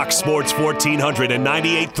Fox Sports 1400 and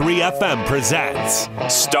 98.3 FM presents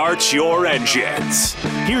Start Your Engines.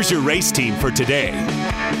 Here's your race team for today.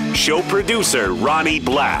 Show producer Ronnie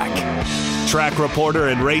Black. Track reporter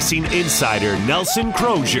and racing insider Nelson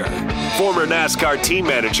Crozier. Former NASCAR team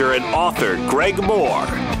manager and author Greg Moore.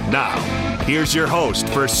 Now, here's your host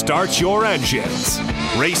for Start Your Engines,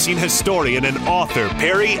 racing historian and author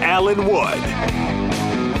Perry Allen Wood.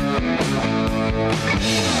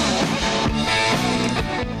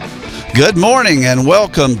 Good morning and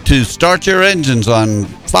welcome to Start Your Engines on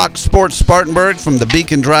Fox Sports Spartanburg from the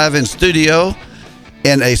Beacon Drive-In studio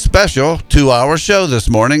in a special 2-hour show this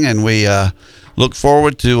morning. And we look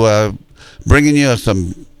forward to bringing you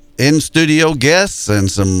some in-studio guests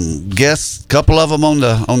and some guests, a couple of them on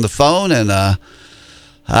the phone. And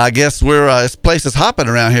I guess this place is hopping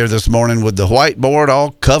around here this morning with the whiteboard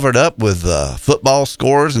all covered up with football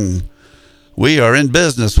scores, and we are in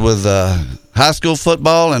business with high school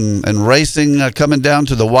football and racing coming down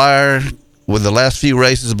to the wire with the last few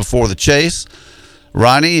races before the chase.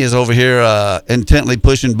 Ronnie is over here intently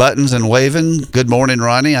pushing buttons and waving. Good morning,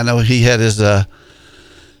 Ronnie. I know he had his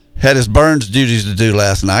Burns duties to do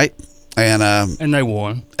last night, and they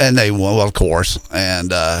won. And they won, well, of course.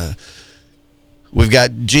 And we've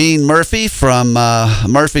got Gene Murphy from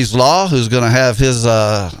Murphy's Law, who's going to have his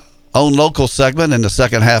own local segment in the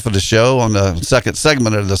second half of the show, on the second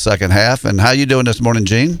segment of the second half. And how you doing this morning,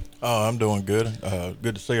 Gene? Oh, I'm doing good.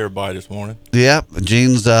 Good to see everybody this morning. Yeah,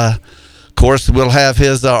 Gene's, of course, we'll have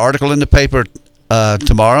his article in the paper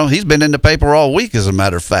tomorrow. He's been in the paper all week, as a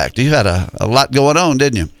matter of fact. You had a lot going on,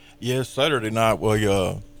 didn't you? Yes, Saturday night we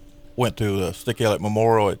went to the Stick Elliott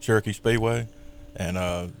Memorial at Cherokee Speedway,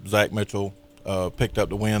 and Zach Mitchell picked up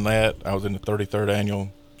the win that. I was in the 33rd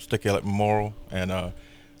annual Stick Elliott Memorial, and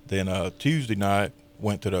then Tuesday night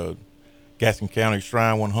went to the Gaston County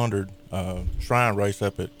Shrine 100 Shrine race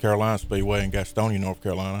up at Carolina Speedway in Gastonia, North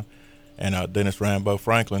Carolina. And Dennis Rambo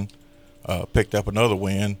Franklin picked up another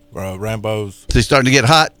win. Rambo's... Is he starting to get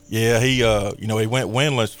hot? Yeah, he went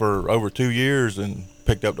winless for over 2 years and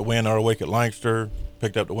picked up the win the other week at Lancaster,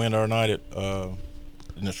 picked up the win the other night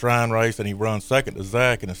in the Shrine race, and he runs second to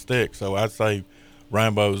Zach in a stick. So I'd say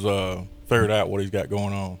Rambo's figured out what he's got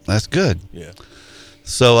going on. That's good. Yeah.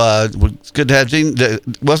 So it's good to have Gene.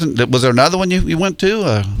 Was there another one you went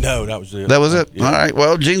to? No, that was it. That was it? Yeah. All right.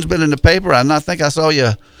 Well, Gene's been in the paper. I think I saw you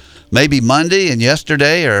maybe Monday and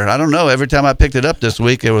yesterday, or I don't know. Every time I picked it up this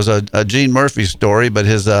week, it was a Gene Murphy story. But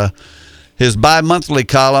his bi-monthly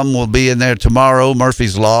column will be in there tomorrow,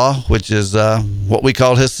 Murphy's Law, which is what we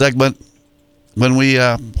call his segment when we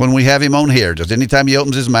have him on here. Just anytime he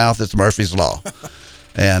opens his mouth, it's Murphy's Law.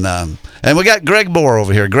 And we got Greg Moore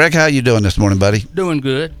over here. Greg, how you doing this morning, buddy? Doing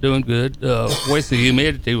good. With the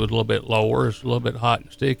humidity was a little bit lower. It's a little bit hot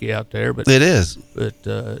and sticky out there, but it is. But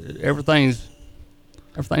everything's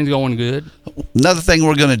going good. Another thing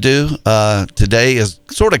we're going to do today is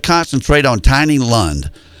sort of concentrate on Tiny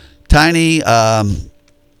Lund. Tiny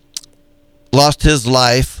lost his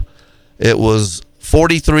life. It was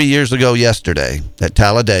 43 years ago yesterday at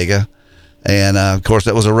Talladega. And, of course,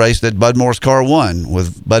 that was a race that Bud Moore's car won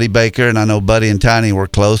with Buddy Baker, and I know Buddy and Tiny were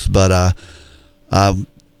close. But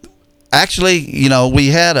actually, we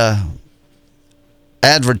had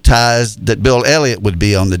advertised that Bill Elliott would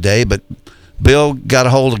be on the day, but Bill got a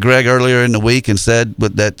hold of Greg earlier in the week and said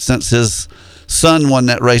that since his son won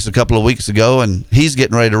that race a couple of weeks ago and he's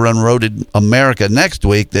getting ready to run Road America next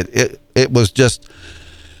week, that it was just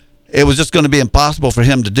going to be impossible for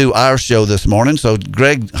him to do our show this morning. So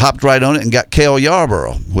Greg hopped right on it and got Cale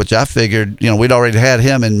Yarborough, which I figured, we'd already had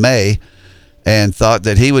him in May and thought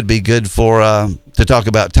that he would be good for to talk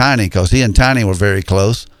about Tiny, because he and Tiny were very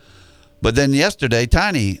close. But then yesterday,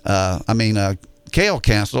 Cale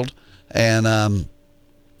canceled, and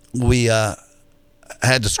we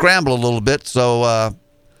had to scramble a little bit. So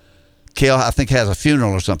Cale, I think, has a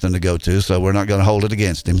funeral or something to go to, so we're not going to hold it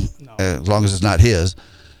against him, as long as it's not his.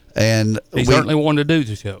 And he certainly wanted to do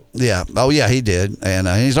the show. Yeah. Oh, yeah, he did. And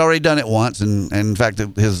he's already done it once. And in fact,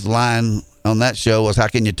 his line on that show was, "How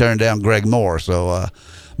can you turn down Greg Moore?" So,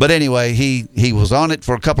 but anyway, he was on it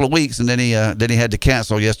for a couple of weeks, and then he had to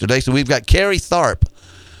cancel yesterday. So we've got Kerry Tharp,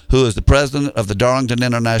 who is the president of the Darlington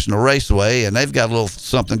International Raceway, and they've got a little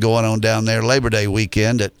something going on down there Labor Day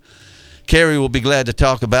weekend that Kerry will be glad to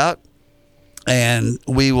talk about. And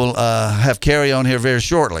we will have Kerry on here very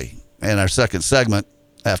shortly in our second segment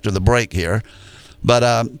after the break here.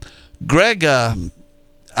 But Greg, I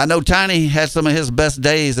know Tiny had some of his best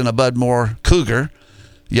days in a Bud Moore Cougar.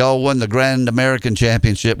 Y'all won the Grand American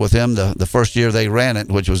Championship with him the first year they ran it,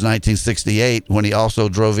 which was 1968, when he also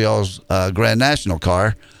drove y'all's Grand National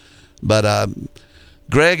car. But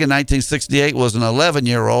Greg in 1968 was an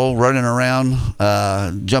 11-year-old running around,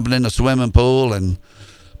 jumping in the swimming pool and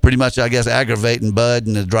pretty much, I guess, aggravating Bud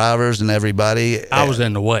and the drivers and everybody. I was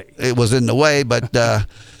in the way. It was in the way, but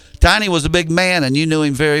Tiny was a big man, and you knew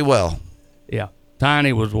him very well. Yeah.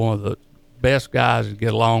 Tiny was one of the best guys to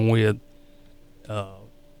get along with.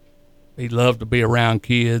 He loved to be around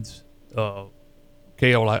kids.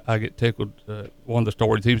 Cale, I get tickled. One of the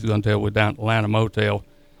stories he was going to tell was down at Atlanta Motel,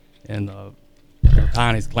 and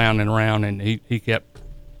Tiny's clowning around, and he kept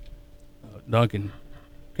dunking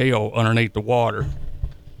Cale underneath the water.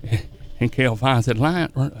 And Cale finally said,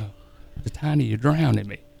 Tiny, you're drowning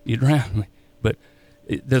me. You drowned me. But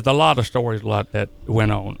there's a lot of stories like that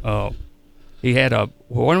went on. He had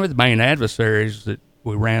one of the main adversaries that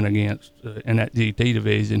we ran against in that GT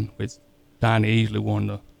division, which Tiny easily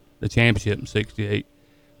won the championship in '68,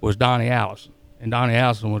 was Donnie Allison. And Donnie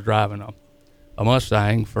Allison was driving a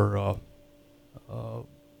Mustang for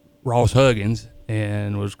Ross Huggins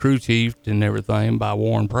and was crew chiefed and everything by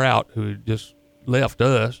Warren Prout, who had just left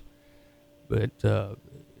us. But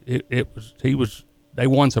they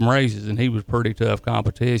won some races, and he was pretty tough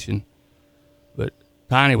competition. But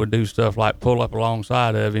Tiny would do stuff like pull up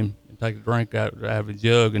alongside of him and take a drink out of his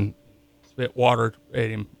jug and spit water at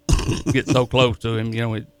him, get so close to him,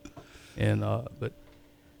 but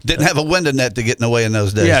didn't have a window net to get in the way in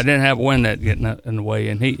those days. Yeah, didn't have a window net getting in the way,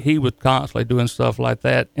 and he was constantly doing stuff like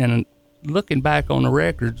that. And looking back on the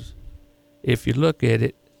records, if you look at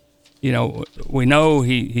it, we know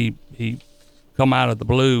he come out of the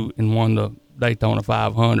blue and won the Daytona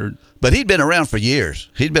 500. But he'd been around for years.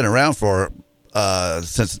 He'd been around for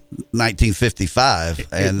since 1955,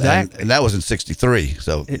 and that was in '63.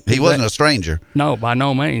 So he wasn't a stranger. No, by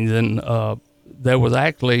no means. And there was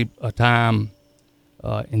actually a time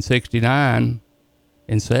in '69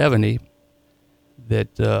 and '70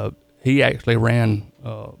 that he actually ran.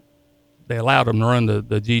 They allowed him to run the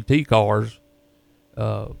GT cars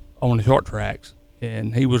on the short tracks,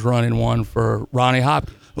 and he was running one for Ronnie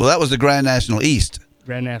Hopkins. Well, that was the Grand National East.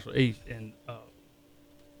 Grand National East, and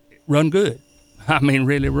run good. I mean,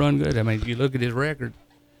 really run good. I mean, if you look at his record,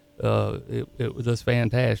 it was just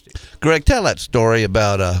fantastic. Greg, tell that story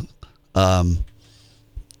about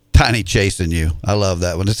Tiny chasing you. I love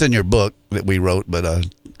that one. It's in your book that we wrote, but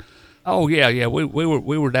oh yeah. We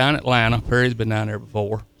were down in Atlanta. Perry's been down there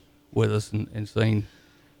before with us and seen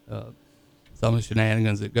some of the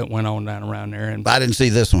shenanigans that went on down around there. And I didn't see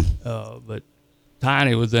this one. But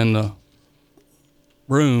Tiny was in the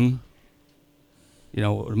room, the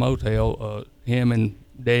motel, him and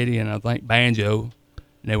Daddy and I think Banjo,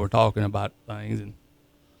 and they were talking about things, and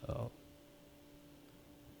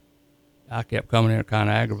I kept coming there kind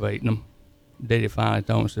of aggravating them. Daddy finally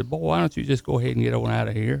told me, said, "Boy, why don't you just go ahead and get on out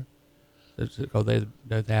of here?" Because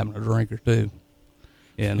they're having a drink or two.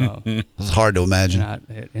 And it's hard to imagine.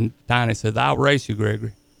 And Tiny said, "I'll race you,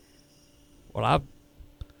 Gregory." Well, I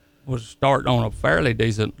was starting on a fairly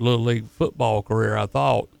decent little league football career, I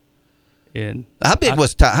thought. And how big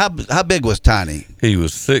was Tiny? He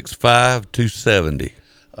was 6'5", 270.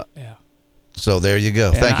 Yeah. So there you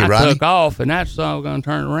go. And Thank you, Ronnie. I took off, and that son was going to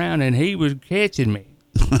turn around, and he was catching me.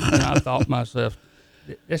 And I thought to myself,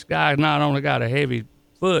 this guy's not only got a heavy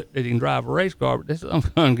foot that he can drive a race car, but this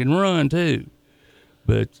son can run too.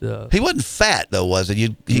 But he wasn't fat though, was it?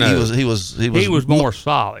 No. He was more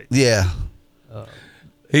solid. Yeah.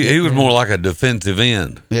 He was more like a defensive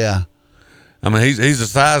end. Yeah. I mean, he's the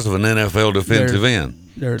size of an NFL defensive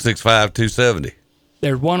end. 6'5", 270.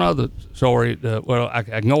 There's one other story. I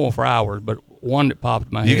can go on for hours, but one that popped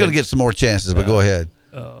in my head. You're going to get some more chances, but go ahead.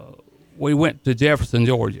 We went to Jefferson,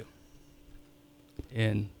 Georgia.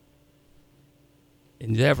 And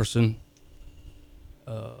in Jefferson,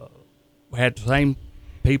 we had the same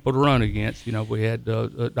people to run against. We had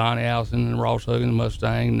Donnie Allison and Ross Huggins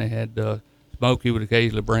Mustang, and they had Smokey would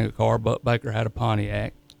occasionally bring a car. Buck Baker had a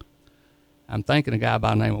Pontiac. I'm thinking a guy by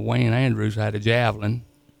the name of Wayne Andrews had a Javelin.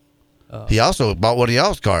 He also bought one of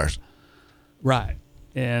y'all's cars. Right.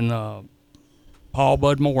 And Paul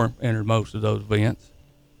Bud Moore entered most of those events.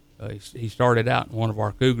 He started out in one of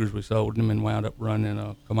our Cougars. We sold him and wound up running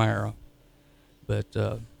a Camaro. But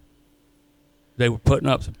they were putting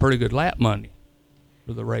up some pretty good lap money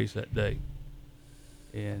for the race that day.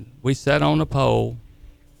 And we sat on the pole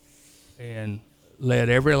and led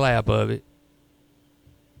every lap of it.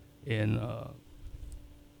 And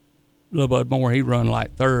little Bud Moore, he run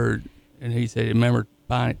like third, and he said he remembered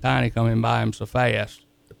Tiny coming by him so fast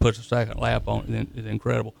to put the second lap on it. It's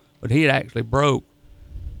incredible. But he had actually broke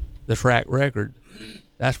the track record.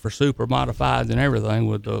 That's for super modifieds and everything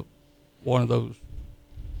with one of those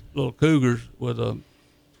little Cougars with a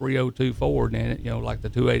 302 Ford in it, like the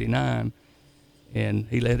 289, and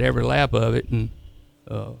he led every lap of it. And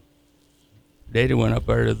Daddy went up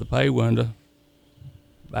there to the pay window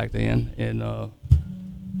back then, and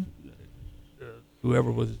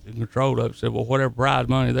whoever was in control of it said, well, whatever prize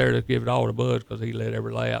money there, just give it all to Bud because he led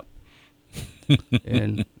every lap.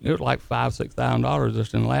 And it was like $5,000-$6,000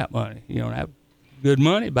 just in lap money. That was good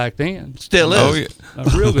money back then. Still is. Oh,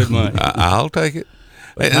 yeah. Real good money. I'll take it.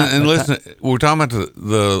 And listen, we're talking about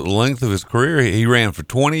the length of his career. He ran for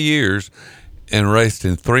 20 years and raced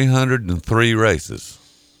in 303 races.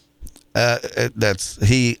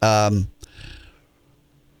 He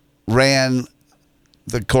ran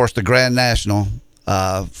the Grand National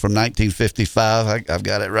from 1955. I've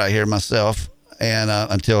got it right here myself, and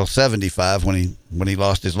until 75 when he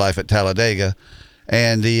lost his life at Talladega,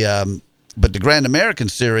 and but the Grand American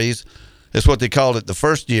Series is what they called it the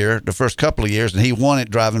first couple of years, and he won it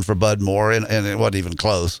driving for Bud Moore, and it wasn't even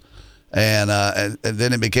close. And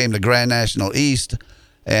then it became the Grand National East,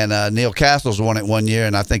 and Neil Castles won it one year,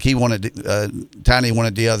 and I think he won it. Tiny won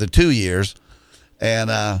it the other 2 years, and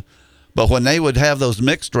but when they would have those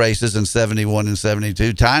mixed races in 71 and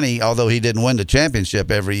 72, Tiny, although he didn't win the championship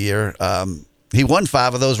every year, he won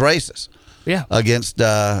 5 of those races. Yeah, against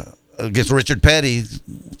Richard Petty,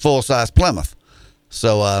 full size Plymouth.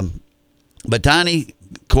 So. But Tiny,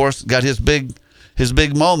 of course, got his big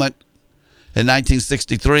moment in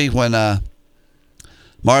 1963 when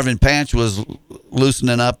Marvin Panch was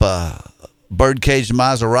loosening up a birdcage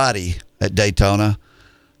Maserati at Daytona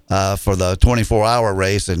for the 24-hour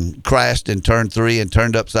race and crashed in turn 3 and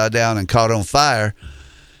turned upside down and caught on fire.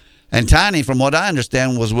 And Tiny, from what I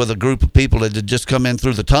understand, was with a group of people that had just come in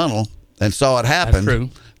through the tunnel and saw it happen. That's true.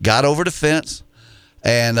 Got over the fence.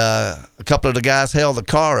 And a couple of the guys held the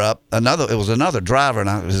car up. It was another driver,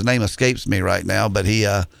 and his name escapes me right now. But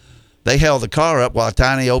they held the car up while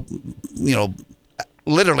Tiny,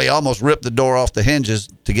 literally almost ripped the door off the hinges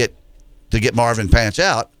to get Marvin Panch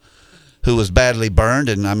out, who was badly burned.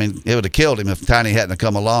 And I mean, it would have killed him if Tiny hadn't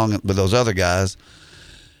come along with those other guys.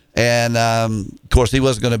 And of course, he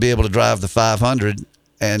wasn't going to be able to drive the 500.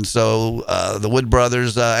 And so the Wood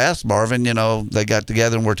brothers asked Marvin, they got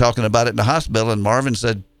together and were talking about it in the hospital. And Marvin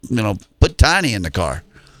said, put Tiny in the car.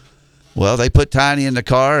 Well, they put Tiny in the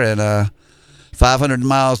car, and 500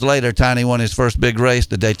 miles later, Tiny won his first big race,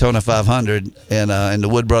 the Daytona 500, in the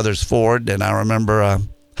Wood brothers Ford. And I remember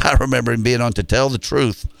him being on To Tell the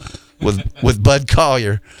Truth with Bud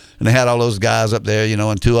Collier. And they had all those guys up there,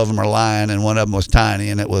 and 2 of them are lying, and one of them was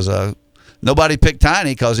Tiny. And it was nobody picked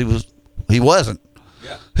Tiny because he wasn't.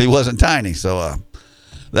 Yeah. He wasn't Tiny, so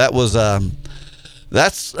that's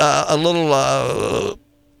a little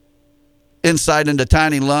insight into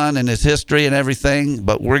Tiny Lunn and his history and everything.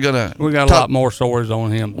 But we got a lot more stories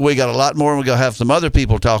on him. We got a lot more, and we're gonna have some other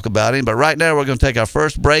people talk about him. But right now, we're gonna take our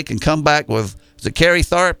first break and come back with Kerry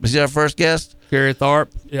Tharp. Is he our first guest? Kerry Tharp,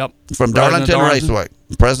 yep. From Darlington Raceway,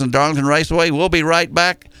 President Darlington Raceway. We'll be right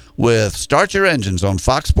back with Start Your Engines on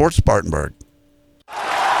Fox Sports Spartanburg.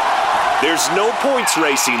 There's no points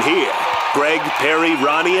racing here. Greg, Perry,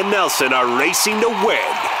 Ronnie, and Nelson are racing to win.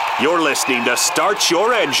 You're listening to Start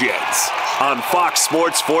Your Engines on Fox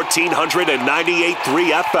Sports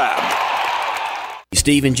 1498.3 FM.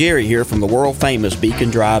 Steve and Jerry here from the world-famous Beacon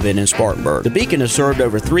Drive-In in Spartanburg. The Beacon has served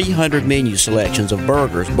over 300 menu selections of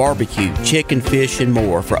burgers, barbecue, chicken, fish, and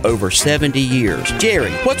more for over 70 years.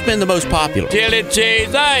 Jerry, what's been the most popular? Chili cheese,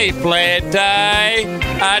 flat tie.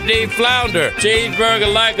 I deep flounder.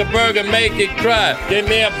 Cheeseburger like a burger, make it cry. Give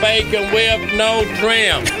me a bacon with no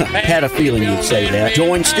trim. Had a feeling you'd say that.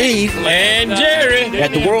 Join Steve and Jerry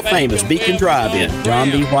at the world-famous Beacon Drive-In,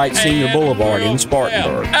 John B. White Sr. Boulevard in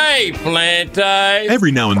Spartanburg. Plant tie.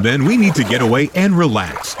 Every now and then we need to get away and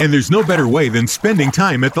relax, and there's no better way than spending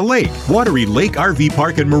time at the lake. Watery Lake RV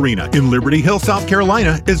Park and Marina in Liberty Hill, South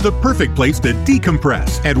Carolina is the perfect place to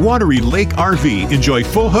decompress. At Watery Lake RV, enjoy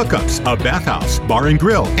full hookups, a bathhouse, bar and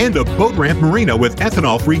grill, and a boat ramp marina with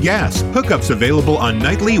ethanol-free gas. Hookups available on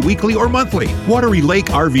nightly, weekly, or monthly. Watery Lake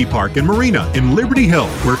RV Park and Marina in Liberty Hill,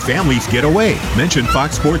 where families get away. Mention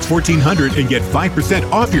Fox Sports 1400 and get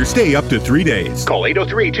 5% off your stay up to 3 days. Call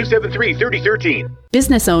 803-273-3013.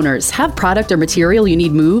 Business owners, have product or material you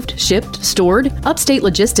need moved, shipped, stored? Upstate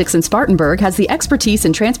Logistics in Spartanburg has the expertise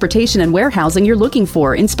in transportation and warehousing you're looking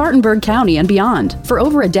for in Spartanburg County and beyond. For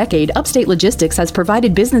over a decade, Upstate Logistics has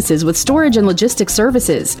provided businesses with storage and logistics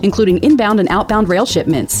services, including inbound and outbound rail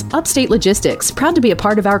shipments. Upstate Logistics, proud to be a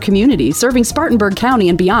part of our community, serving Spartanburg County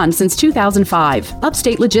and beyond since 2005.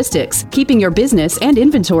 Upstate Logistics, keeping your business and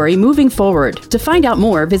inventory moving forward. To find out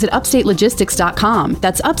more, visit upstatelogistics.com.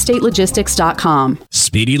 That's upstatelogistics.com. SpeedyLube.com.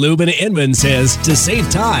 Speedy Lube in Inman says to save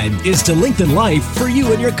time is to lengthen life for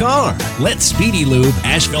you and your car. Let Speedy Lube,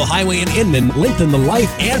 Asheville Highway in Inman, lengthen the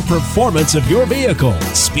life and performance of your vehicle.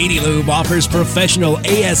 Speedy Lube offers professional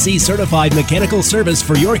ASE certified mechanical service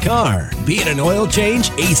for your car. Be it an oil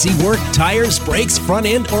change, AC work, tires, brakes, front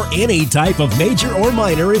end, or any type of major or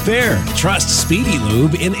minor repair. Trust Speedy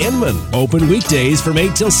Lube in Inman. Open weekdays from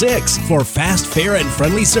 8 till 6. For fast, fair, and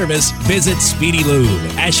friendly service, visit Speedy Lube,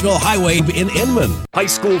 Asheville Highway in Inman. High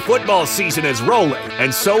school football season is rolling,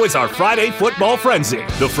 and so is our Friday Football Frenzy.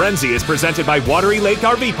 The Frenzy is presented by Watery Lake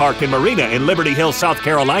RV Park and Marina in Liberty Hill, South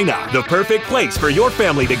Carolina. The perfect place for your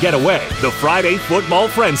family to get away. The Friday Football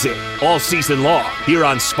Frenzy. All season long, here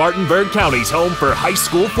on Spartanburg County's home for high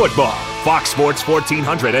school football. Fox Sports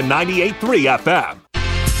 1400 and 98.3 FM.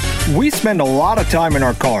 We spend a lot of time in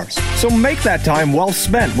our cars, so make that time well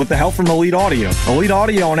spent with the help from Elite Audio. Elite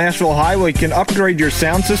Audio on Asheville Highway can upgrade your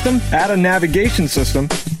sound system, add a navigation system,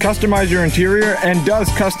 customize your interior, and does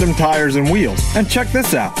custom tires and wheels. And check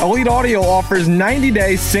this out. Elite Audio offers 90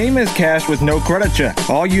 days same as cash with no credit check.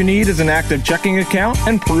 All you need is an active checking account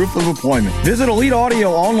and proof of employment. Visit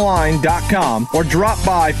EliteAudioOnline.com or drop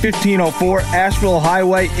by 1504 Asheville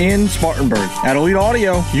Highway in Spartanburg. At Elite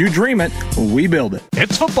Audio, you dream it, we build it.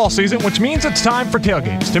 It's football season, which means it's time for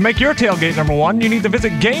tailgates. To make your tailgate number one, you need to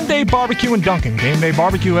visit Game Day Barbecue in Duncan. Game Day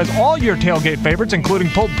Barbecue has all your tailgate favorites, including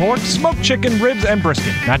pulled pork, smoked chicken, ribs, and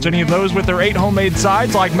brisket. Match any of those with their 8 homemade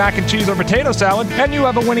sides like mac and cheese or potato salad, and you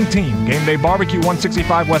have a winning team. Game Day Barbecue,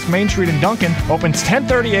 165 West Main Street in Duncan, opens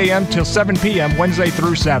 10:30 a.m. till 7 p.m. Wednesday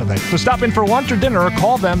through Saturday. So stop in for lunch or dinner or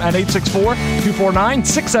call them at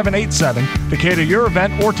 864-249-6787 to cater your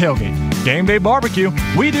event or tailgate. Game Day Barbecue,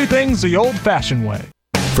 we do things the old-fashioned way.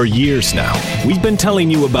 For years now, we've been telling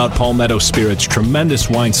you about Palmetto Spirit's tremendous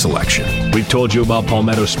wine selection. We've told you about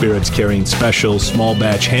Palmetto Spirits carrying special, small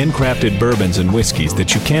batch, handcrafted bourbons and whiskeys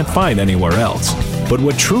that you can't find anywhere else. But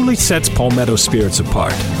what truly sets Palmetto Spirits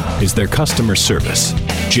apart is their customer service.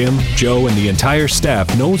 Jim, Joe, and the entire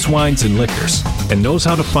staff knows wines and liquors and knows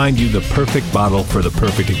how to find you the perfect bottle for the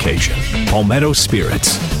perfect occasion. Palmetto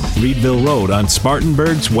Spirits, Reedville Road on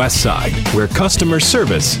Spartanburg's west side, where customer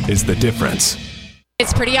service is the difference.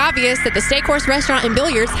 It's pretty obvious that the Steakhouse Restaurant and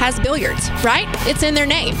Billiards has billiards, right? It's in their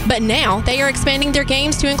name. But now they are expanding their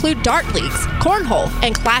games to include dart leagues, cornhole,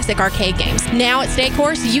 and classic arcade games. Now at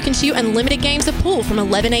Steakhouse, you can shoot unlimited games of pool from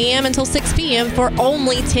 11 a.m. until 6 p.m. for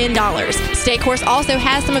only $10. Steakhouse also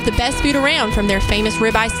has some of the best food around, from their famous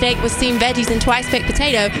ribeye steak with steamed veggies and twice-baked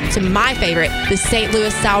potato to my favorite, the St.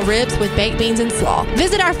 Louis-style ribs with baked beans and slaw.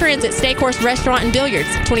 Visit our friends at Steakhouse Restaurant and Billiards,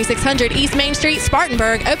 2600 East Main Street,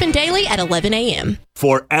 Spartanburg, open daily at 11 a.m.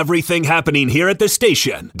 For everything happening here at the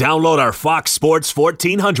station, download our Fox Sports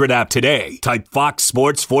 1400 app today. Type Fox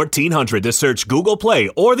Sports 1400 to search Google Play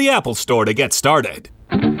or the Apple Store to get started.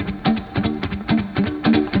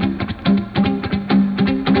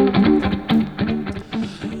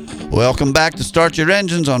 Welcome back to Start Your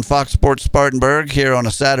Engines on Fox Sports Spartanburg here on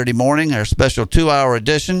a Saturday morning, our special 2-hour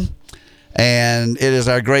edition. And it is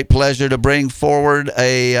our great pleasure to bring forward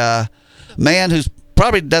a man who's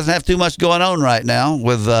probably doesn't have too much going on right now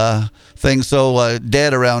with things so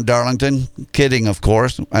dead around Darlington. Kidding, of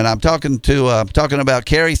course. And I'm talking about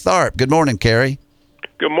Kerry Tharp. Good morning, Kerry.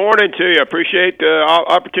 Good morning to you. I appreciate the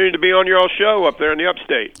opportunity to be on your all show up there in the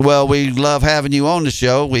upstate. Well, we love having you on the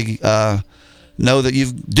show. We know that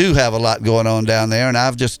you do have a lot going on down there, and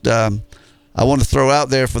I've just I want to throw out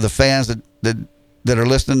there for the fans that are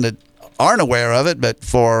listening that aren't aware of it, but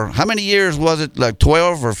for how many years was it, like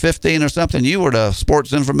 12 or 15 or something, you were the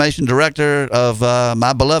sports information director of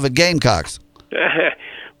my beloved Gamecocks?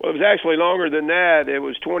 Well, it was actually longer than that. It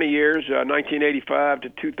was 20 years, 1985 to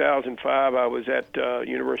 2005. I was at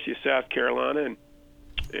University of South Carolina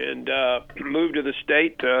and moved to the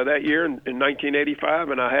state that year in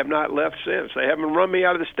 1985, and I have not left since. They haven't run me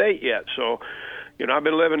out of the state yet, so I've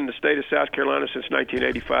been living in the state of South Carolina since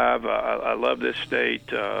 1985. I love this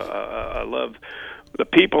state. I love the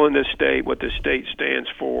people in this state, what this state stands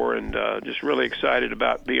for, and just really excited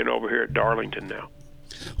about being over here at Darlington now.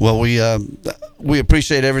 Well, we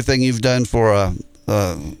appreciate everything you've done for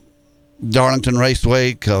Darlington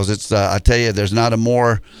Raceway, because it's I tell you, there's not a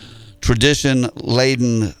more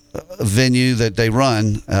tradition-laden venue that they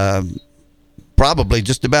run, probably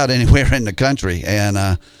just about anywhere in the country,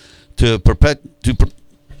 and to perpetuate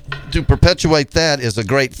that is a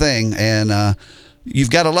great thing, and you've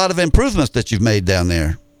got a lot of improvements that you've made down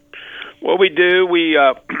there. Well, we do. We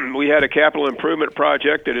had a capital improvement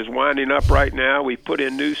project that is winding up right now. We put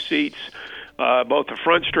in new seats, both the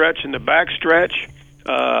front stretch and the back stretch.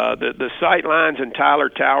 The sight lines in Tyler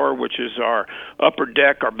Tower, which is our upper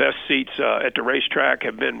deck, our best seats at the racetrack,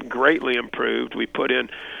 have been greatly improved. We put in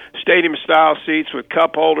stadium-style seats with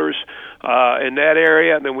cup holders in that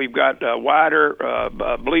area. And then we've got wider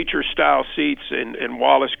bleacher-style seats in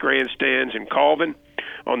Wallace grandstands in Colvin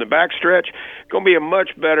on the backstretch. Going to be a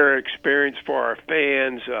much better experience for our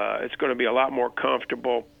fans. It's going to be a lot more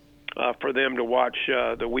comfortable for them to watch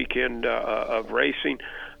the weekend of racing.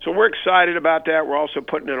 So we're excited about that. We're also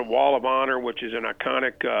putting in a Wall of Honor, which is an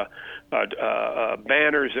iconic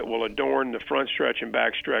banners that will adorn the front stretch and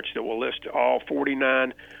back stretch that will list all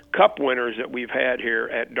 49 Cup winners that we've had here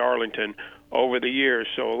at Darlington over the years.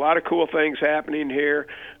 So a lot of cool things happening here.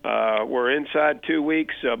 We're inside 2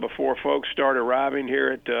 weeks before folks start arriving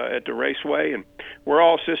here at the raceway, and we're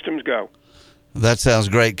all systems go. That sounds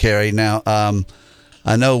great, Kerry. Now,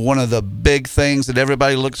 I know one of the big things that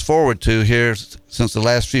everybody looks forward to here since the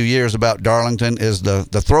last few years about Darlington is the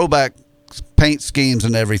throwback paint schemes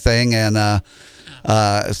and everything. And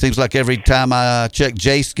it seems like every time I check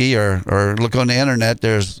J-Ski or look on the internet,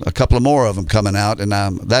 there's a couple of more of them coming out. And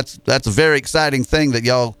that's a very exciting thing that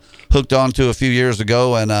y'all hooked on to a few years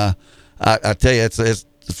ago. And I tell you, it's as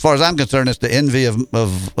far as I'm concerned, it's the envy of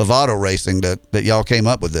auto racing that y'all came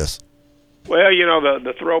up with this. Well, you know,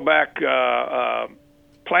 the throwback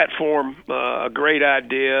platform, a great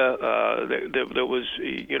idea that was,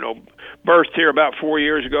 you know, birthed here about 5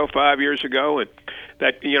 years ago, and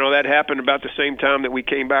that happened about the same time that we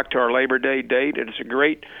came back to our Labor Day date. And it's a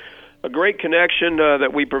great connection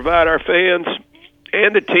that we provide our fans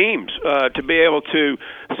and the teams to be able to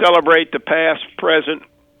celebrate the past, present,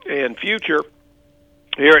 and future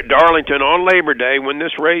here at Darlington on Labor Day. When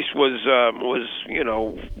this race was you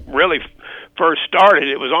know, really first started,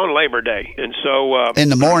 it was on Labor Day, and so in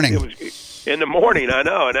the morning. It was in the morning, I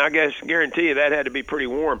know, and I guarantee you that had to be pretty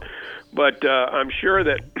warm. But I'm sure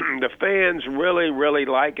that the fans really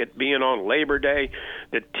like it being on Labor Day.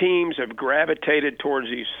 The teams have gravitated towards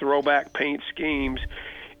these throwback paint schemes.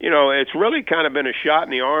 You know, it's really kind of been a shot in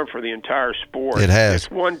the arm for the entire sport. It has.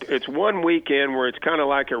 It's one weekend where it's kind of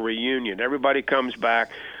like a reunion. Everybody comes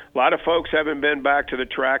back. A lot of folks haven't been back to the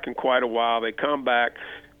track in quite a while. They come back,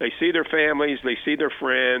 they see their families, they see their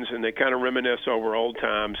friends, and they kind of reminisce over old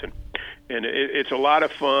times. And it's a lot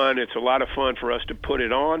of fun. It's a lot of fun for us to put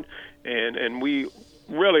it on, and we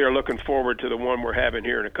really are looking forward to the one we're having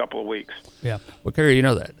here in a couple of weeks. Yeah. Well, Kerry, you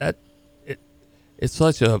know it's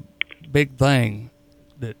such a big thing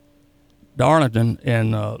that Darlington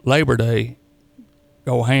and Labor Day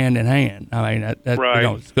go hand in hand. I mean, that right. You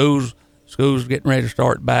know, schools getting ready to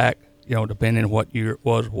start back, you know, depending on what year it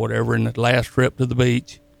was, whatever, in the last trip to the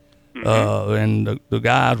beach. Mm-hmm. And the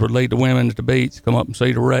guys would lead the women to the beach, come up and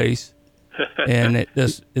see the race. And it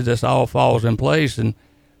just all falls in place. And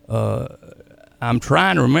I'm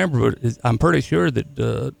trying to remember, but I'm pretty sure that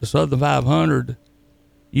the Southern 500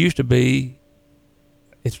 used to be,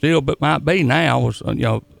 it still might be now, was, you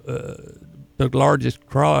know, the largest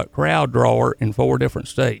crowd drawer in 4 different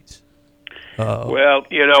states. Well,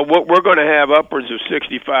 you know, we're going to have upwards of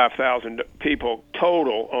 65,000 people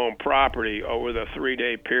total on property over the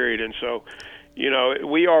 3-day period. And so, you know,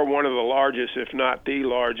 we are one of the largest, if not the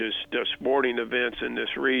largest, sporting events in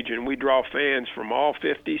this region. We draw fans from all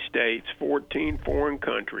 50 states, 14 foreign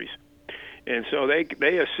countries. And so they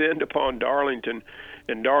ascend upon Darlington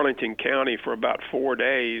and Darlington County for about 4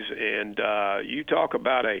 days. And you talk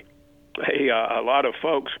about a lot of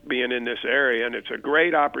folks being in this area, and it's a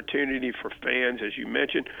great opportunity for fans, as you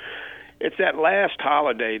mentioned. It's that last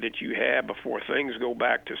holiday that you have before things go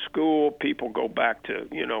back to school. People go back to,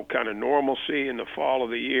 you know, kind of normalcy in the fall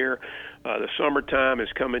of the year. The summertime is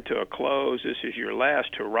coming to a close. This is your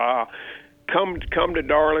last hurrah. Come to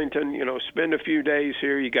Darlington, you know, spend a few days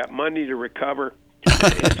here. You got Monday to recover.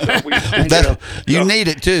 So you need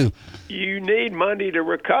it too. You need Monday to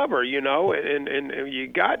recover, you know, and you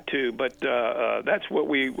got to. But that's what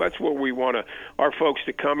we want our folks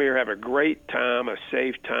to come here, have a great time, a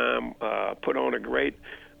safe time, put on a great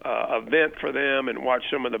event for them, and watch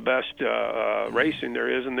some of the best racing there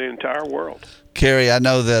is in the entire world. Kerry, I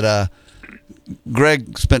know that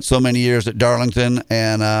Greg spent so many years at Darlington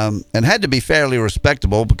and had to be fairly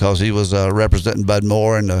respectable because he was representing Bud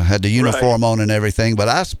Moore and had the uniform on and everything. But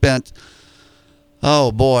I spent,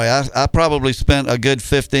 oh boy, I probably spent a good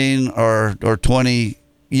 15 or 20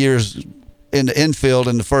 years in the infield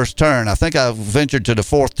in the first turn. I think I ventured to the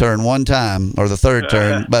 4th turn one time, or the 3rd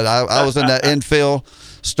turn, but I was in that infield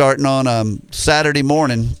starting on Saturday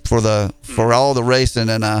morning for all the racing,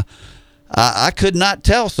 and I could not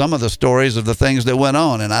tell some of the stories of the things that went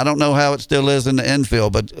on, and I don't know how it still is in the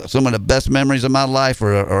infield, but some of the best memories of my life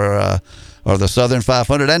are or the Southern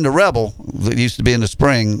 500, and the Rebel that used to be in the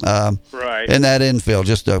spring. Right. In that infield,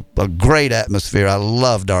 just a great atmosphere. I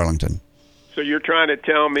love Darlington. So what you're trying to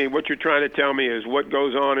tell me is what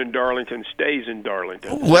goes on in Darlington stays in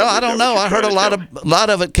Darlington. Well, I don't know. I heard a lot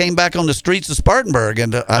of it came back on the streets of Spartanburg,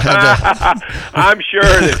 and I had to. I'm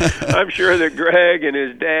sure that Greg and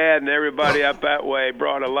his dad and everybody up that way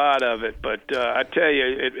brought a lot of it. But I tell you,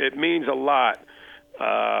 it means a lot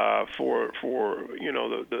for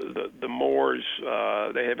the Moors.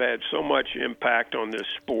 They have had so much impact on this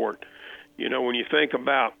sport. When you think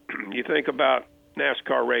about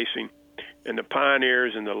NASCAR racing and the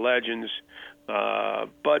pioneers and the legends,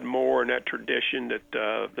 Bud Moore and that tradition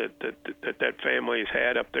that family has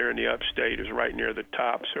had up there in the upstate is right near the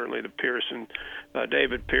top. Certainly the Pearson,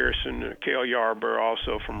 David Pearson, Cale Yarborough,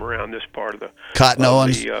 also from around this part of the Cotton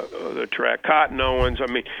Owens, the track. Cotton Owens.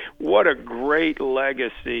 I mean, what a great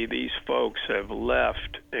legacy these folks have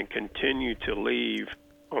left and continue to leave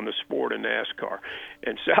on the sport of NASCAR.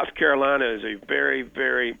 And South Carolina is a very,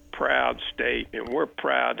 very proud state, and we're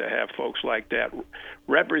proud to have folks like that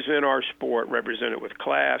represent our sport, represent it with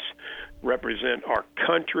class, represent our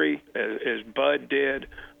country as Bud did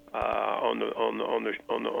on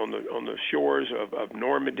the shores of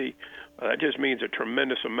Normandy. That just means a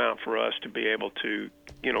tremendous amount for us to be able to,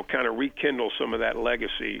 kind of rekindle some of that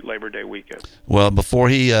legacy Labor Day weekend. Well, before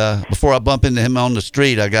I bump into him on the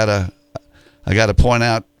street, I gotta point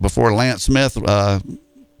out, before Lance Smith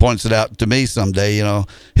points it out to me someday,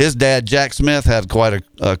 his dad, Jack Smith, had quite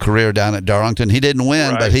a career down at Darlington. He didn't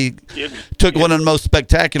win, but he took one of the most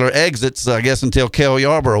spectacular exits, I guess, until Cale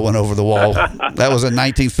Yarborough went over the wall. That was in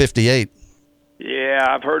 1958. Yeah,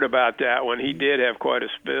 I've heard about that one. He did have quite a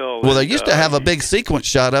spill. Well, they used to have a big sequence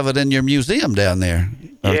shot of it in your museum down there.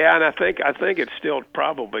 Yeah, and I think it's still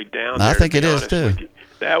probably down there. I think it is, too.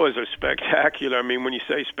 That was a spectacular. I mean, when you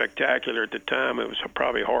say spectacular at the time, it was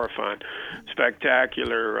probably horrifying.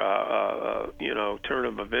 Spectacular, turn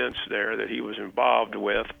of events there that he was involved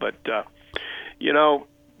with. But the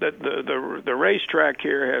racetrack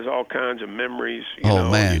here has all kinds of memories.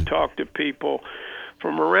 Man. You talk to people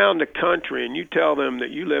from around the country, and you tell them that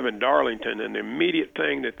you live in Darlington, and the immediate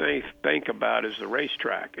thing that they think about is the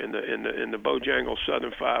racetrack and the Bojangles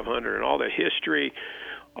Southern 500 and all the history,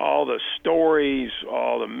 all the stories,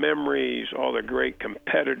 all the memories, all the great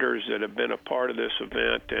competitors that have been a part of this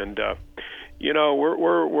event. And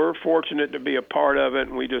we're fortunate to be a part of it,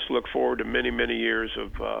 and we just look forward to many, many years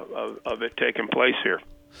of it taking place here.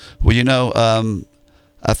 Well,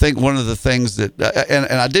 I think one of the things that, and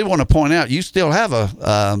I did want to point out, you still have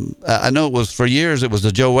I know it was for years, it was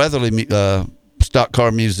the Joe Weatherly Stock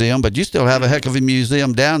Car Museum, but you still have a heck of a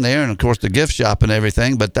museum down there, and of course the gift shop and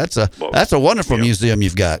everything. But that's a wonderful museum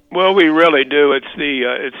you've got. Well, we really do. It's the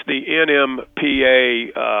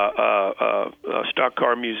NMPA Stock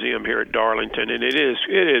Car Museum here at Darlington, and it is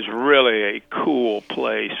really a cool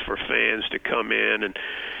place for fans to come in. And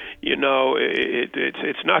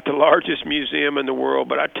it's not the largest museum in the world,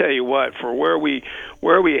 but I tell you what, for where we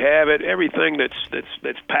have it, everything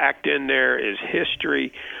that's packed in there is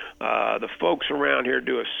history. The folks around here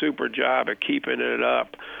do a super job of keeping it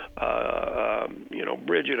up.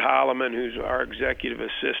 Bridget Holloman, who's our executive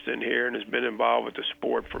assistant here and has been involved with the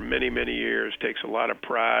sport for many, many years, takes a lot of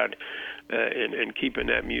pride in keeping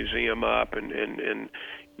that museum up. And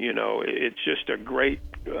it's just a great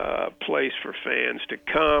place for fans to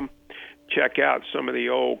come, check out some of the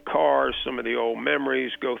old cars, some of the old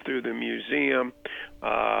memories, go through the museum,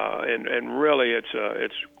 and really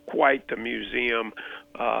it's quite the museum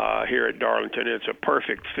here at Darlington. It's a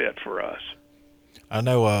perfect fit for us. I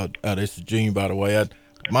know this is Gene, by the way.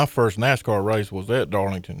 My first NASCAR race was at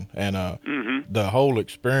Darlington, and the whole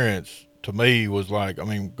experience to me was like,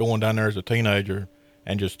 going down there as a teenager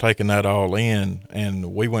and just taking that all in.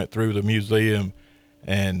 And we went through the museum,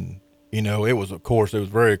 and it was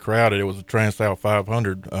very crowded. It was a Trans-South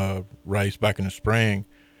 500 race back in the spring,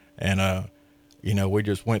 and we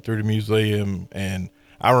just went through the museum, and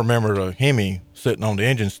I remember the Hemi sitting on the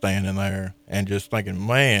engine stand in there and just thinking,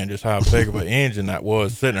 man, just how big of an engine that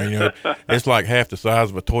was sitting there. It's like half the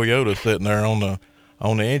size of a Toyota sitting there on the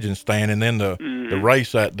engine stand. And then the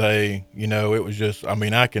race that day, it was just,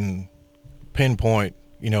 I can pinpoint,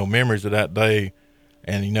 memories of that day.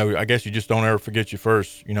 And, I guess you just don't ever forget your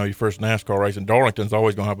first NASCAR race. And Darlington's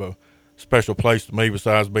always going to have a special place to me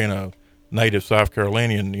besides being a native South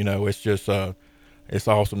Carolinian. It's just it's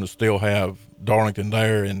awesome to still have Darlington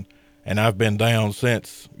there. And I've been down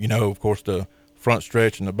since, of course, the front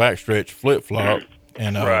stretch and the back stretch flip-flop.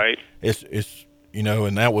 And right. It's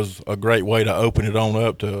and that was a great way to open it on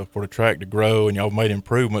up for the track to grow. And y'all made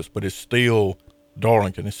improvements, but it's still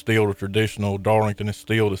Darlington is still the traditional. Darlington is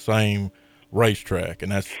still the same racetrack,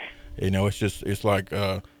 and that's, it's like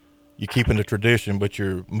you're keeping the tradition, but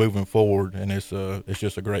you're moving forward, and it's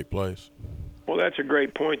just a great place. Well, that's a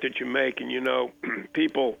great point that you make, and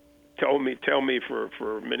people tell me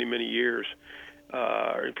for many years,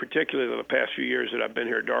 particularly the past few years that I've been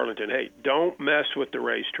here at Darlington, hey, don't mess with the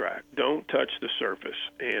racetrack, don't touch the surface,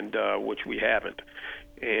 and which we haven't,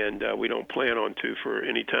 and we don't plan on to for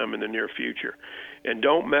any time in the near future. And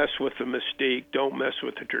don't mess with the mystique, don't mess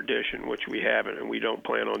with the tradition, which we haven't, and we don't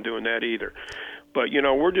plan on doing that either. But,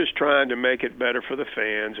 we're just trying to make it better for the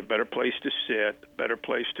fans, a better place to sit, a better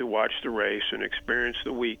place to watch the race and experience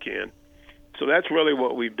the weekend. So that's really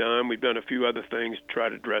what we've done. We've done a few other things to try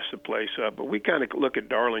to dress the place up. But we kind of look at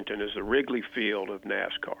Darlington as the Wrigley Field of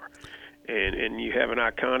NASCAR. And you have an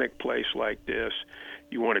iconic place like this.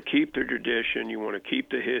 You want to keep the tradition. You want to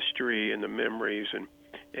keep the history and the memories and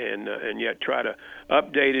yet try to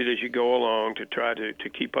update it as you go along to try to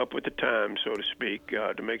keep up with the times, so to speak,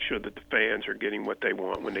 to make sure that the fans are getting what they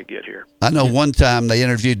want when they get here. I know one time they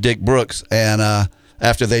interviewed Dick Brooks, and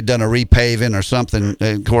after they'd done a repaving or something,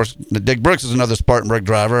 and of course, Dick Brooks is another Spartanburg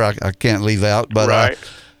driver I can't leave out, but right.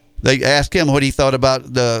 They asked him what he thought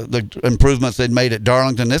about the improvements they'd made at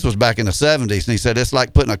Darlington. This was back in the 70s, and he said, it's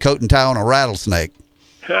like putting a coat and tie on a rattlesnake.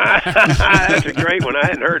 That's a great one. I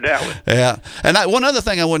hadn't heard that one. Yeah, and one other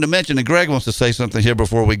thing I wanted to mention, and Greg wants to say something here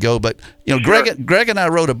before we go, but Sure. Greg and I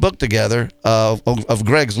wrote a book together of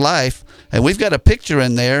Greg's life, and we've got a picture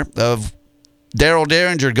in there of Darrell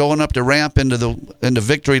Derringer going up the ramp into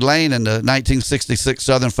Victory Lane in the 1966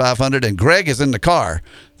 Southern 500, and Greg is in the car.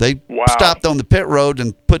 They stopped on the pit road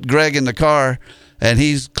and put Greg in the car. And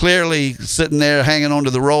he's clearly sitting there hanging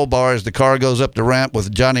onto the roll bar as the car goes up the ramp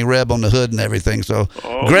with Johnny Reb on the hood and everything. So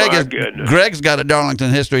Greg's got a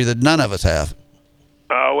Darlington history that none of us have.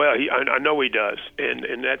 Well, I know he does,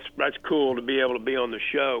 and that's cool to be able to be on the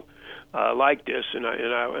show like this, and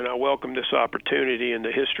I welcome this opportunity and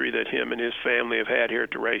the history that him and his family have had here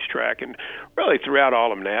at the racetrack, and really throughout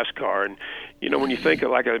all of NASCAR. And when you think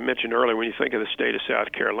of, like I mentioned earlier, when you think of the state of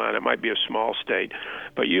South Carolina, it might be a small state,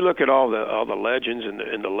 but you look at all the legends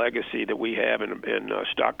and the legacy that we have in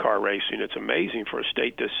stock car racing. It's amazing for a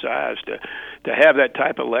state this size to have that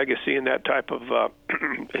type of legacy and that type of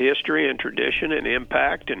history and tradition and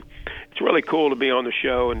impact. And it's really cool to be on the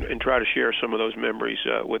show and try to share some of those memories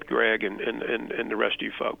with Greg and the rest of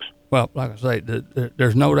you folks. Well, like I say,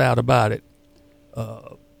 there's no doubt about it.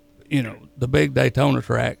 The big Daytona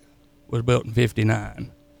track was built in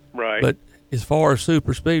 '59. Right. But as far as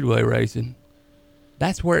super speedway racing,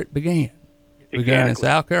 that's where it began. It began in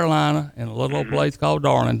South Carolina in a little old place called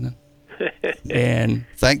Darlington. And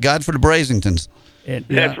thank God for the Brazingtons.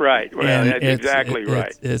 That's right. Well, that's exactly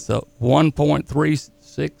right. It's a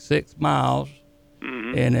 1.366 miles,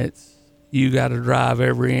 and you got to drive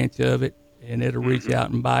every inch of it, and it'll reach out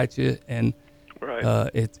and bite you. And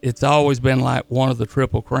it's always been like one of the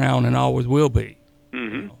Triple Crown, and always will be.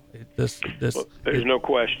 There's no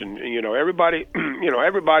question. Everybody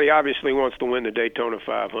obviously wants to win the Daytona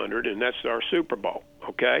 500, and that's our Super Bowl.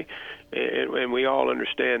 Okay, and we all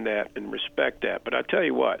understand that and respect that. But I tell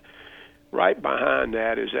you what. Right behind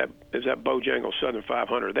that is that Bojangles Southern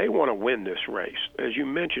 500. They want to win this race. As you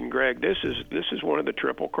mentioned, Greg, this is one of the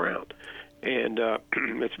Triple Crown, and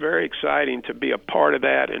it's very exciting to be a part of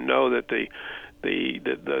that and know that the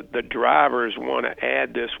drivers want to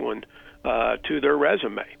add this one to their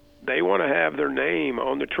resume. They want to have their name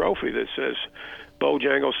on the trophy that says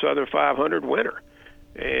Bojangles Southern 500 winner,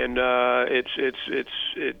 and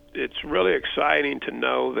it's really exciting to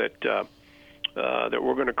know that. That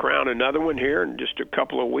we're going to crown another one here in just a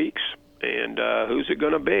couple of weeks. And who's it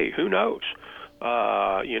going to be? Who knows?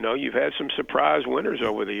 You've had some surprise winners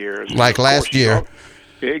over the years. Like last year.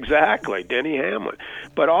 Exactly, Denny Hamlin.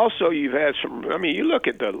 But also you've had some, you look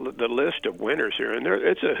at the list of winners here, and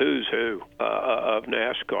it's a who's who of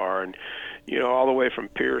NASCAR. And, all the way from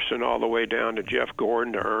Pearson all the way down to Jeff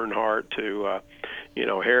Gordon to Earnhardt to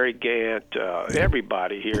Harry Gant,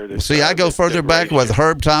 everybody here. See, I go further back with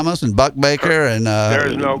Herb Thomas and Buck Baker and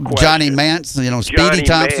there's no question. Johnny Mance, Speedy Johnny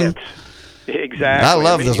Thompson. Mance. Exactly. I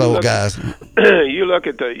love those old guys. You look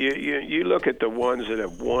at the ones that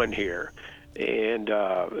have won here, and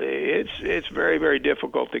it's very, very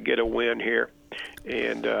difficult to get a win here.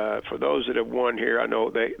 And for those that have won here, I know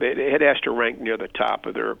they has to rank near the top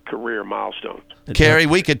of their career milestones. Kerry,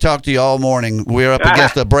 we could talk to you all morning. We're up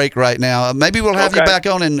against a break right now. Maybe we'll have you back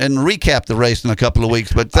on and recap the race in a couple of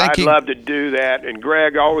weeks. But thank you. I'd love to do that. And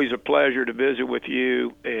Greg, always a pleasure to visit with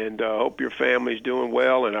you. And hope your family's doing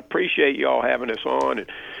well. And I appreciate you all having us on.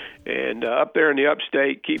 And up there in the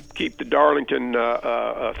upstate, keep the Darlington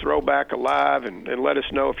throwback alive, and let us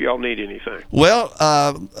know if y'all need anything. Well,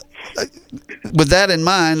 with that in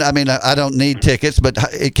mind, I mean, I don't need tickets, but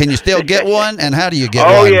can you still get one, and how do you get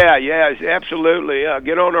one? Oh, yeah, absolutely.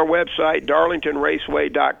 Get on our website,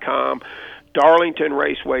 darlingtonraceway.com.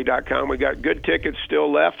 darlingtonraceway.com. We got good tickets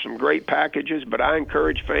still left, some great packages, but I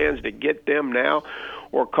encourage fans to get them now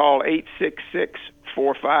or call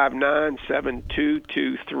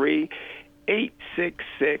 866-459-7223,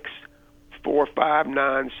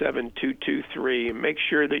 866-459-7223, and make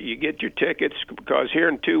sure that you get your tickets, because here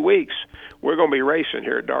in 2 weeks, we're going to be racing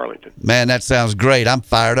here at Darlington. Man, that sounds great. I'm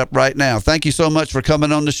fired up right now. Thank you so much for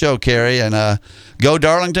coming on the show, Kerry, and go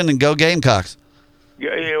Darlington and go Gamecocks.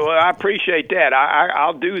 Well, I appreciate that.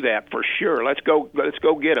 I'll do that for sure. Let's go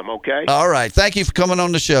get them, okay? All right. Thank you for coming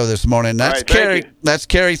on the show this morning. That's right, Kerry. That's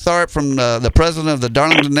Kerry Tharp from the president of the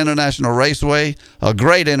Darlington International Raceway. A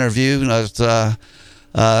great interview. It's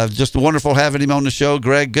just wonderful having him on the show.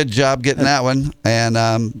 Greg, good job getting that one. And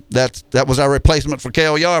that was our replacement for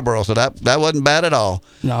Cale Yarborough, so that wasn't bad at all.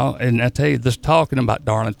 No, and I tell you, just talking about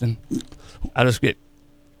Darlington, I just get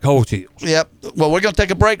cold chills. Yep. Well, we're going to take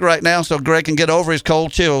a break right now so Greg can get over his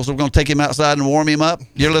cold chills. We're going to take him outside and warm him up.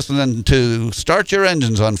 You're listening to Start Your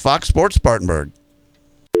Engines on Fox Sports Spartanburg.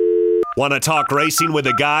 Want to talk racing with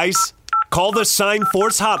the guys? Call the Sign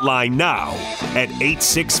Force hotline now at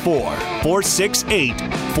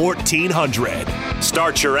 864-468-1400.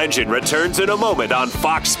 Start Your Engine returns in a moment on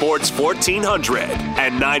Fox Sports 1400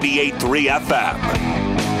 and 98.3 FM.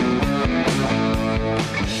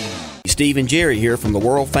 Steve and Jerry here from the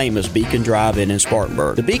world-famous Beacon Drive-In in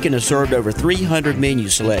Spartanburg. The Beacon has served over 300 menu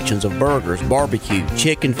selections of burgers, barbecue,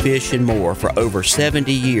 chicken, fish, and more for over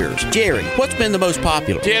 70 years. Jerry, what's been the most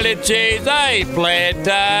popular? Chili cheese, I flat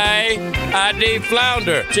tie. I deep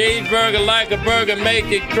flounder. Cheeseburger like a burger,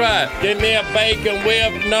 make it cry. Give me a bacon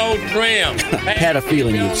with no trim. Had a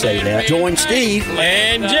feeling you'd say that. Join Steve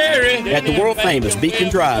and Jerry at the world-famous Beacon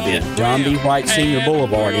Drive-In, John B. White Sr.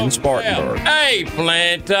 Boulevard in Spartanburg. Hey,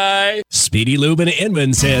 flat tie. Speedy Lube in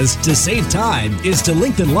Inman says to save time is to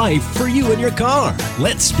lengthen life for you and your car.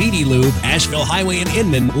 Let Speedy Lube, Asheville Highway in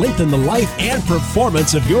Inman, lengthen the life and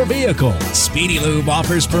performance of your vehicle. Speedy Lube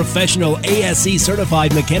offers professional ASE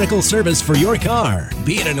certified mechanical service for your car.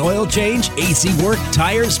 Be it an oil change, AC work,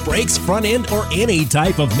 tires, brakes, front end, or any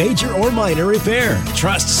type of major or minor repair.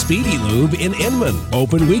 Trust Speedy Lube in Inman.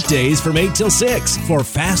 Open weekdays from 8 till 6. For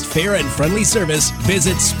fast, fair, and friendly service,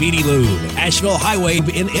 visit Speedy Lube, Asheville Highway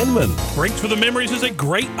in Inman. Frank's for the Memories is a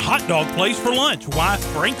great hot dog place for lunch. Why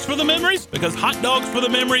Frank's for the Memories? Because hot dogs for the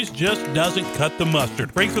Memories just doesn't cut the mustard.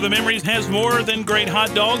 Frank's for the Memories has more than great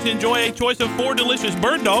hot dogs. Enjoy a choice of 4 delicious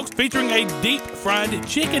bird dogs featuring a deep-fried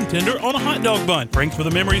chicken tender on a hot dog bun. Frank's for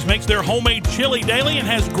the Memories makes their homemade chili daily and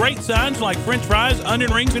has great sides like french fries,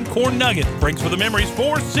 onion rings, and corn nuggets. Frank's for the Memories,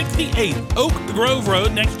 468 Oak Grove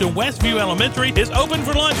Road next to Westview Elementary, is open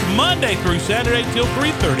for lunch Monday through Saturday till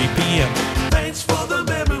 3:30 p.m. Thanks for the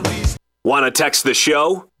memories. Want to text the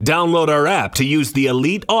show? Download our app to use the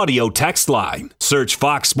Elite Audio text line. Search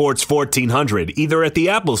Fox Sports 1400 either at the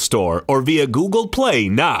Apple Store or via Google Play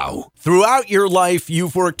now. Throughout your life,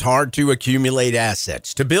 you've worked hard to accumulate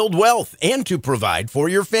assets, to build wealth, and to provide for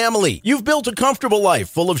your family. You've built a comfortable life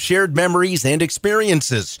full of shared memories and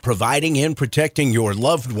experiences. Providing and protecting your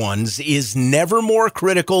loved ones is never more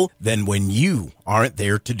critical than when you aren't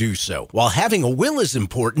there to do so. While having a will is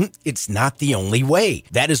important, it's not the only way.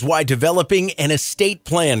 That is why developing an estate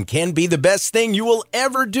plan can be the best thing you will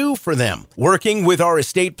ever do for them. Working with our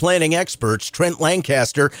estate planning experts, Trent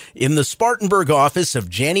Lancaster, in the Spartanburg office of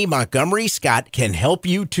Janney Montgomery Scott, can help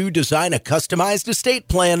you to design a customized estate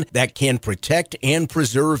plan that can protect and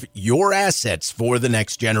preserve your assets for the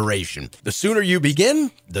next generation. The sooner you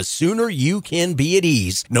begin, the sooner you can be at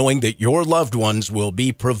ease, knowing that your loved ones will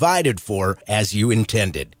be provided for as you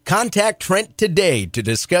intended. Contact Trent today to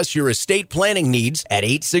discuss your estate planning needs at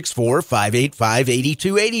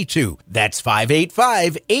 864-585-8282. That's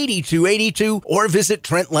 585-8282, or visit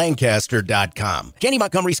TrentLancaster.com. Janney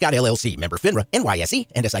Montgomery Scott LLC, member FINRA, NYSE,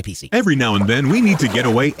 and SIPC. Every now and then, we need to get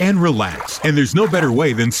away and relax, and there's no better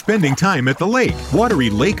way than spending time at the lake. Watery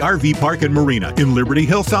Lake RV Park and Marina in Liberty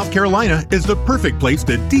Hill, South Carolina is the perfect place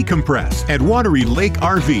to decompress. At Watery Lake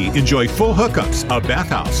RV, enjoy full hookups, a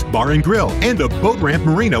bathhouse, bar and grill, and a boat ramp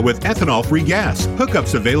marina with ethanol-free gas.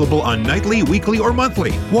 Hookups available on nightly, weekly, or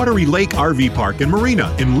monthly. Watery Lake RV Park and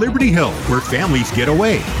Marina in Liberty Hill, where families get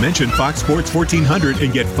away. Mention Fox Sports 1400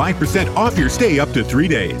 and get 5% off your stay up to 3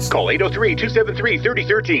 days. Call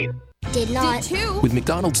 803-273-3013. Did not. Did too. With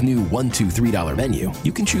McDonald's new $1, $2, $3 menu,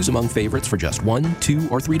 you can choose among favorites for just $1,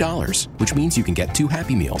 $2, or $3, which means you can get 2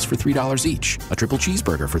 Happy Meals for $3 each, a triple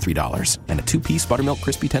cheeseburger for $3, and a 2-piece buttermilk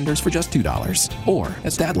crispy tenders for just $2. Or,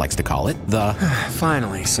 as Dad likes to call it, the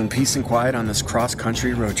finally some peace and quiet on this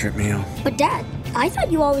cross-country road trip meal. But Dad, I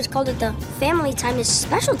thought you always called it the Family Time is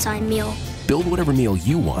Special Time meal. Build whatever meal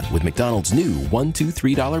you want with McDonald's new $1,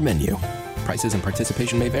 $2, $3 menu. Prices and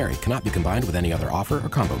participation may vary. Cannot be combined with any other offer or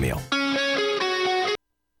combo meal.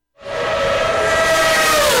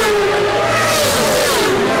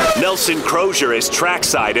 Nelson Crozier is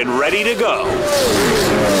trackside and ready to go.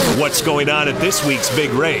 What's going on at this week's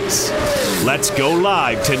big race? Let's go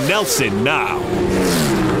live to Nelson now.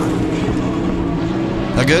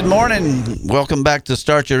 Good morning. Welcome back to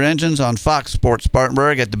Start Your Engines on Fox Sports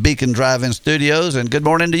Spartanburg at the Beacon Drive-In Studios. And good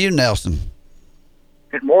morning to you, Nelson.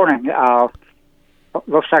 Good morning.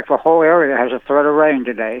 Looks like the whole area has a threat of rain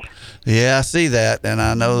today. Yeah, I see that. And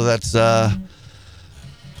I know that's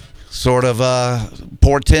sort of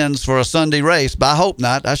portends for a Sunday race, but I hope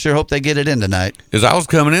not. I sure hope they get it in tonight. As I was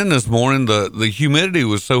coming in this morning, the humidity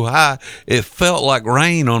was so high, it felt like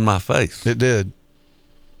rain on my face. It did.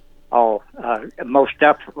 Oh, most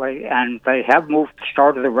definitely. And they have moved the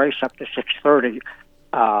start of the race up to 6:30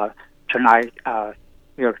 tonight.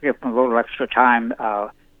 You'll give them a little extra time.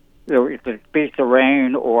 Either beat the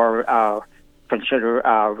rain or consider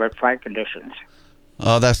red flag conditions.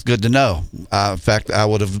 Oh, that's good to know. In fact, I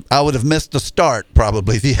would have missed the start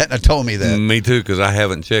probably if you hadn't told me that. Me too, because I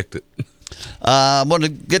haven't checked it.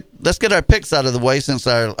 Let's get our picks out of the way since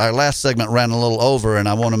our last segment ran a little over, and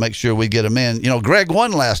I want to make sure we get them in. You know, Greg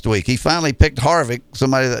won last week. He finally picked Harvick,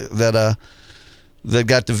 somebody that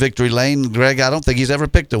got the victory lane. Greg, I don't think he's ever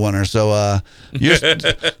picked a winner. So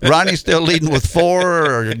Ronnie's still leading with 4,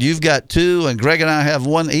 or you've got 2, and Greg and I have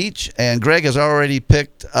 1 each. And Greg has already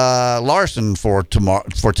picked Larson for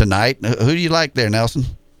tonight. Who do you like there, Nelson?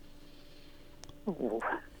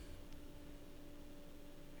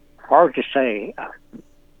 Hard to say.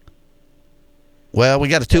 Well, we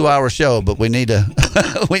got a 2-hour show, but we need to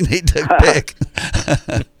pick.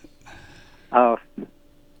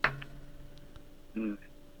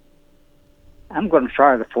 I'm going to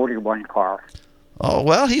try the 41 car. Oh,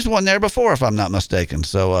 well, he's won there before, if I'm not mistaken.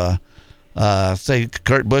 So, say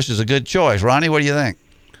Kurt Busch is a good choice. Ronnie, what do you think?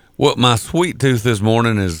 Well, my sweet tooth this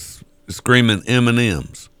morning is screaming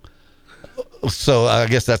M&M's. So, I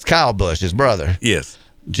guess that's Kyle Busch, his brother. Yes.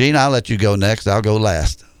 Gene, I'll let you go next. I'll go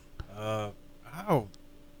last.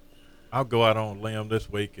 I'll go out on a limb this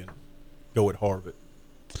week and go with Harvick.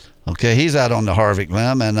 Okay, he's out on the Harvick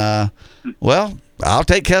limb, and well, I'll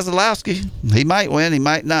take Keselowski. He might win, he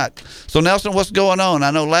might not. So, Nelson, what's going on?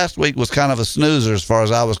 I know last week was kind of a snoozer as far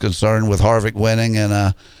as I was concerned with Harvick winning, and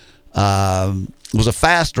it was a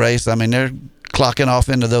fast race. I mean, they're clocking off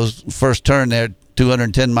into those first turn there,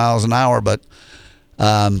 210 miles an hour, but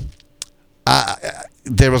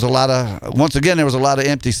there was a lot of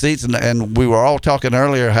empty seats, and we were all talking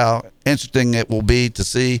earlier how interesting it will be to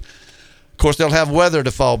see. Of course, they'll have weather to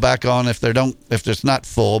fall back on if it's not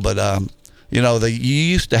full, but you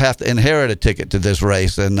used to have to inherit a ticket to this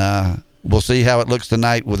race, and we'll see how it looks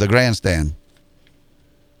tonight with the grandstand.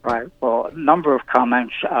 Right. Well, a number of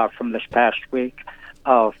comments from this past week.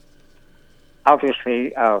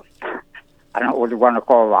 Obviously, I don't really want to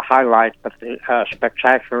call it a highlight, but the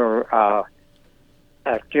spectacular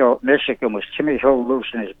deal at Michigan was Timmy Hill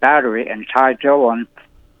losing his battery, and Ty Dillon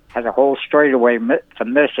had a whole straightaway to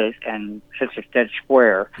miss it and hits it dead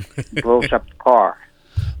square, blows up the car.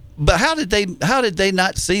 But how did they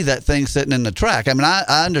not see that thing sitting in the track? I mean,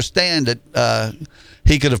 I understand that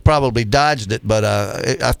he could have probably dodged it, but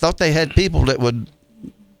I thought they had people that would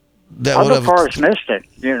Other cars missed it.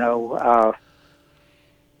 I don't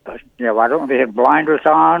know if they had blinders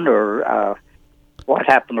on or what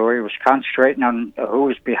happened, or he was concentrating on who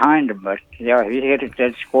was behind him. But yeah, he hit it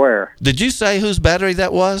dead square. Did you say whose battery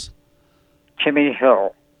that was? Timmy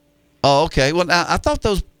Hill. Oh, okay. Well, I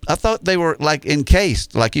thought they were like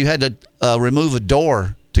encased, like you had to remove a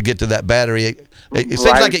door to get to that battery. It seems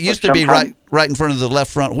like it used to be right in front of the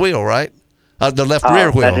left front wheel, right? The left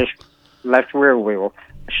rear wheel. That is left rear wheel.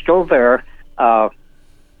 Still there.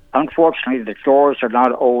 Unfortunately, the doors are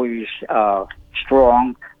not always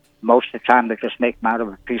strong. Most of the time, they just make them out of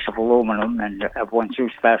a piece of aluminum, and everyone's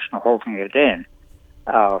used fashion of holding it in.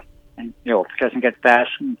 And if it doesn't get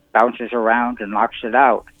fastened, bounces around and knocks it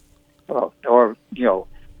out.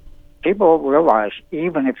 People realize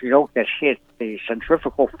even if you don't get hit, the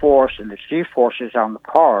centrifugal force and the G-forces on the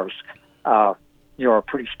cars, are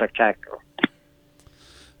pretty spectacular.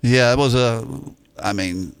 Yeah, it was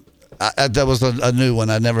that was a new one.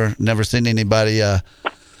 I never seen anybody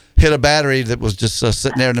hit a battery that was just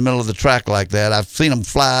sitting there in the middle of the track like that. I've seen them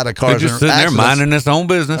fly out of cars. They're just sitting there minding its own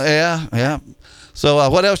business. Yeah. So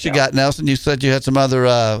what else you got, Nelson? You said you had some other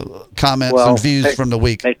comments and views from the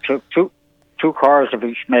week. They took two cars of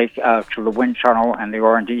each make to the wind tunnel and the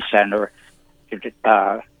R&D center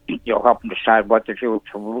to help them decide what to do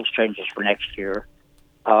to rules changes for next year.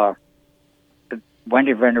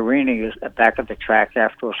 Wendy Venturini is back at the track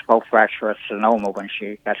after a skull fracture at Sonoma when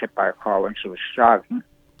she got hit by a car when she was jogging.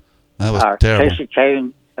 That was terrible. Casey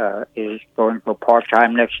Kane is going for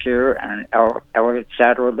part-time next year, and Elliott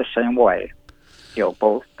Sadler the same way.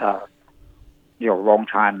 Both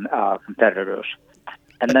long-time competitors.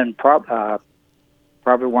 And then probably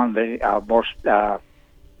one of the most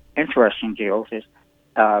interesting deals is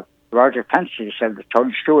Roger Penske said that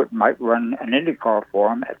Tony Stewart might run an IndyCar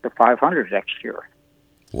for him at the 500 next year.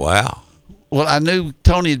 Wow. Well, I knew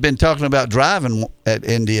Tony had been talking about driving at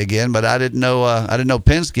Indy again, but I didn't know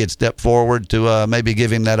Penske had stepped forward to maybe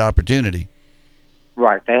give him that opportunity.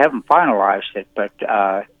 Right. They haven't finalized it, but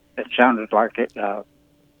it sounded like it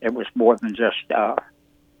was more than just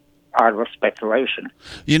idle speculation.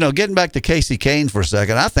 Getting back to Casey Kane for a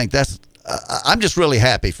second, I think that's I'm just really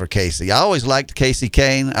happy for Casey. I always liked Casey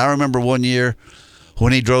Kane. I remember one year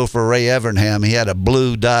when he drove for Ray Evernham, he had a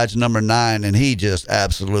blue Dodge number 9, and he just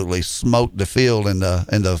absolutely smoked the field in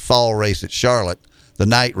the fall race at Charlotte, the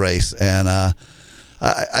night race. And I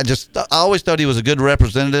always thought he was a good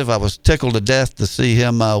representative. I was tickled to death to see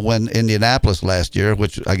him win Indianapolis last year,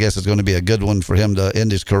 which I guess is going to be a good one for him to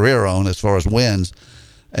end his career on as far as wins.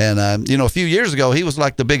 And a few years ago, he was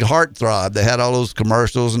like the big heartthrob. They had all those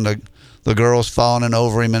commercials and the girls fawning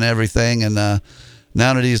over him and everything. And now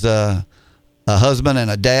that he's a husband and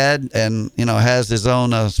a dad and, has his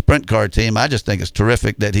own sprint car team, I just think it's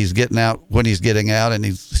terrific that he's getting out when he's getting out, and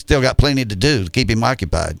he's still got plenty to do to keep him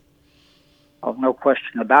occupied. Oh, no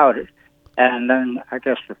question about it. And then I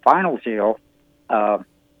guess the final deal,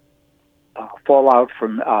 fallout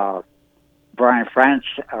from Brian France,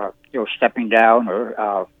 stepping down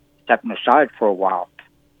or stepping aside for a while.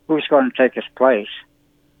 Who's going to take his place?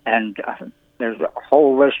 And there's a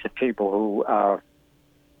whole list of people who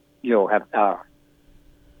have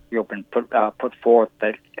been put forth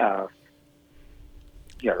that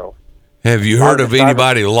Have you heard of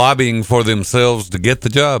anybody lobbying for themselves to get the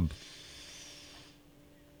job?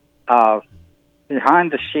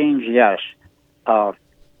 Behind the scenes, yes.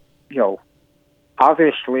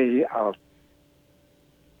 Obviously,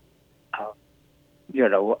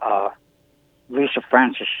 Lisa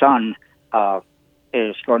France's son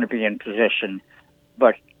is going to be in position,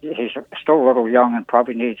 but he's still a little young and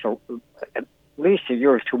probably needs at least a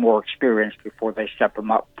year or two more experience before they step him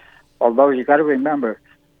up. Although you got to remember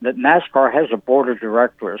that NASCAR has a board of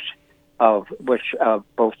directors, of which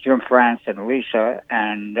both Jim France and Lisa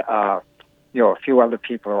and a few other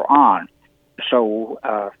people are on. So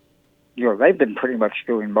they've been pretty much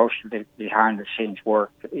doing most of the behind-the-scenes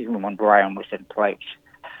work, even when Brian was in place.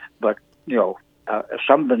 But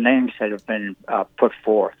some of the names that have been put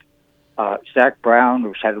forth: Zach Brown,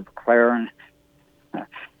 who's head of McLaren.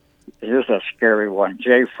 Here's a scary one: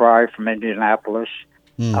 Jay Fry from Indianapolis.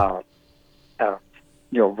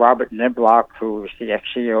 Robert Niblock, who is the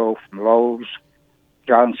ex-CEO from Lowe's.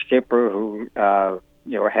 John Skipper, who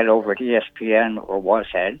head over at ESPN, or was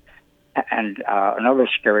head. And another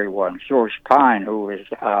scary one, George Pine, who is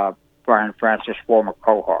Brian France's former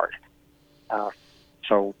cohort.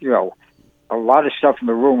 So, a lot of stuff in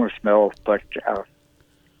the rumors mill, but,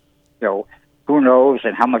 who knows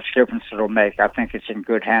and how much difference it'll make. I think it's in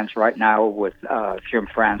good hands right now with Jim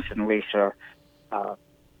France and Lisa,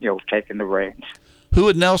 taking the reins. Who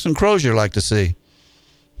would Nelson Crozier like to see?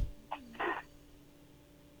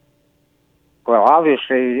 Well,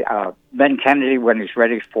 obviously, Ben Kennedy when he's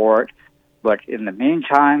ready for it. But in the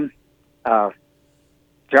meantime,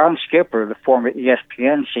 John Skipper, the former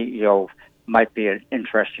ESPN CEO, might be an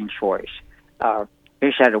interesting choice.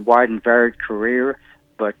 He's had a wide and varied career,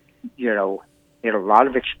 but, he had a lot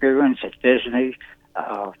of experience at Disney.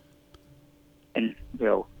 And,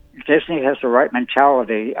 Disney has the right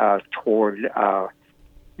mentality toward,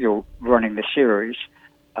 running the series.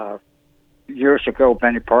 Years ago,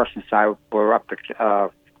 Benny Parsons and I were up at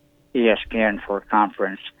ESPN for a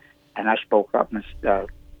conference, and I spoke up and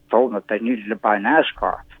told them that they needed to buy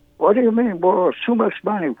NASCAR. What do you mean? Well, it's too much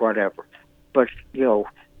money, whatever. But,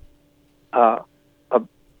 a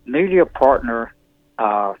media partner,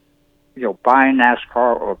 buying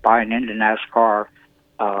NASCAR or buying into NASCAR,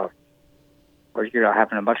 or,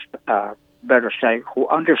 having a much better say, who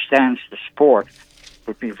understands the sport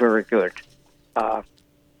would be very good.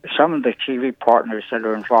 some of the TV partners that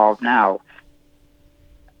are involved now,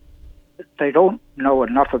 they don't know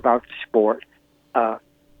enough about the sport.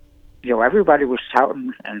 Everybody was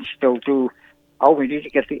touting and still do, we need to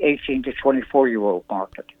get the 18 to 24-year-old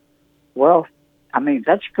market. Well, I mean,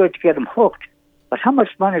 that's good to get them hooked, but how much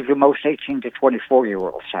money do most 18 to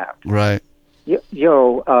 24-year-olds have? Right.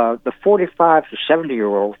 The 45 to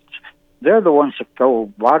 70-year-olds, they're the ones that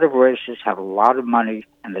go a lot of races, have a lot of money,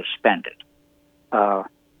 and they spend it.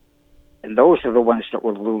 And those are the ones that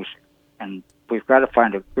we're losing. And we've got to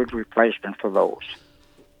find a good replacement for those.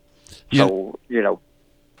 So,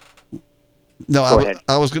 No,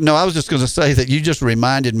 I was just going to say that you just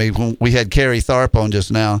reminded me when we had Carrie Tharp on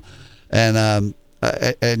just now, and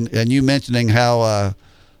you mentioning how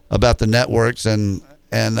about the networks and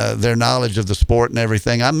their knowledge of the sport and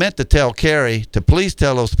everything. I meant to tell Carrie to please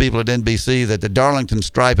tell those people at NBC that the Darlington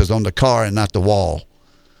stripe is on the car and not the wall.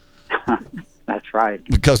 That's right.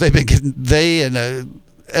 Because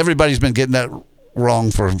everybody's been getting that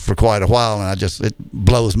wrong for quite a while, and it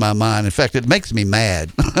blows my mind. In fact, it makes me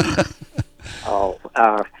mad.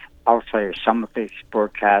 I'll tell you, some of these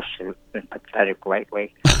broadcasts have been pathetic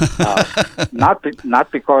lately. Not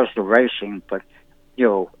because of the racing, but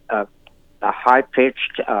the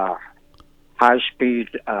high-pitched, high-speed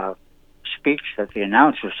speech that the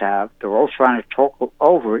announcers have. They're all trying to talk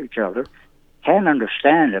over each other. Can't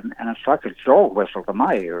understand them, and it's like a dog whistle to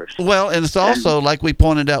my ears. Well, and it's also like we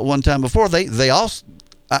pointed out one time before. They all,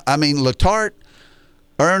 I mean, Letarte,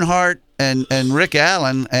 Earnhardt, and Rick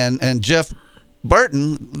Allen and Jeff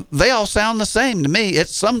Burton, they all sound the same to me.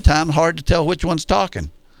 It's sometimes hard to tell which one's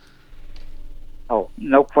talking. Oh,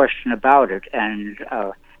 no question about it. And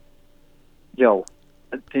the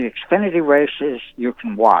Xfinity races you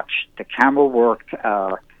can watch. The camera work.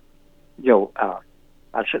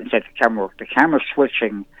 I shouldn't say the camera work. The camera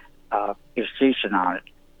switching is decent on it.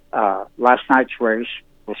 Last night's race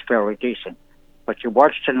was fairly decent. But you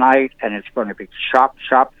watch tonight, and it's going to be chop,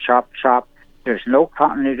 chop, chop, chop. There's no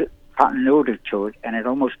continuity to it, and it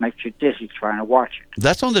almost makes you dizzy trying to watch it.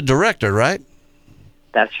 That's on the director, right?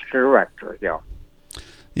 That's the director, yeah.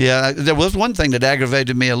 Yeah, there was one thing that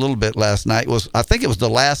aggravated me a little bit last night. I think it was the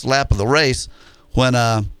last lap of the race when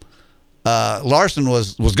Larson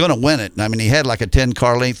was going to win it. I mean, he had like a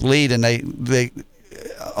 10-car length lead, and they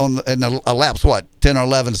a lap's 10 or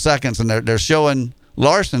 11 seconds, and they're showing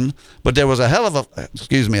Larson, but there was a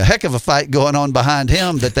heck of a fight going on behind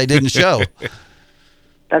him that they didn't show.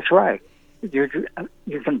 That's right. You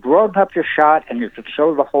can broaden up your shot, and you can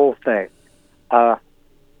show the whole thing.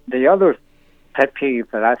 The other pet peeve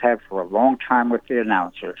that I've had for a long time with the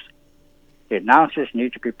announcers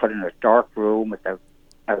need to be put in a dark room with a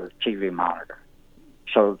TV monitor.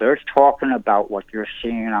 So they're talking about what you're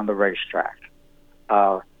seeing on the racetrack.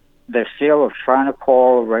 The feel of trying to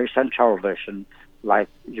call a race on television like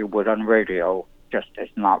you would on radio just does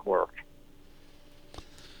not work.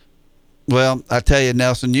 Well, I tell you,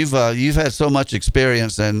 Nelson, you've had so much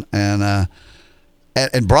experience and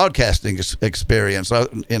broadcasting experience.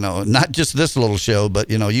 Not just this little show,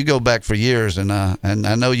 but you go back for years, and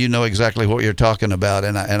I know you know exactly what you're talking about,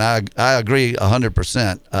 and I agree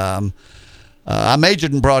 100%. I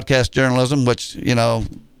majored in broadcast journalism, which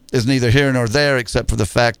is neither here nor there, except for the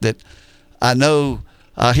fact that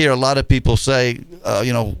I hear a lot of people say,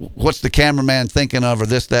 what's the cameraman thinking of, or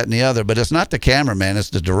this, that, and the other. But it's not the cameraman; it's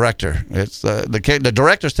the director. It's the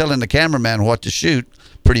director's telling the cameraman what to shoot,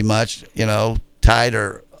 pretty much. Tight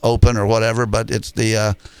or open or whatever. But it's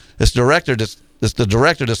the director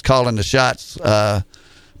that's calling the shots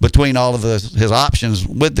between all of his options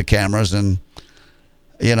with the cameras, and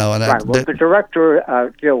right. Well, the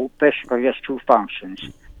director basically has two functions.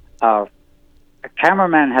 A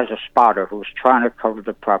cameraman has a spotter who's trying to cover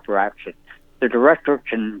the proper action. The director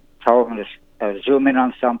can tell him to zoom in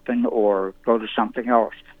on something or go to something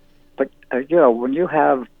else. But, when you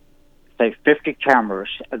have, say, 50 cameras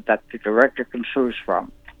that the director can choose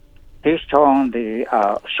from, he's telling the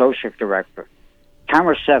associate director,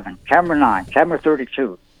 camera 7, camera 9, camera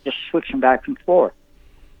 32, just switching back and forth.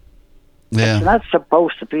 Yeah. It's not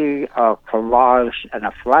supposed to be a collage and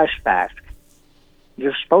a flashback.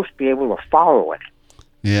 You're supposed to be able to follow it.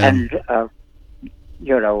 Yeah. And,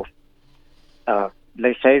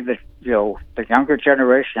 they say that, the younger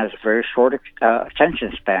generation has a very short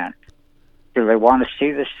attention span. Do they want to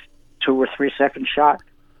see this 2 or 3 second shot?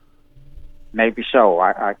 Maybe so.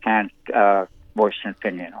 I can't voice an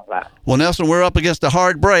opinion on that. Well, Nelson, we're up against a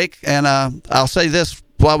hard break, and I'll say this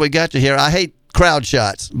while we got you here. I hate crowd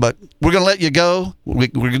shots. But we're going to let you go. We're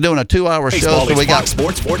doing a 2-hour show, Baseball so we is got Fox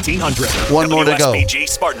Sports 1400. one more to go. WSBG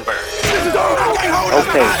Spartanburg.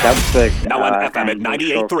 Okay, that's good. Now on FM at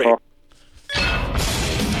 98.3.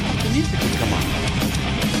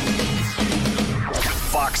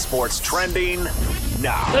 Fox Sports trending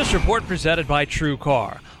now. This report presented by True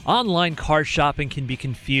Car. Online car shopping can be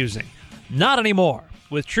confusing. Not anymore.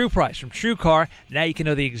 With True Price from True Car, now you can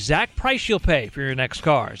know the exact price you'll pay for your next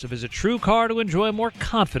car. So visit True Car to enjoy a more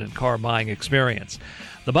confident car buying experience.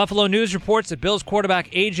 The Buffalo News reports that Bills quarterback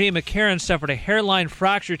A.J. McCarron suffered a hairline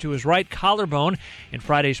fracture to his right collarbone in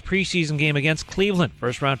Friday's preseason game against Cleveland.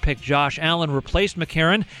 First-round pick Josh Allen replaced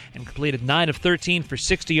McCarron and completed 9 of 13 for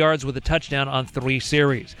 60 yards with a touchdown on 3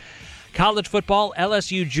 series. College football,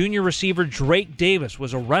 LSU junior receiver Drake Davis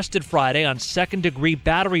was arrested Friday on second-degree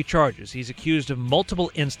battery charges. He's accused of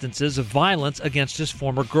multiple instances of violence against his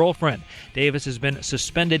former girlfriend. Davis has been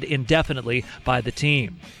suspended indefinitely by the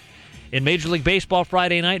team. In Major League Baseball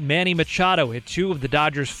Friday night, Manny Machado hit 2 of the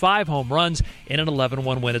Dodgers' 5 home runs in an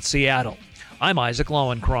 11-1 win at Seattle. I'm Isaac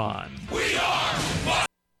Lowenkron.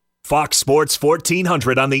 Fox Sports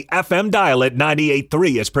 1400 on the FM dial at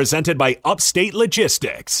 98.3 is presented by Upstate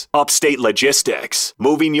Logistics. Upstate Logistics,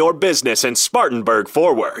 moving your business in Spartanburg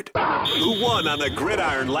forward. Who won on the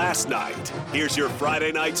gridiron last night? Here's your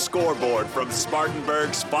Friday night scoreboard from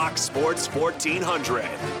Spartanburg's Fox Sports 1400.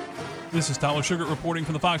 This is Tyler Sugar reporting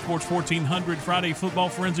from the Fox Sports 1400 Friday Football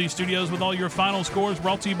Frenzy Studios with all your final scores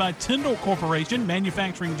brought to you by Tyndall Corporation.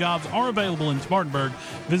 Manufacturing jobs are available in Spartanburg.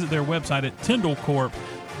 Visit their website at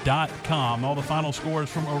tyndallcorp.com. All the final scores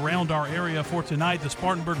from around our area for tonight. The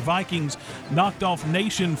Spartanburg Vikings knocked off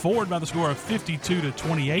Nation Ford by the score of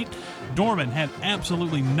 52-28. Dorman had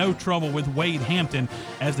absolutely no trouble with Wade Hampton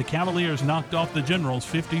as the Cavaliers knocked off the Generals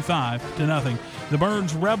 55-0. The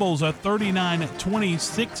Burns Rebels a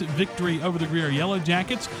 39-26 victory over the Greer Yellow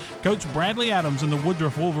Jackets. Coach Bradley Adams and the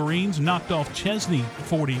Woodruff Wolverines knocked off Chesney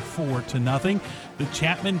 44-0. The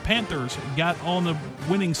Chapman Panthers got on the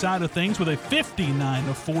winning side of things with a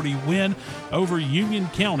 59-40 win over Union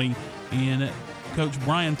County in Coach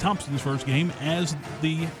Brian Thompson's first game as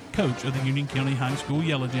the coach of the Union County High School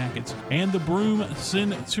Yellow Jackets. And the Broome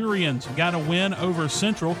Centurions got a win over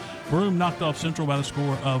Central. Broome knocked off Central by the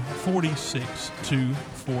score of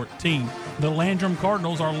 46-14. The Landrum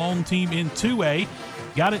Cardinals, our lone team in 2A,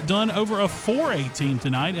 got it done over a 4A team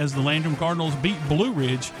tonight as the Landrum Cardinals beat Blue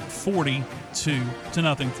Ridge 40-0.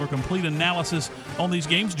 For complete analysis on these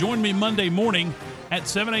games, join me Monday morning at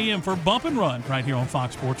 7 a.m. for Bump and Run right here on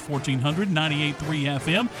Fox Sports 1400, 98.3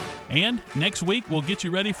 FM. And next week, we'll get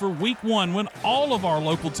you ready for Week 1 when all of our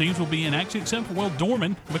local teams will be in action except for,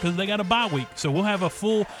 Dorman because they got a bye week. So we'll have a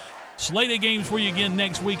full slate of games for you again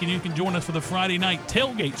next week, and you can join us for the Friday night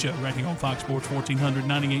tailgate show right here on Fox Sports 1400,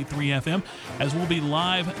 98.3 FM, as we'll be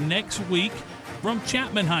live next week from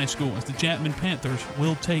Chapman High School as the Chapman Panthers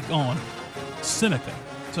will take on Seneca.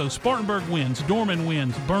 So Spartanburg wins, Dorman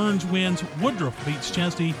wins, Burns wins, Woodruff beats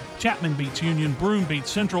Chesney, Chapman beats Union, Broome beats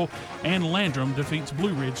Central, and Landrum defeats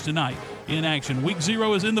Blue Ridge tonight in action. Week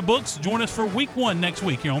 0 is in the books. Join us for Week 1 next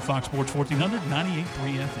week here on Fox Sports 1400,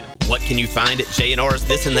 98.3 FM. What can you find at J&R's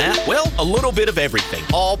This and That? Well, a little bit of everything.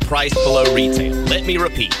 All priced below retail. Let me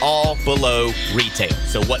repeat, all below retail.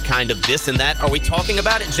 So what kind of this and that are we talking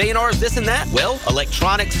about at J&R's This and That? Well,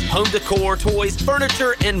 electronics, home decor, toys,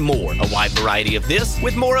 furniture, and more. A wide variety of this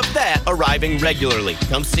with more of that arriving regularly.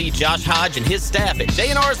 Come see Josh Hodge and his staff at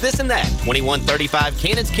J&R's This and That, 2135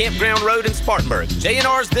 Cannons Campground Road in Spartanburg.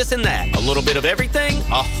 J&R's This and That. A little bit of everything,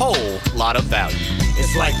 a whole lot of value.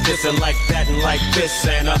 It's like this and like that and like this,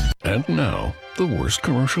 Santa. And now, the worst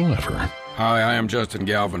commercial ever. Hi, I am Justin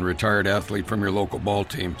Galvin, retired athlete from your local ball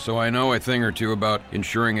team, so I know a thing or two about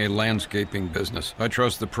insuring a landscaping business. I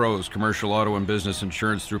trust the pros, commercial auto and business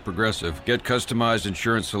insurance through Progressive. Get customized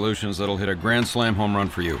insurance solutions that'll hit a grand slam home run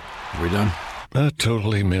for you. Are we done? A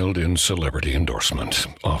totally mailed-in celebrity endorsement.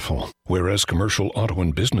 Awful. Whereas commercial auto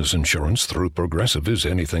and business insurance through Progressive is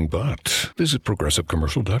anything but. Visit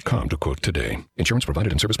ProgressiveCommercial.com to quote today. Insurance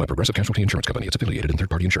provided and serviced by Progressive Casualty Insurance Company. It's affiliated and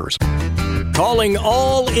third-party insurers. Calling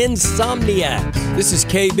all insomniacs. This is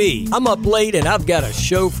KB. I'm up late and I've got a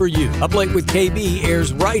show for you. Up Late with KB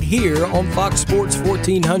airs right here on Fox Sports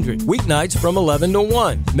 1400. Weeknights from 11 to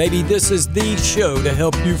 1. Maybe this is the show to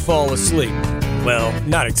help you fall asleep. Well,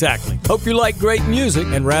 not exactly. Hope you like great music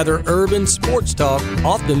and rather urban sports talk,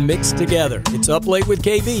 often mixed together. It's Up Late with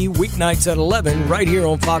KB, weeknights at 11, right here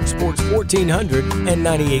on Fox Sports 1400 and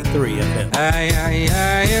 98.3 FM.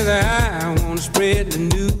 I want to spread the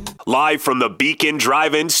news. Live from the Beacon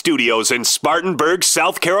Drive-In Studios in Spartanburg,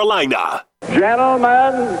 South Carolina.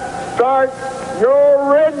 Gentlemen, start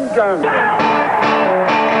your engine.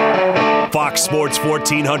 Fox Sports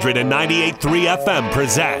 1498.3 FM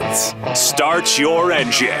presents Start Your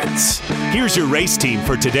Engines. Here's your race team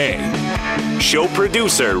for today. Show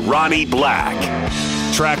producer Ronnie Black.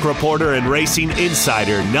 Track reporter and racing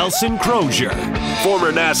insider Nelson Crozier.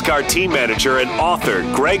 Former NASCAR team manager and author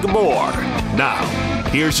Greg Moore. Now,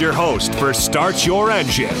 here's your host for Start Your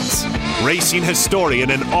Engines, racing historian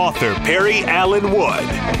and author Perry Allen Wood.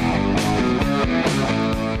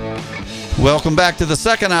 Welcome back to the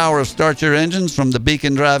second hour of Start Your Engines from the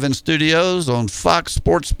Beacon Drive-In Studios on Fox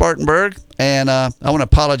Sports Spartanburg. And I want to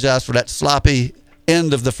apologize for that sloppy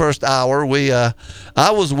end of the first hour.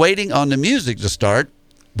 I was waiting on the music to start,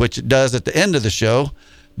 which it does at the end of the show,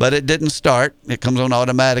 but it didn't start. It comes on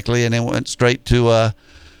automatically, and it went straight to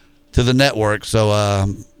the network. So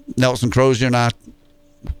Nelson Crozier and I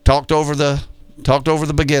talked over the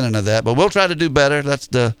beginning of that, but we'll try to do better. That's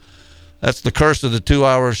the curse of the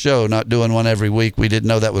 2-hour show, not doing one every week. We didn't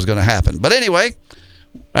know that was going to happen. But anyway,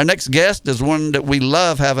 our next guest is one that we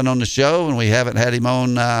love having on the show, and we haven't had him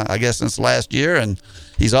on, I guess, since last year, and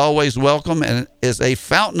he's always welcome and is a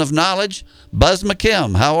fountain of knowledge. Buzz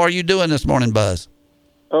McKim, how are you doing this morning, Buzz?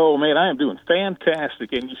 Oh, man, I am doing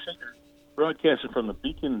fantastic. And you said you're broadcasting from the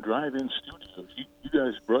Beacon Drive-In Studios. You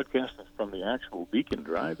guys broadcasting from the actual Beacon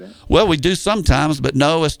Drive-In? Well, we do sometimes, but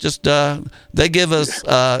no, it's just they give us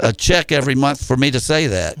a check every month for me to say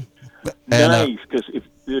that. Nice, because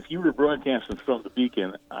if you were broadcasting from the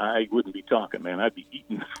Beacon, I wouldn't be talking, man. I'd be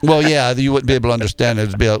eating. Well, yeah, you wouldn't be able to understand it.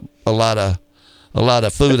 There'd be a lot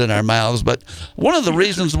of food in our mouths. But one of the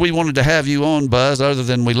reasons we wanted to have you on, Buzz, other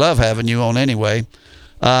than we love having you on anyway,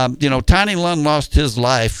 Tiny Lund lost his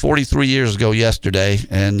life 43 years ago yesterday,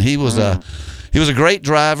 and he was a great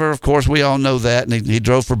driver. Of course, we all know that, and he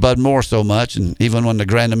drove for Bud Moore so much, and even won the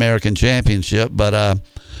Grand American Championship. But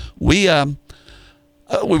we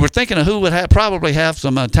were thinking of who would probably have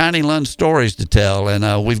some Tiny Lund stories to tell,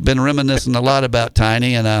 and we've been reminiscing a lot about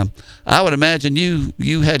Tiny. And I would imagine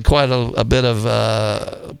you had quite a bit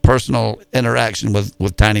of personal interaction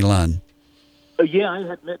with Tiny Lund. Yeah, I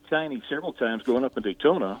had met Tiny several times growing up in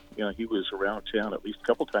Daytona. He was around town at least a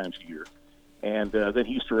couple times a year. And then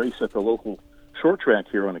he used to race at the local short track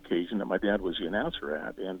here on occasion that my dad was the announcer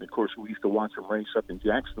at. And, of course, we used to watch him race up in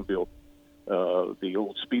Jacksonville, the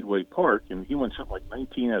old Speedway Park. And he won something like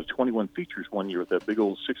 19 out of 21 features one year with that big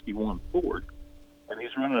old 61 Ford. And he's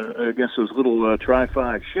running against those little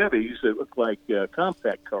Tri-5 Chevys that look like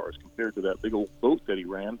compact cars compared to that big old boat that he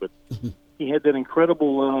ran. But he had that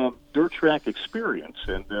incredible dirt track experience.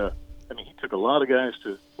 And, he took a lot of guys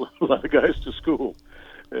to school.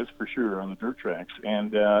 That's for sure, on the dirt tracks.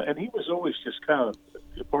 And he was always just kind of,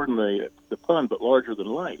 pardon the pun, but larger than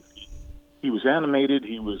life. He was animated.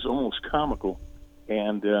 He was almost comical.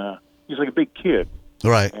 And he was like a big kid.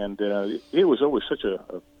 Right. And it was always such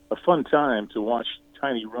a fun time to watch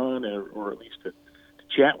Tiny run or at least to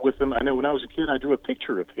chat with him. I know when I was a kid, I drew a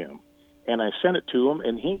picture of him. And I sent it to him.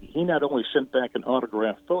 And he not only sent back an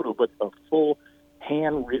autographed photo, but a full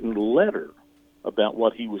handwritten letter about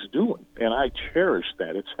what he was doing, and I cherish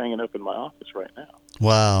that. It's hanging up in my office right now.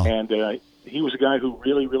 Wow. And he was a guy who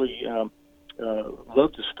really, really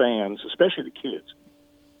loved his fans, especially the kids,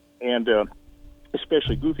 and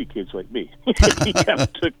especially goofy kids like me. He kind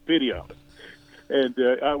of took video. And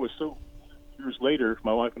I was so, years later,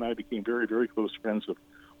 my wife and I became very, very close friends with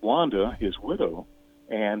Wanda, his widow,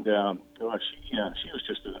 and she was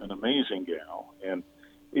just an amazing gal. And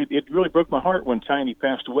it really broke my heart when Tiny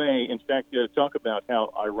passed away. In fact, talk about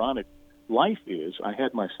how ironic life is. I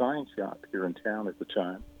had my sign shop here in town at the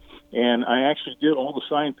time, and I actually did all the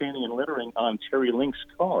sign painting and lettering on Terry Link's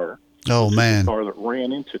car. Oh, man. The car that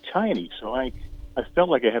ran into Tiny. So I felt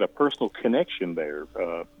like I had a personal connection there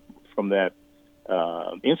from that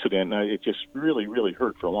incident. And it just really, really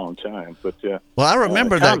hurt for a long time. But well, I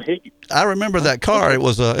remember I remember that car. It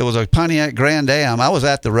was a Pontiac Grand Am. I was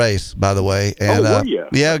at the race, by the way. And, were you?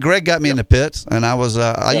 Yeah, Greg got me in the pits, and I was.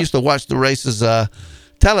 I used to watch the races.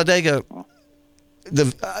 Talladega.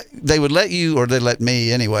 They would let you, or they let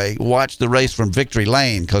me anyway, watch the race from Victory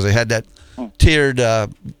Lane because they had that tiered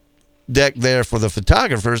deck there for the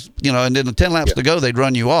photographers. And then the 10 laps to go, they'd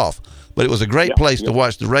run you off. But it was a great place to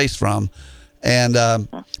watch the race from. And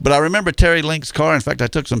but I remember Terry Link's car. In fact, I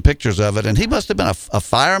took some pictures of it, and he must have been a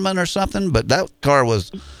fireman or something. But that car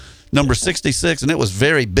was number 66, and it was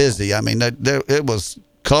very busy. I mean, it was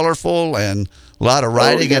colorful and a lot of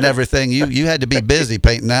writing and everything. You had to be busy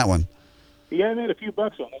painting that one. Yeah, I made a few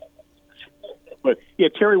bucks on that. But yeah,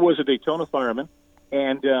 Terry was a Daytona fireman,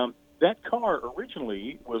 and that car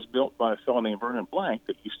originally was built by a fellow named Vernon Blank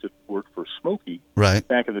that used to work for Smokey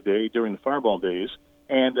back in the day during the Fireball days.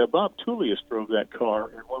 And Bob Tullius drove that car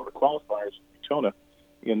in one of the qualifiers in Daytona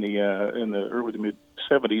in the early to mid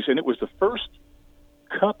 '70s, and it was the first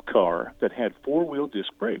Cup car that had 4-wheel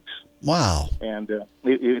disc brakes. Wow! And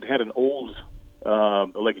it had an old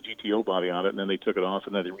like a GTO body on it, and then they took it off,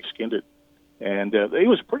 and then they reskinned it, and it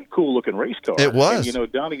was a pretty cool looking race car. It was.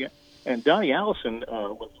 And, Donnie Allison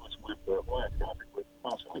was with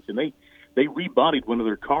and they rebodied one of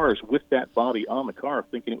their cars with that body on the car,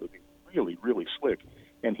 thinking it would be really, really slick.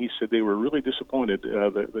 And he said they were really disappointed.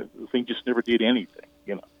 The thing just never did anything,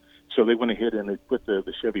 So they went ahead and they put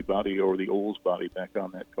the Chevy body or the Olds body back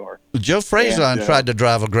on that car. Joe Frazon tried to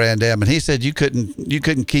drive a Grand Am, and he said you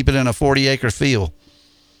couldn't keep it in a 40-acre field.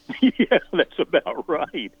 Yeah, that's about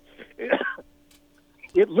right.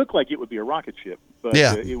 It looked like it would be a rocket ship, but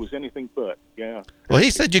it was anything but. Yeah. Well,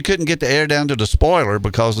 he said you couldn't get the air down to the spoiler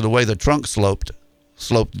because of the way the trunk sloped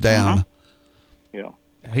down. Yeah.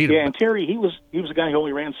 And Terry, he was a guy who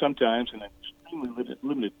only ran sometimes and an extremely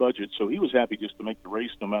limited budget, so he was happy just to make the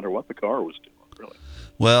race no matter what the car was doing, really.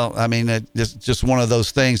 Well, I mean, it's just one of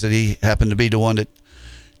those things that he happened to be the one that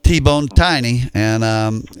T-boned Tiny, and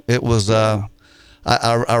it was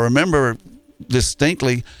I remember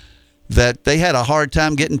distinctly that they had a hard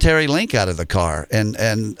time getting Terry Link out of the car, and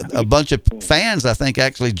a bunch of fans, I think,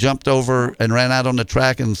 actually jumped over and ran out on the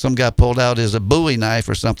track, and some guy pulled out his Bowie knife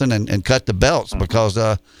or something and cut the belts because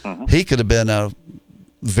he could have been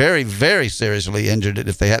very, very seriously injured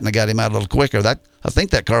if they hadn't got him out a little quicker. I think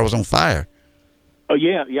that car was on fire. Oh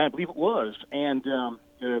yeah, I believe it was, and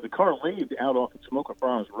the car laid out off at Smoker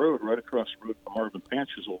Farms Road, right across the road from Marvin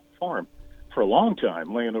Panch's old farm, for a long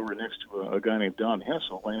time, laying over next to a guy named Don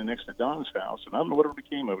Hessel, laying next to Don's house. And I don't know whatever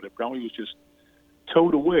became of it. It probably was just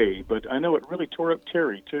towed away. But I know it really tore up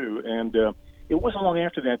Terry, too. And it wasn't long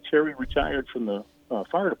after that Terry retired from the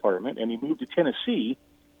fire department, and he moved to Tennessee,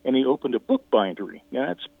 and he opened a book bindery. Now,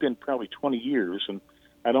 that's been probably 20 years, and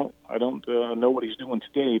I don't know what he's doing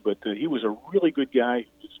today, but he was a really good guy,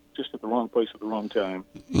 just at the wrong place at the wrong time.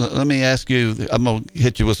 Let me ask you. I'm gonna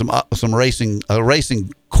hit you with some racing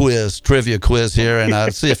trivia quiz here,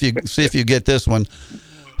 and see if you get this one.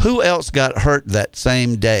 Who else got hurt that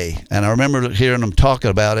same day? And I remember hearing them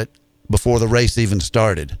talking about it before the race even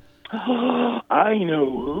started. I know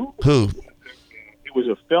who. Who? It was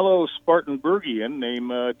a fellow Spartanburgian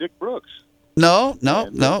named Dick Brooks. No.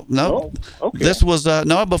 Okay. This was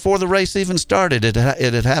before the race even started. It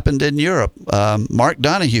had happened in Europe. Mark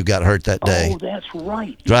Donohue got hurt that day. Oh, that's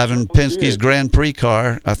right. Driving Penske's Grand Prix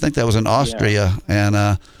car. I think that was in Austria,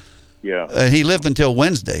 and he lived until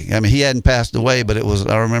Wednesday. I mean, he hadn't passed away, but it was.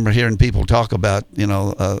 I remember hearing people talk about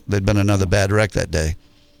there'd been another bad wreck that day.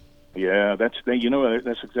 Yeah, that's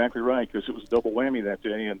exactly right, because it was a double whammy that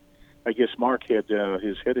day, and I guess Mark had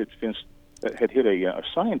his head had hit a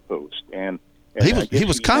signpost, and he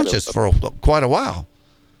was conscious for quite a while.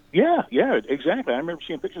 Yeah, exactly. I remember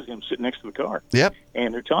seeing pictures of him sitting next to the car. Yep.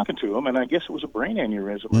 And they're talking to him, and I guess it was a brain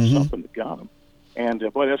aneurysm or something that got him. And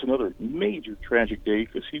boy, that's another major tragic day,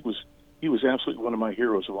 because he was absolutely one of my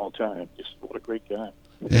heroes of all time. Just what a great guy.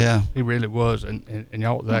 Yeah, he really was, and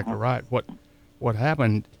y'all was exactly right. What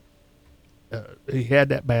happened? He had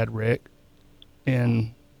that bad wreck,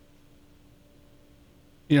 and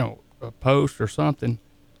a post or something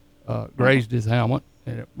grazed his helmet,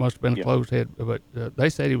 and it must have been a closed head. But they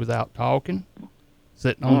said he was out talking,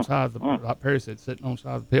 sitting on the side of the, like Perry said, sitting on the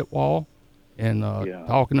side of the pit wall, and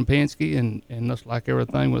talking to Penske, and looks like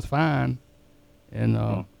everything was fine.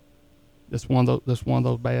 And this one of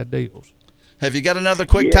those bad deals. Have you got another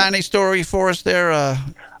quick tiny story for us there,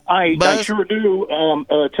 I sure do.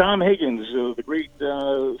 Tom Higgins, the great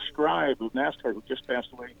scribe of NASCAR who just passed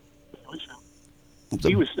away.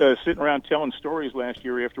 He was sitting around telling stories last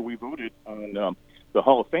year after we voted on the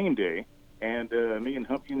Hall of Fame Day, and me and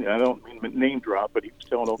Humpkin, I don't mean name drop, but he was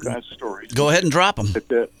telling all kinds of stories. Go ahead and drop them.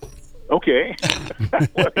 But, okay.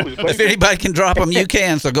 If anybody can drop them, you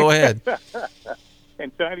can, so go ahead.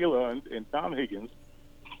 And Tiny Lund and Tom Higgins,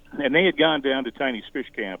 and they had gone down to Tiny's fish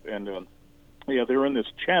camp, and they were in this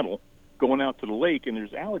channel going out to the lake, and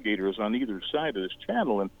there's alligators on either side of this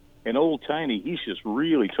channel, and old Tiny, he's just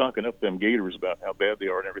really talking up them gators about how bad they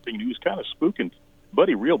are and everything. And he was kind of spooking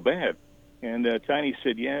Buddy real bad. And Tiny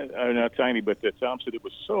said, not Tiny, but Tom said it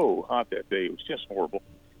was so hot that day. It was just horrible.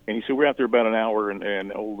 And he said, we're out there about an hour,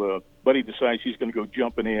 and old Buddy decides he's going to go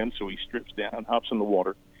jumping in. So he strips down, hops in the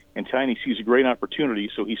water. And Tiny sees a great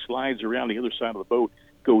opportunity, so he slides around the other side of the boat,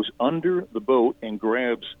 goes under the boat, and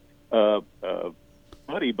grabs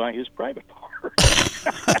Buddy by his private part.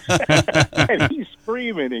 And he's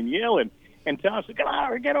screaming and yelling. And Tom said,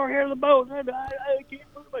 get over here to the boat. I can't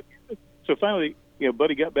move it. So finally,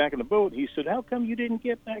 Buddy got back in the boat. He said, how come you didn't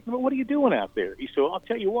get back in the boat? What are you doing out there? He said, I'll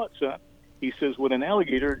tell you what, son. He says, when an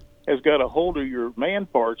alligator has got a hold of your man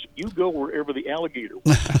parts, you go wherever the alligator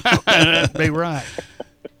wants. That'd be right.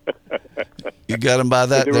 You got him by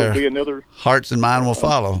that there there. Will be another, hearts and mine will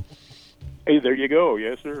follow. Hey, there you go.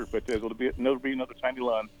 Yes, sir. But there'll be another Tiny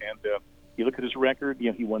Lund. And you look at his record.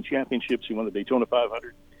 He won championships. He won the Daytona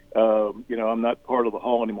 500. I'm not part of the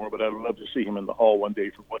Hall anymore, but I'd love to see him in the Hall one day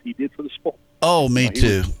for what he did for the sport. Oh, me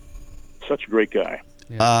too. Such a great guy.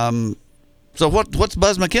 Yeah. So what's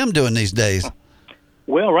Buzz McKim doing these days?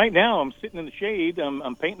 Well, right now I'm sitting in the shade.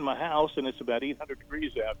 I'm painting my house, and it's about 800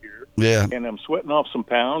 degrees out here. Yeah. And I'm sweating off some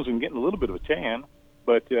pounds and getting a little bit of a tan,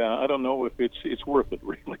 but I don't know if it's worth it,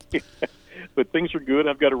 really. But things are good.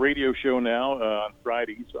 I've got a radio show now on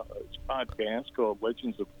Fridays. It's a podcast called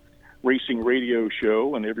Legends of Racing Radio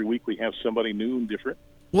Show, and every week we have somebody new and different.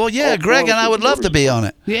 Well, yeah, Greg and I would love to be on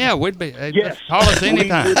it. Yeah, we'd be. Yes. Call us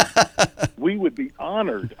anytime. We would be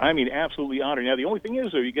honored. I mean, absolutely honored. Now, the only thing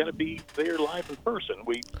is, though, you got to be there live in person.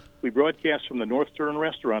 We broadcast from the North Turn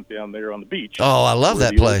Restaurant down there on the beach. Oh, I love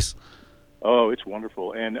that place. Oh, it's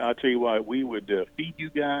wonderful. And I'll tell you what, we would feed you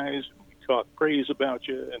guys, and we'd talk praise about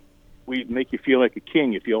you, and we'd make you feel like a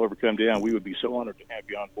king if you all ever come down. We would be so honored to have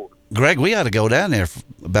you on board. Greg, we ought to go down there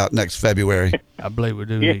about next February. I believe we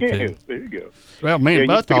do. Yeah, need to. There you go. Well, me and you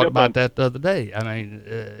Bud pick it talked up about on- that the other day. I mean,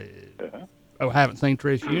 I haven't seen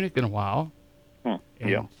Trish Unick in a while, and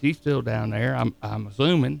Yeah. she's still down there. I'm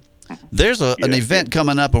assuming. There's an event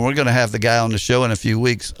coming up, and we're going to have the guy on the show in a few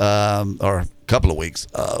weeks, or a couple of weeks,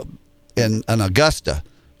 in Augusta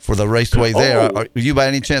for the raceway there. Are you by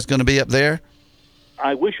any chance going to be up there?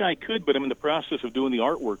 I wish I could, but I'm in the process of doing the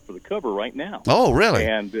artwork for the cover right now. Oh, really?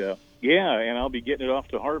 And and I'll be getting it off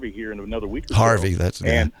to Harvey here in another week or so. Harvey, that's the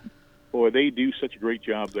guy. And boy, they do such a great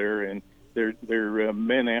job there, and they're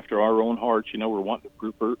men after our own hearts. We're wanting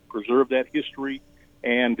to preserve that history,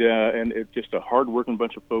 and it's just a hard-working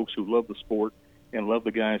bunch of folks who love the sport and love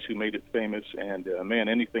the guys who made it famous. And man,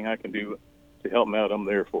 anything I can do to help them out, I'm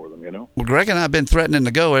there for them. Well, Greg and I have been threatening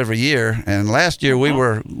to go every year, and last year we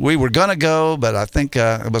were going to go, but I think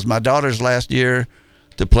it was my daughter's last year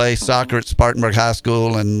to play soccer at Spartanburg High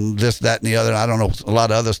School and this, that, and the other. I don't know, a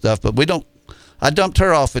lot of other stuff, but I dumped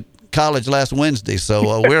her off at college last Wednesday,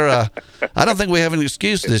 so I don't think we have an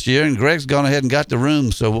excuse this year, and Greg's gone ahead and got the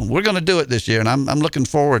room, so we're going to do it this year, and I'm looking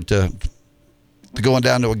forward to going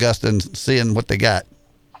down to Augusta and seeing what they got.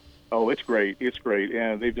 Oh, it's great. It's great.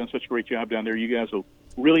 And they've done such a great job down there. You guys will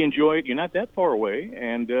really enjoy it. You're not that far away,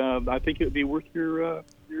 and I think it would be worth your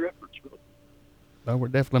efforts, really. Well, we're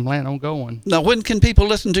definitely planning on going. Now, when can people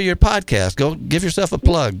listen to your podcast? Go give yourself a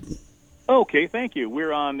plug. Okay, thank you.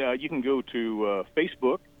 We're on, you can go to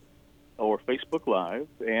Facebook or Facebook Live,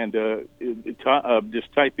 and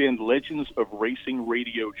just type in Legends of Racing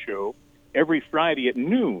Radio Show every Friday at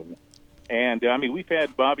noon. And, we've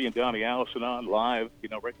had Bobby and Donnie Allison on live,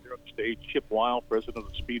 right there on the stage. Chip Weil, president of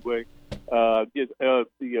the Speedway.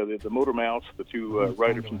 The Motor Mouse, the two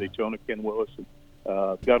riders from Daytona, Ken Willis and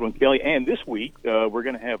Godwin Kelly. And this week, we're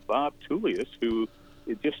going to have Bob Tullius, who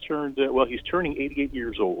just turned, he's turning 88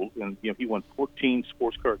 years old. And, he won 14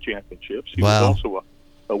 sports car championships. He was also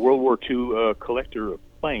a World War II collector of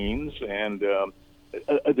planes. And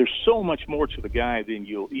there's so much more to the guy than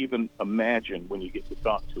you'll even imagine when you get to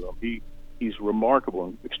talk to him. He's remarkable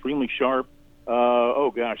and extremely sharp. We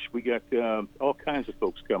got all kinds of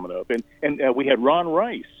folks coming up. And we had Ron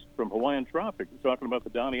Rice from Hawaiian Tropic talking about the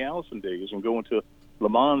Donnie Allison days and going to Le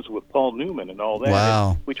Mans with Paul Newman and all that.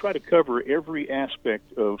 Wow. And we try to cover every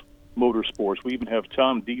aspect of motorsports. We even have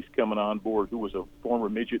Tom Deeth coming on board, who was a former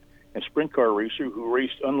midget and sprint car racer who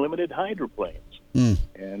raced unlimited hydroplanes.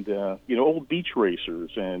 And, old beach racers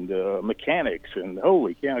and mechanics and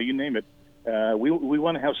holy cow, you name it. We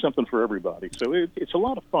want to have something for everybody. So it's a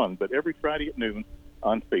lot of fun, but every Friday at noon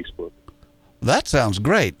on Facebook. That sounds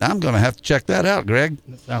great. I'm going to have to check that out, Greg.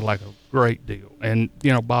 That sounds like a great deal. And,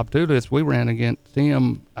 Bob Tullius, we ran against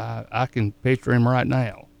him. I can picture him right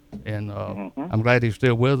now. And I'm glad he's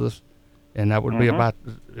still with us. And that would be about,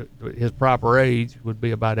 his proper age would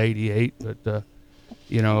be about 88. But,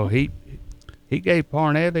 he gave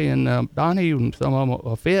Parnetti and Donnie and some of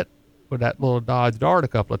them a fit with that little Dodge Dart a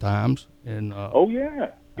couple of times. And I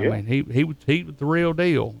mean, he was the real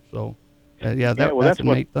deal. So, that's a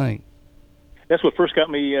neat thing. That's what first got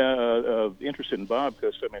me interested in Bob,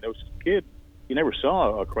 because, I was a kid. You never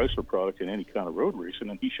saw a Chrysler product in any kind of road racing,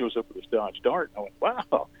 and he shows up with his Dodge Dart. And I went,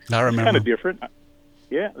 wow, I remember. Kind of different.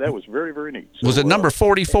 Yeah, that was very, very neat. So, was it number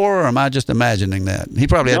 44, or am I just imagining that? He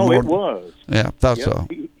probably had more. No, it was. Yeah, thought Yep. so.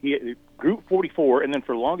 He Group 44, and then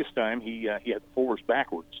for the longest time, he had the fours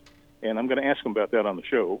backwards. And I'm going to ask him about that on the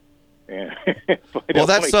show. And well,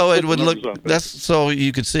 that's so it would look. That's so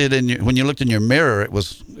you could see it in your, when you looked in your mirror. It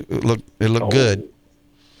looked good.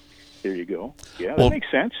 There you go. Yeah, well, that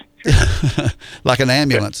makes sense. Sure. Like an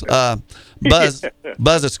ambulance. Buzz,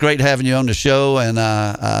 it's great having you on the show, and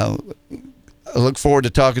I look forward to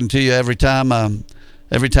talking to you every time.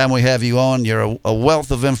 Every time we have you on, you're a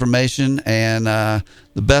wealth of information, and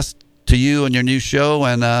the best to you and your new show.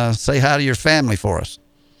 And say hi to your family for us.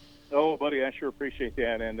 Oh, buddy, I sure appreciate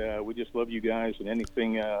that, and we just love you guys. And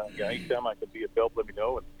anything, anytime I can be of help, let me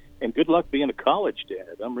know. And good luck being a college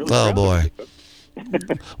dad. I'm really proud boy. of you.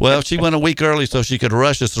 Well, she went a week early so she could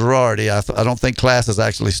rush a sorority. I don't think classes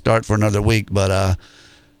actually start for another week, but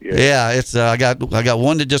it's I got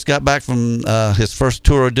one that just got back from his first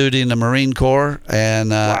tour of duty in the Marine Corps,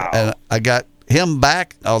 and I got him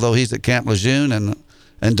back, although he's at Camp Lejeune, and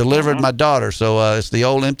delivered my daughter. So it's the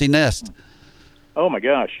old empty nest. Oh my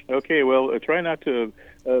gosh. Okay, well, try not to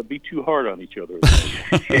be too hard on each other.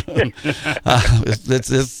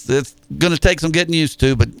 It's going to take some getting used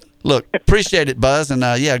to, but look, appreciate it, Buzz, and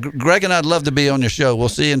Greg and I'd love to be on your show. We'll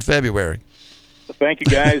see you in February. Thank you,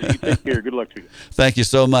 guys. You take care. Good luck to you. Thank you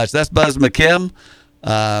so much. That's Buzz McKim,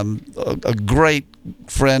 a great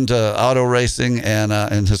friend to auto racing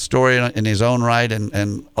and historian in his own right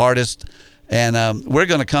and artist. And we're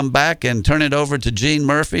going to come back and turn it over to Gene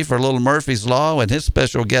Murphy for a little Murphy's Law and his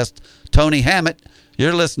special guest, Tony Hammett.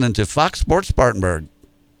 You're listening to Fox Sports Spartanburg.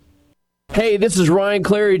 Hey, this is Ryan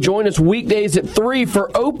Clary. Join us weekdays at 3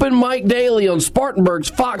 for Open Mic Daily on Spartanburg's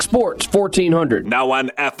Fox Sports 1400. Now on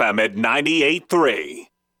FM at 98.3.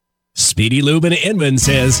 Speedy Lube in Inman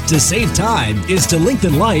says to save time is to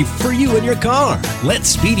lengthen life for you and your car. Let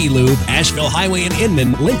Speedy Lube, Asheville Highway in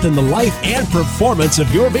Inman, lengthen the life and performance of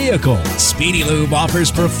your vehicle. Speedy Lube offers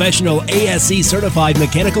professional ASE certified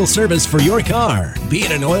mechanical service for your car. Be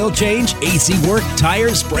it an oil change, AC work,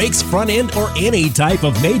 tires, brakes, front end, or any type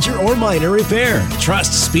of major or minor repair.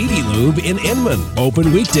 Trust Speedy Lube in Inman.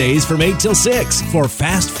 Open weekdays from 8 till 6. For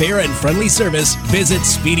fast, fair, and friendly service, visit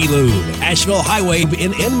Speedy Lube, Asheville Highway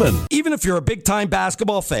in Inman. Even if you're a big-time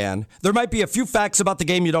basketball fan, there might be a few facts about the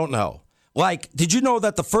game you don't know. Like, did you know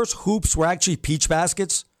that the first hoops were actually peach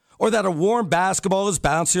baskets? Or that a warm basketball is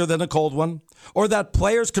bouncier than a cold one? Or that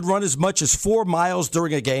players could run as much as 4 miles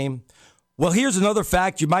during a game? Well, here's another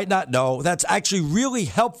fact you might not know that's actually really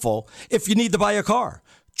helpful if you need to buy a car.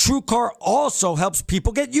 TrueCar also helps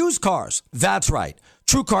people get used cars. That's right.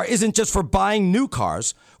 TrueCar isn't just for buying new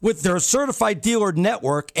cars. With their certified dealer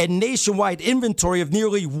network and nationwide inventory of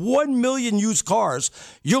nearly 1 million used cars,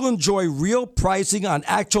 you'll enjoy real pricing on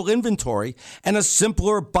actual inventory and a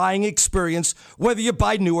simpler buying experience whether you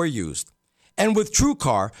buy new or used. And with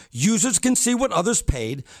TrueCar, users can see what others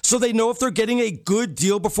paid so they know if they're getting a good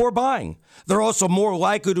deal before buying. They're also more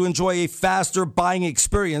likely to enjoy a faster buying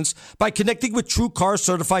experience by connecting with TrueCar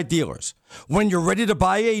certified dealers. When you're ready to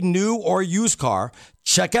buy a new or used car,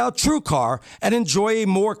 check out TrueCar and enjoy a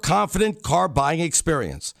more confident car buying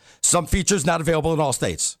experience. Some features not available in all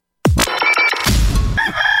states.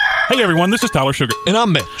 Hey everyone, this is Tyler Sugar. And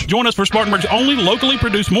I'm Mitch. Join us for Spartanburg's only locally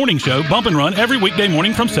produced morning show, Bump and Run, every weekday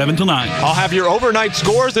morning from 7 till 9. I'll have your overnight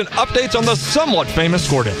scores and updates on the somewhat famous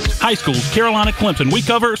score desk. High schools, Carolina, Clemson. We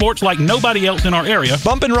cover sports like nobody else in our area.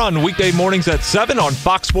 Bump and Run, weekday mornings at 7 on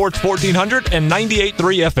Fox Sports 1400 and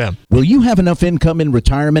 98.3 FM. Will you have enough income in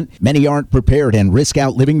retirement? Many aren't prepared and risk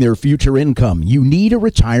outliving their future income. You need a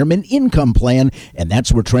retirement income plan, and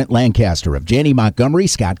that's where Trent Lancaster of Janney Montgomery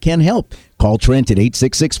Scott can help. Call Trent at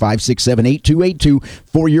 866-567-8282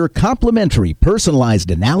 for your complimentary personalized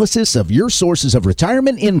analysis of your sources of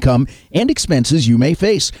retirement income and expenses you may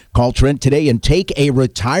face. Call Trent today and take a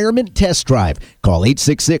retirement test drive. Call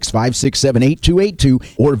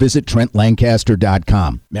 866-567-8282 or visit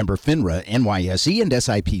TrentLancaster.com. Member FINRA, NYSE, and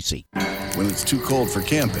SIPC. When it's too cold for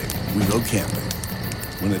camping, we go camping.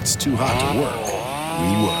 When it's too hot to work, we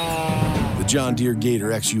work. The John Deere Gator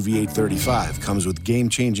XUV 835 comes with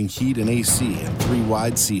game-changing heat and AC and 3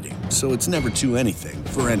 wide seating, so it's never too anything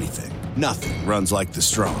for anything. Nothing runs like the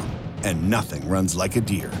strong, and nothing runs like a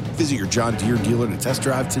Deere. Visit your John Deere dealer to test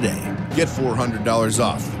drive today. Get $400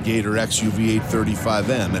 off the Gator XUV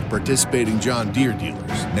 835M at participating John Deere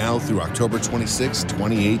dealers now through October 26,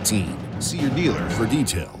 2018. See your dealer for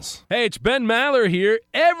details. Hey, it's Ben Maller here.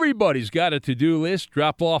 Everybody's got a to-do list.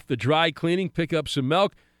 Drop off the dry cleaning, pick up some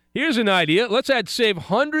milk. Here's an idea. Let's save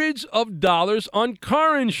hundreds of dollars on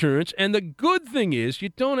car insurance. And the good thing is you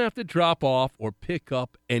don't have to drop off or pick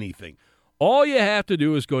up anything. All you have to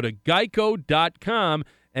do is go to geico.com,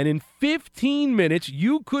 and in 15 minutes,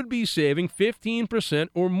 you could be saving 15%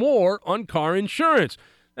 or more on car insurance.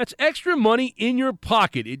 That's extra money in your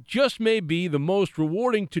pocket. It just may be the most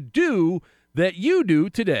rewarding to-do that you do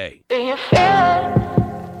today. Do you feel it?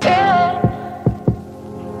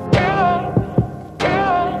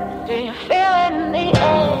 Do you feel it in the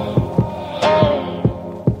air?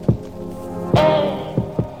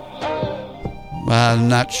 I'm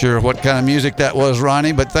not sure what kind of music that was,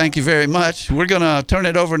 Ronnie, but thank you very much. We're going to turn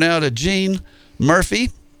it over now to Gene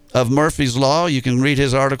Murphy of Murphy's Law. You can read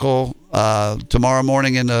his article tomorrow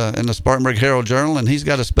morning in the Spartanburg Herald Journal, and he's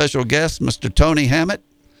got a special guest, Mr. Tony Hammett.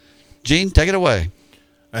 Gene, take it away.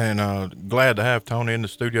 And glad to have Tony in the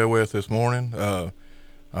studio with us this morning.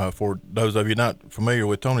 For those of you not familiar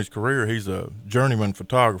with Tony's career, he's a journeyman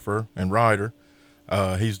photographer and writer.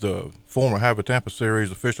 He's the former Habit Tampa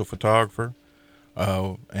Series official photographer.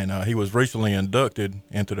 And he was recently inducted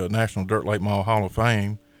into the National Dirt Late Mall Hall of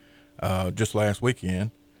Fame just last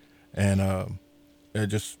weekend. And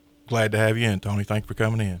just glad to have you in, Tony. Thank you for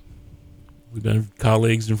coming in. We've been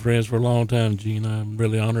colleagues and friends for a long time, Gene. I'm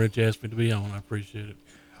really honored that you asked me to be on. I appreciate it.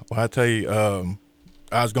 Well, I tell you,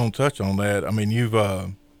 I was going to touch on that. I mean,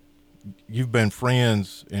 you've been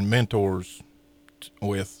friends and mentors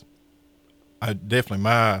with definitely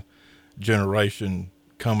my generation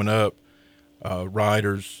coming up.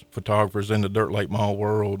 Writers, photographers in the Dirt Late Mall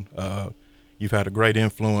world. You've had a great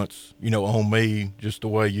influence, on me, just the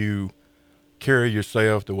way you carry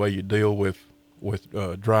yourself, the way you deal with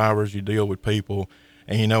drivers, you deal with people.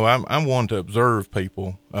 And, I'm one to observe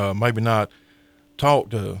people, maybe not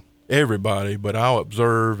talk to everybody, but I'll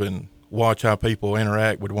observe and watch how people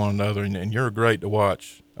interact with one another. And you're great to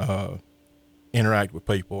watch interact with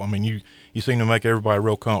people. I mean, you seem to make everybody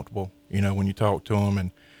real comfortable, when you talk to them.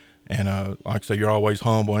 And like I say, you're always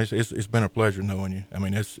humble. It's been a pleasure knowing you. I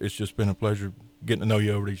mean, it's just been a pleasure getting to know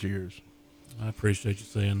you over these years. I appreciate you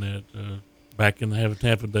saying that. Back in the Habit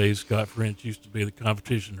Tampa days, Scott French used to be the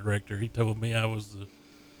competition director. He told me I was the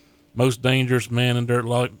most dangerous man in dirt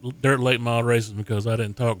late mall racing because I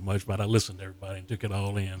didn't talk much, but I listened to everybody and took it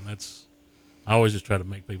all in. I always just try to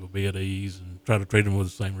make people be at ease and try to treat them with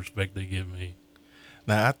the same respect they give me.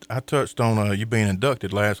 Now, I touched on you being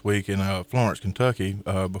inducted last week in Florence, Kentucky,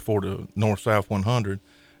 before the North-South 100.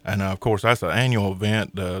 And, of course, that's an annual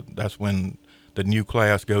event. That's when the new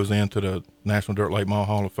class goes into the National Dirt Late Mall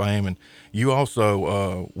Hall of Fame. And you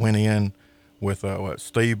also went in with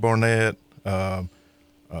Steve Barnett, the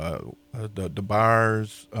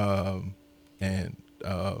Byers, and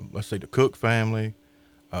the Cook family,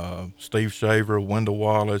 Steve Shaver, Wendell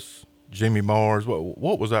Wallace, Jimmy Mars.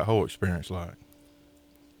 What was that whole experience like?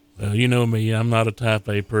 You know me, I'm not a type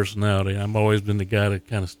A personality. I've always been the guy to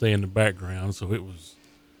kind of stay in the background, so it was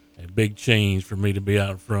a big change for me to be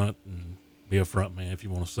out in front and be a front man, if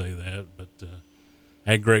you want to say that. But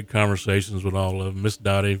I had great conversations with all of them. Miss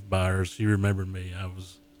Dottie Byers, she remembered me.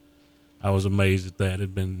 I was amazed at that. It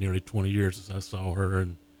had been nearly 20 years since I saw her.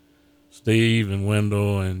 And Steve and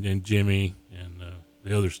Wendell and Jimmy and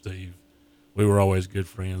the other Steve, we were always good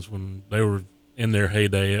friends. When they were in their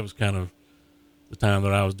heyday, it was kind of the time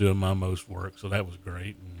that I was doing my most work, so that was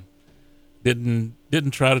great. And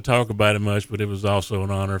didn't try to talk about it much, but it was also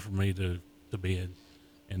an honor for me to be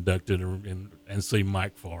inducted and see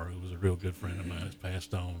Mike Farr, who was a real good friend of mine, has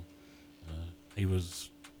passed on. He was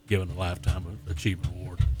given a Lifetime Achievement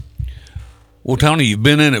Award. Well, Tony, you've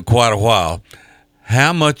been in it quite a while.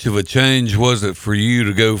 How much of a change was it for you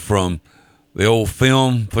to go from the old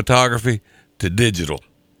film photography to digital?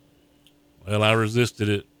 Well, I resisted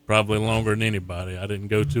it probably longer than anybody. I didn't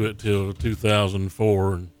go to it till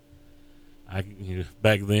 2004, and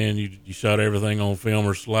back then you shot everything on film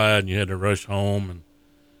or slide, and you had to rush home and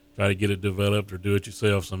try to get it developed or do it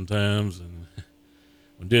yourself sometimes. And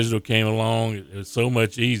when digital came along, it was so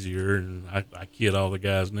much easier. And I kid all the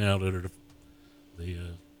guys now that are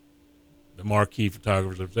the marquee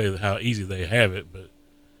photographers that say how easy they have it, but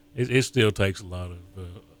it still takes a lot of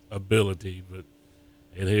ability, but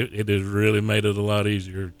it has really made it a lot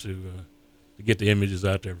easier to get the images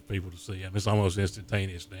out there for people to see. I mean, it's almost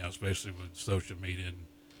instantaneous now, especially with social media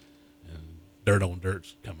and dirt on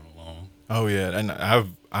dirt's coming along. Oh yeah, and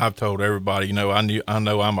I've told everybody, I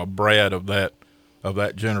know I'm a brat of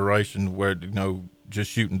that generation where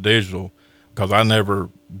just shooting digital, because I never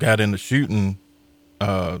got into shooting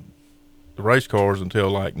the race cars until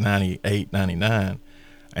like 98, 99,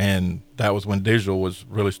 and that was when digital was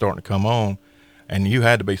really starting to come on. And you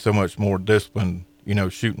had to be so much more disciplined,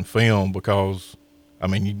 shooting film, because, I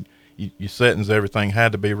mean, your settings, everything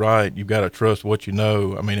had to be right. You've got to trust what you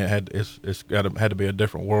know. I mean, had to be a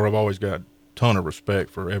different world. I've always got a ton of respect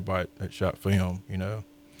for everybody that shot film. You know,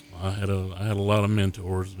 I had a lot of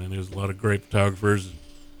mentors, and there was a lot of great photographers.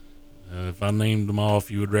 If I named them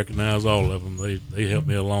off, you would recognize all of them. They helped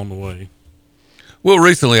me along the way. Well,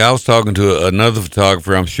 recently I was talking to another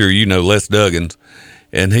photographer. I'm sure you know, Les Duggins,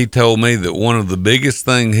 and he told me that one of the biggest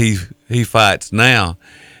thing he fights now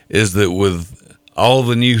is that with all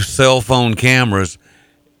the new cell phone cameras,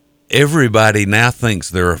 everybody now thinks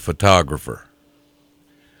they're a photographer.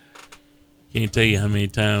 Can't tell you how many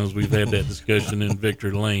times we've had that discussion in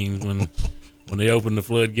Victory Lanes when they open the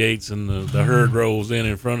floodgates and the herd rolls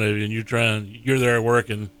in front of you, and you're there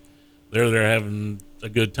working, they're there having a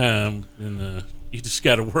good time, and you just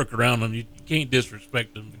got to work around them. You can't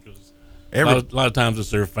disrespect them because a lot of times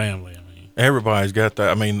it's their family. Everybody's got that.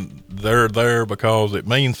 I mean, they're there because it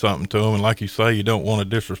means something to them, and like you say, you don't want to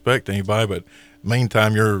disrespect anybody. But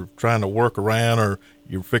meantime, you're trying to work around, or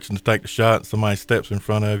you're fixing to take the shot, and somebody steps in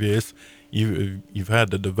front of you. You've had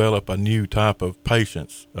to develop a new type of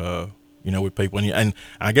patience, with people. And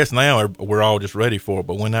I guess now we're all just ready for it.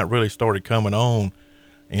 But when that really started coming on,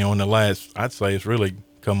 in the last, I'd say it's really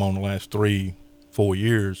come on the last 3-4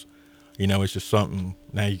 years. It's just something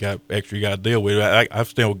now you got to deal with.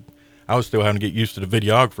 I was still having to get used to the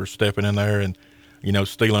videographer stepping in there and,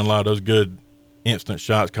 stealing a lot of those good instant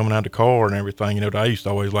shots coming out of the car and everything, that I used to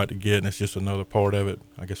always like to get, and it's just another part of it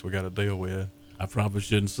I guess we got to deal with. I probably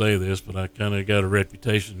shouldn't say this, but I kind of got a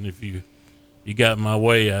reputation. If you got in my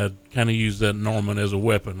way, I'd kind of use that Norman as a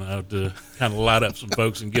weapon. I'd kind of light up some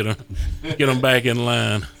folks and get them back in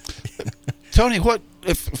line. Tony,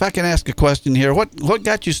 if I can ask a question here, what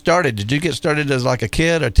got you started? Did you get started as like a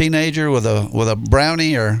kid or teenager with a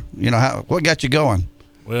brownie, or what got you going?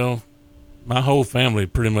 Well, my whole family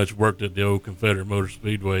pretty much worked at the old Confederate Motor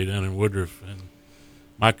Speedway down in Woodruff, and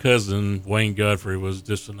my cousin Wayne Godfrey was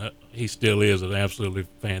he still is an absolutely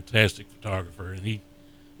fantastic photographer, and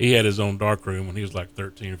he had his own darkroom when he was like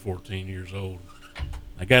 13 or 14 years old.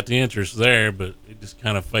 I got the interest there, but it just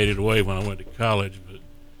kind of faded away when I went to college. But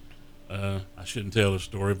I shouldn't tell the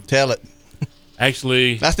story. Tell it.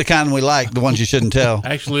 Actually, that's the kind we like, the ones you shouldn't tell.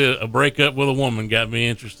 Actually, a breakup with a woman got me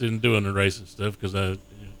interested in doing the racing stuff because it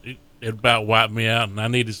about wiped me out, and I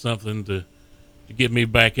needed something to get me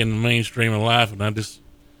back in the mainstream of life, and I just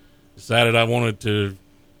decided I wanted to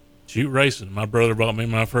shoot racing. My brother bought me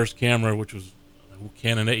my first camera, which was a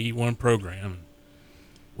Canon AE1 program.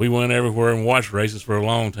 We went everywhere and watched races for a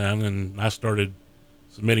long time, and I started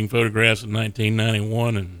submitting photographs in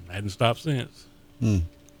 1991 and hadn't stopped since.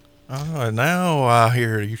 Now I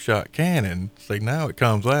hear you shot Canon. See, now it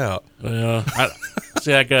comes out. Well,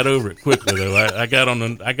 I got over it quickly though. I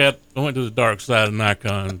went to the dark side of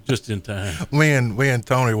Nikon just in time. Me and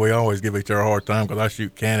Tony, we always give each other a hard time because I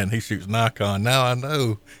shoot Canon, he shoots Nikon. Now I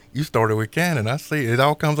know you started with Canon. I see it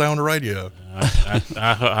all comes out on the radio.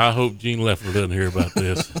 I hope Gene Leffler doesn't hear about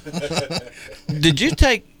this.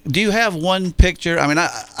 Do you have one picture? I mean,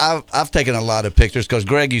 I've taken a lot of pictures because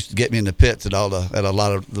Greg used to get me in the pits at a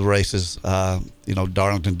lot of the races,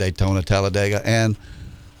 Darlington, Daytona, Talladega, and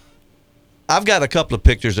I've got a couple of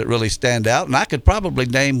pictures that really stand out, and I could probably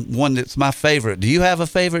name one that's my favorite. Do you have a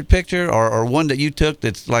favorite picture or one that you took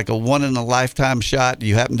that's like a one-in-a-lifetime shot?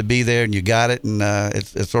 You happen to be there and you got it, and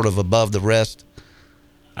it's sort of above the rest?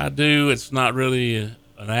 I do. It's not really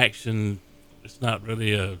an action. It's not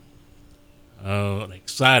really an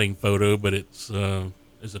exciting photo, but it's a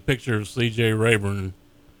picture of C.J. Rayburn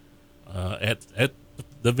at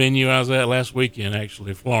the venue I was at last weekend,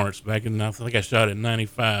 actually, Florence. Back in, I think I shot it in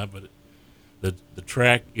 '95, but the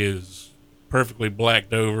track is perfectly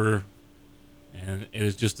blacked over, and it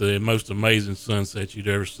is just the most amazing sunset you'd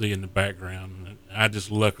ever see in the background. And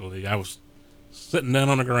I was sitting down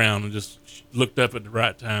on the ground and just looked up at the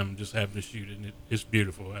right time and just happened to shoot it, and it's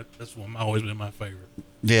beautiful. That's always been my favorite.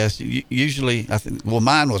 Yes, usually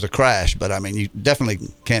mine was a crash, but I mean, you definitely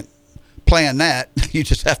can't plan that. You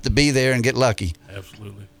just have to be there and get lucky.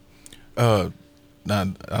 Absolutely. Now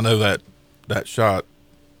I know that shot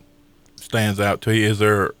stands out to you. Is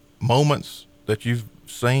there moments that you've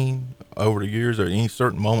seen over the years, or any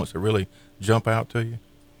certain moments that really jump out to you?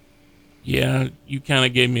 Yeah, you kind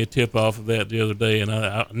of gave me a tip off of that the other day, and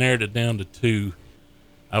I narrowed it down to two.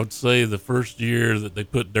 I would say the first year that they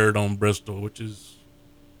put dirt on Bristol, which is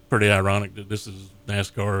pretty ironic that this is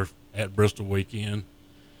NASCAR at Bristol weekend.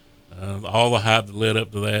 All the hype that led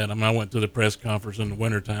up to that. I mean, I went to the press conference in the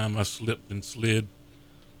wintertime. I slipped and slid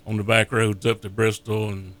on the back roads up to Bristol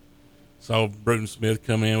and saw Bruton Smith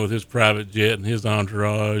come in with his private jet and his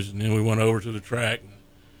entourage, and then we went over to the track.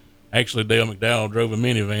 Actually, Dale McDowell drove a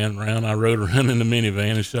minivan around. I rode around in the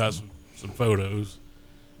minivan and shot some photos.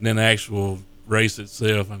 And then the actual race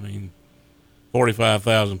itself, I mean,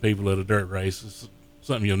 45,000 people at a dirt race is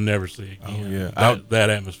something you'll never see again. Oh, yeah. That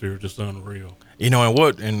atmosphere is just unreal. You know,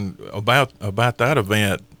 and about that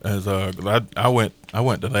event, as I went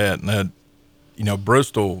to that, and that, you know,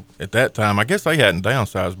 Bristol at that time, I guess they hadn't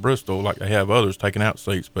downsized Bristol like they have others taking out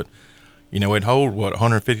seats, but you know, it'd hold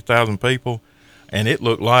 150,000 people, and it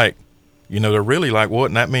looked like, you know, there really like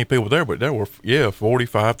wasn't that many people there, but there were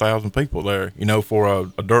 45,000 people there, you know,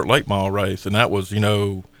 for a dirt late mile race, and that was, you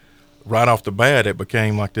know, right off the bat, it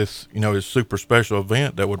became like this, you know, this super special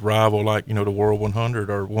event that would rival, like, you know, the World 100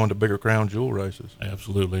 or one of the bigger crown jewel races.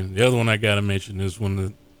 Absolutely. The other one I got to mention is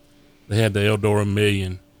when they had the Eldora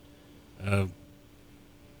Million.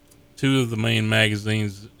 Two of the main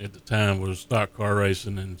magazines at the time was Stock Car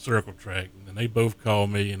Racing and Circle Track, and they both called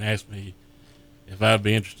me and asked me if I'd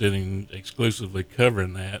be interested in exclusively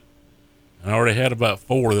covering that. And I already had about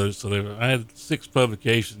 4 of those, so I had 6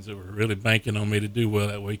 publications that were really banking on me to do well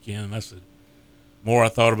that weekend. And I said, more I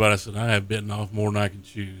thought about it, I said, I have bitten off more than I can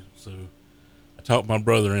chew. So I talked my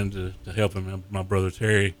brother into helping him. My brother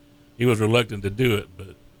Terry, he was reluctant to do it,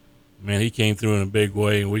 but man, he came through in a big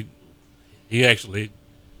way, and he actually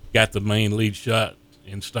got the main lead shot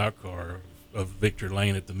in Stock Car of Victor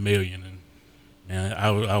Lane at the Million, and man,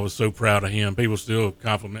 I was so proud of him. People still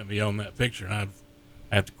compliment me on that picture, and I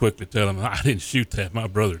have to quickly tell them I didn't shoot that. My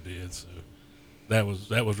brother did. So that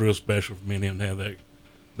was real special for me and him to have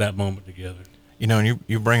that moment together. You know, and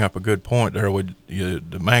you bring up a good point there with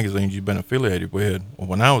the magazines you've been affiliated with. Well,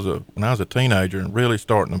 when I was a teenager and really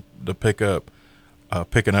starting to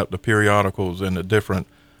picking up the periodicals and the different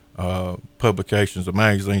publications of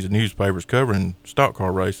magazines and newspapers covering stock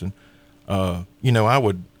car racing, you know, I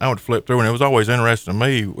would flip through, and it was always interesting to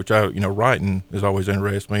me, which writing is always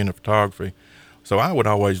interested me in the photography. So I would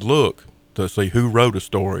always look to see who wrote a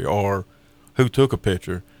story or who took a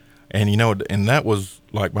picture. And, you know, and that was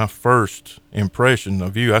like my first impression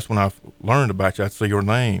of you. That's when I learned about you. I'd see your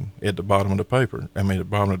name at the bottom of the paper. I mean, at the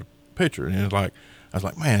bottom of the picture. And it's like, I was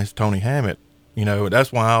like, man, it's Tony Hammett. You know,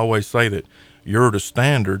 that's why I always say that you're the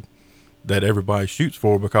standard that everybody shoots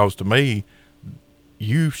for, because to me,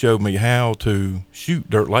 you showed me how to shoot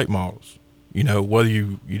dirt late models. You know, whether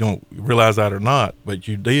you don't realize that or not, but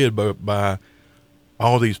you did by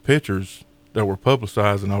all these pictures that were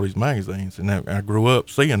publicized in all these magazines. And I grew up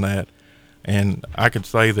seeing that, and I could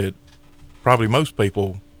say that probably most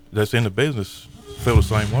people that's in the business feel the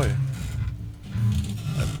same way.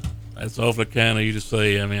 That's awfully kind of you to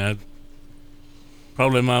say. I mean,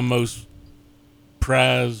 probably my most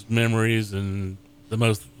prized memories, and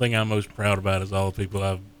the thing I'm most proud about is all the people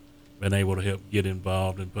I've been able to help get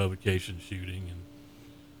involved in publication shooting,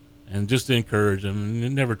 and just to encourage them,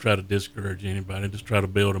 and never try to discourage anybody. Just try to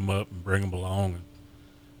build them up and bring them along.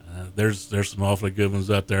 And there's some awfully good ones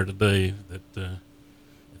out there today that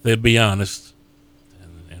if they'd be honest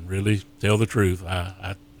and really tell the truth,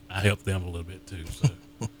 I help them a little bit too. So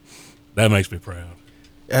that makes me proud.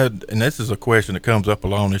 And this is a question that comes up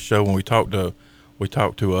along this show when we talk to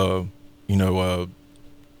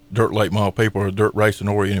dirt late model people or dirt racing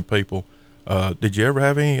oriented people. Did you ever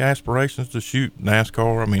have any aspirations to shoot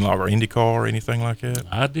NASCAR? I mean, like, or IndyCar or anything like that?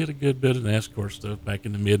 I did a good bit of NASCAR stuff back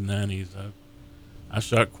in the mid-'90s. I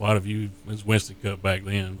shot quite a few. It was Winston Cup back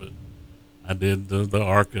then, but I did the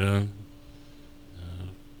ARCA,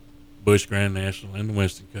 Busch Grand National, and the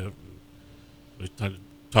Winston Cup. We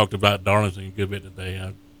talked about Darlington a good bit today.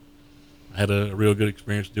 I had a real good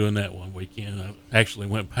experience doing that one weekend. I actually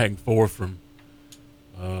went back and forth from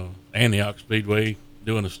Antioch Speedway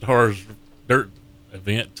doing a Stars Dirt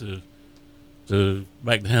event to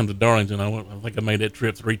back down to Darlington. I think I made that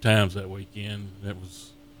trip 3 times that weekend.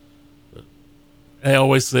 I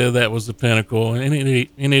always said that was the pinnacle, and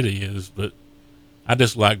it is. But I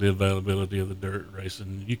just like the availability of the dirt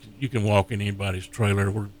racing. You can walk in anybody's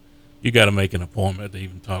trailer. You got to make an appointment to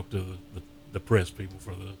even talk to the press people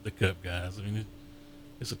for the Cup guys. I mean,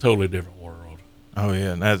 it's a totally different world. Oh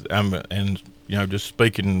yeah, and you know, just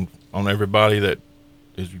speaking on everybody that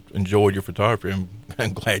has enjoyed your photography,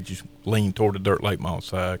 I'm glad you leaned toward the dirt late model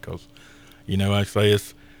side, because, you know, I say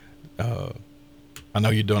it's. I know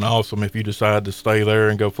you're doing awesome if you decide to stay there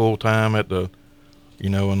and go full time at the, you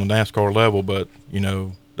know, on the NASCAR level. But, you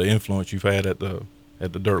know, the influence you've had at the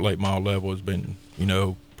dirt late model level has been, you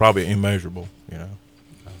know, probably immeasurable. You know.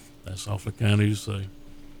 That's awfully kind of you to say.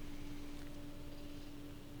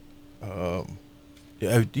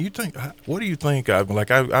 Yeah. Do you think? What do you think?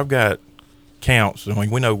 I've got counts. I mean,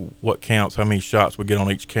 we know what counts, how many shots we get on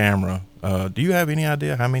each camera. Do you have any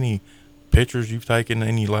idea how many pictures you've taken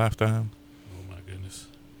in your lifetime? Oh, my goodness.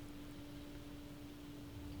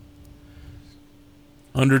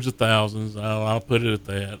 Hundreds of thousands. I'll put it at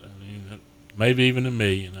that. I mean, maybe even a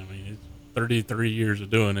million. I mean, it's 33 years of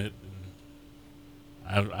doing it.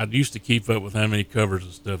 I used to keep up with how many covers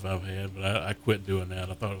and stuff I've had, but I quit doing that.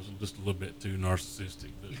 I thought it was just a little bit too narcissistic.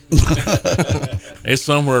 But it's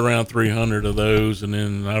somewhere around 300 of those, and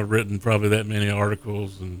then I've written probably that many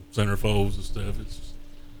articles and centerfolds and stuff. It's just,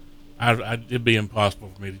 it'd be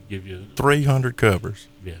impossible for me to give you 300 covers.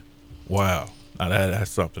 Yeah. Wow. Now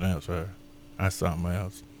that's something else, sir. That's something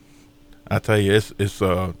else. I tell you, it's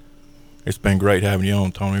been great having you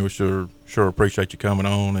on, Tony. We sure appreciate you coming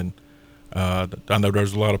on, and I know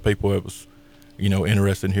there's a lot of people that was,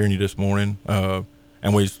 interested in hearing you this morning.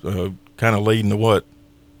 And we kind of leading to what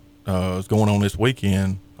is going on this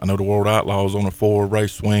weekend. I know the World Outlaws on a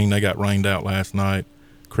 4-race swing. They got rained out last night.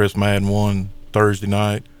 Chris Madden won Thursday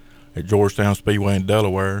night at Georgetown Speedway in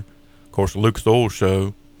Delaware. Of course, the Lucas Oil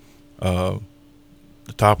Show, the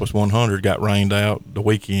Topless 100 got rained out the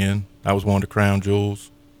weekend. That was one of the crown jewels.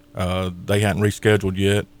 They hadn't rescheduled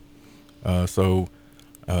yet. So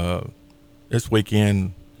this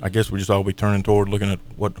weekend, I guess we just all be turning toward looking at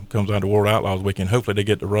what comes out of the World Outlaws weekend. Hopefully they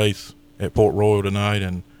get the race at Port Royal tonight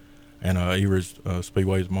and Everest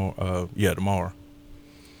Speedway tomorrow.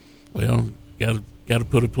 Well, got to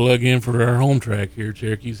put a plug in for our home track here.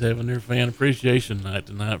 Cherokee's having their fan appreciation night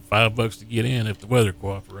tonight. $5 to get in if the weather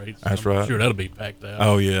cooperates. That's I'm right. Sure, that'll be packed out.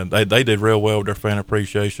 Oh yeah, they did real well with their fan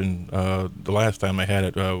appreciation the last time they had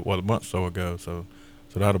it a month or so ago. So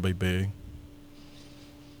that'll be big.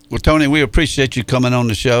 Well, Tony, we appreciate you coming on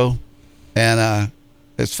the show, and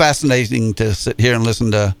it's fascinating to sit here and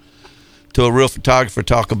listen to a real photographer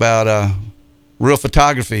talk about real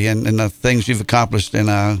photography and the things you've accomplished,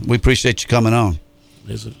 and we appreciate you coming on.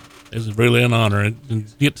 It's really an honor,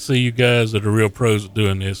 and get to see you guys that are real pros at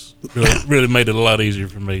doing this. Really made it a lot easier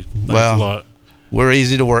for me. Thanks a lot. We're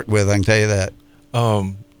easy to work with, I can tell you that.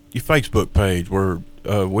 Your Facebook page, where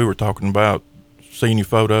we were talking about seeing your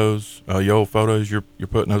photos, your old photos, you're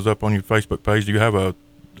putting those up on your Facebook page. Do you have a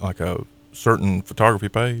certain photography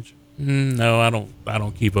page? No, I don't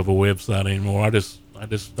keep up a website anymore. I just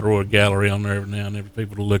throw a gallery on there every now and then for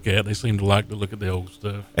people to look at. They seem to like to look at the old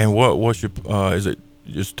stuff. And what's your is it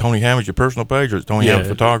just Tony Hammond, your personal page, or is it Tony Hammond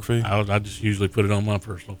Photography? I just usually put it on my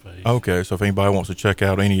personal page. Okay, so if anybody wants to check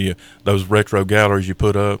out any of those retro galleries you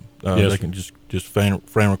put up, they can just friend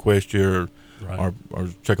request you or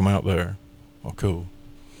check them out there. Oh, cool.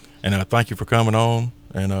 And thank you for coming on.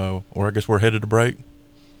 And I guess we're headed to break.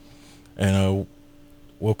 And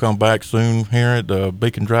we'll come back soon here at the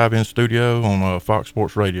Beacon Drive-In studio on Fox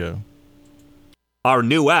Sports Radio. Our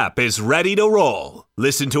new app is ready to roll.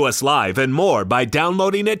 Listen to us live and more by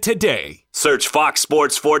downloading it today. Search Fox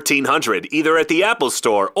Sports 1400 either at the Apple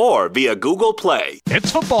Store or via Google Play. It's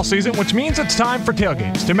football season, which means it's time for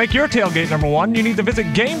tailgates. To make your tailgate number one, you need to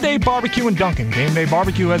visit Game Day Barbecue in Duncan. Game Day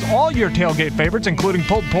Barbecue has all your tailgate favorites, including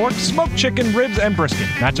pulled pork, smoked chicken, ribs, and brisket.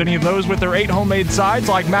 Match any of those with their 8 homemade sides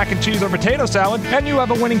like mac and cheese or potato salad, and you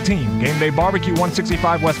have a winning team. Game Day Barbecue,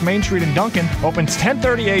 165 West Main Street in Duncan, opens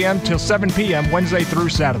 10:30 a.m. till 7 p.m. Wednesday through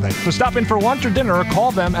Saturday. So stop in for lunch or dinner or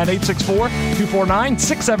call them at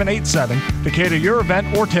 864-249-6787 to cater your event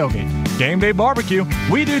or tailgate. Game Day Barbecue,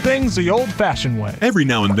 we do things the old-fashioned way. Every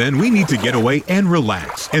now and then we need to get away and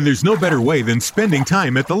relax, and there's no better way than spending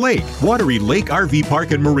time at the lake. Watery Lake RV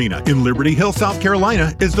Park and Marina in Liberty Hill, South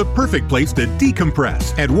Carolina is the perfect place to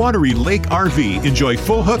decompress. At Watery Lake RV, enjoy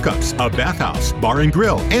full hookups, a bathhouse, bar and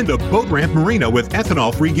grill, and a boat ramp marina with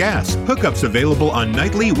ethanol-free gas. Hookups available on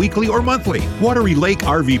nightly, weekly, or monthly. Watery Lake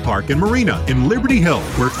RV Park and Marina in Liberty Hill,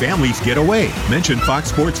 where families get away. Mention Fox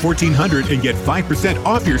Sports 1400 and get 5%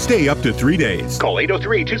 off your stay up to 3 days. Call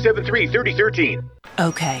 803-273-3013.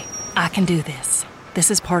 Okay, I can do this.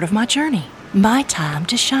 This is part of my journey. My time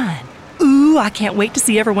to shine. Ooh, I can't wait to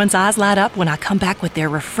see everyone's eyes light up when I come back with their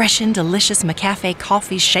refreshing, delicious McCafe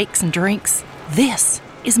coffees, shakes, and drinks. This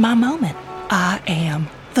is my moment. I am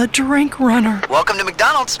the drink runner. Welcome to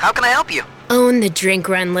McDonald's. How can I help you? Own the drink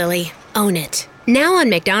run, Lily. Own it. Now on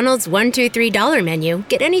McDonald's $1, $2, $3 menu,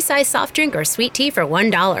 get any size soft drink or sweet tea for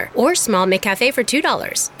 $1, or small McCafe for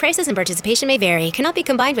 $2. Prices and participation may vary. Cannot be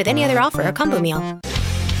combined with any other offer or combo meal.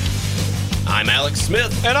 I'm Alex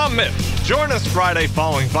Smith. And I'm Mitch. Join us Friday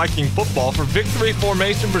following Viking football for Victory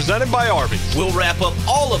Formation presented by Arby's. We'll wrap up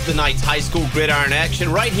all of the night's high school gridiron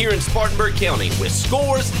action right here in Spartanburg County with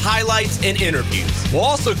scores, highlights, and interviews. We'll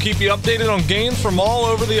also keep you updated on games from all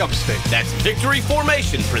over the upstate. That's Victory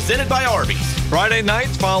Formation presented by Arby's. Friday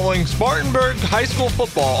nights following Spartanburg High School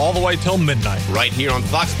football all the way till midnight. Right here on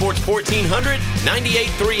Fox Sports 1400,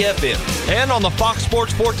 98.3 FM. And on the Fox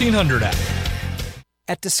Sports 1400 app.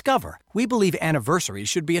 At Discover, we believe anniversaries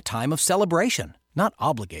should be a time of celebration, not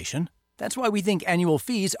obligation. That's why we think annual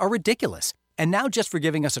fees are ridiculous. And now, just for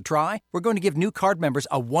giving us a try, we're going to give new card members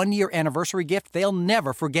a one-year anniversary gift they'll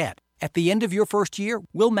never forget. At the end of your first year,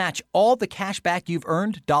 we'll match all the cash back you've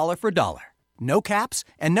earned dollar for dollar. No caps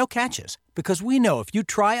and no catches, because we know if you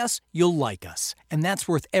try us, you'll like us. And that's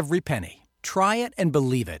worth every penny. Try it and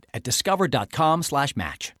believe it at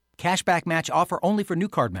discover.com/match. Cashback match offer only for new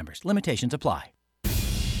card members. Limitations apply.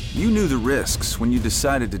 You knew the risks when you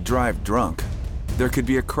decided to drive drunk. There could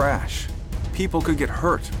be a crash. People could get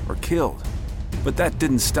hurt or killed. But that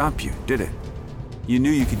didn't stop you, did it? You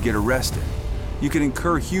knew you could get arrested. You could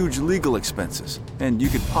incur huge legal expenses, and you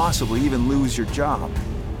could possibly even lose your job.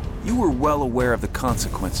 You were well aware of the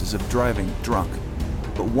consequences of driving drunk.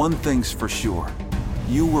 But one thing's for sure.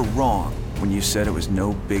 You were wrong when you said it was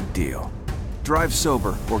no big deal. Drive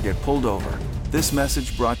sober or get pulled over. This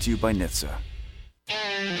message brought to you by NHTSA.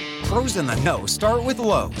 Pros in the know start with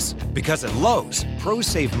Lowe's. Because at Lowe's, pros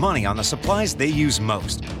save money on the supplies they use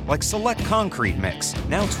most, like Select Concrete Mix,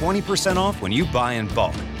 now 20% off when you buy in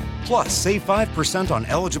bulk. Plus, save 5% on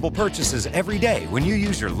eligible purchases every day when you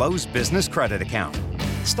use your Lowe's Business Credit account.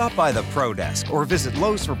 Stop by the Pro Desk or visit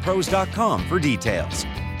lowesforpros.com for details.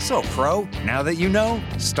 So, Pro, now that you know,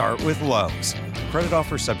 start with Lowe's. Credit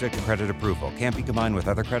offer subject to credit approval. Can't be combined with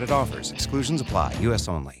other credit offers. Exclusions apply. U.S.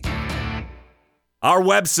 only. Our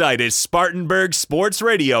website is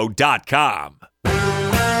SpartanburgSportsRadio.com.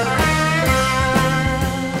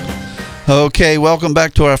 Okay, welcome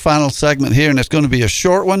back to our final segment here, and it's going to be a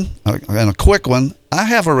short one and a quick one. I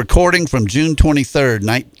have a recording from June 23rd,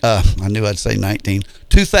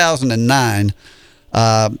 2009,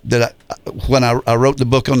 when I wrote the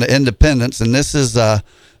book on the independence, and this is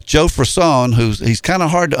Joe Frisson, he's kind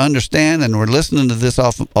of hard to understand, and we're listening to this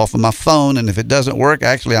off of my phone, and if it doesn't work,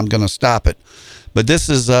 actually, I'm going to stop it. But this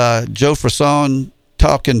is Joe Frisson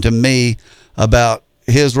talking to me about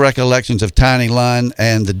his recollections of Tiny Lund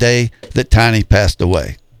and the day that Tiny passed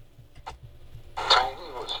away. Tiny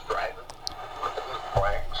was driving a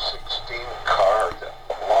black 16 car that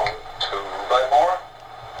belonged to Budmore,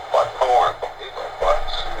 I believe it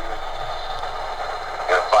was.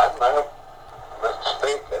 If I'm not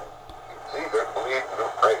mistaken, he's either leading the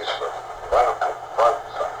race or running out front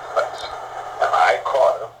someplace. And I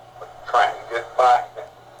caught him trying to get by,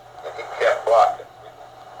 and he kept blocking me.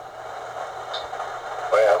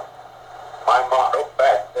 Well, my motto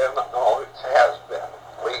back then and always has been,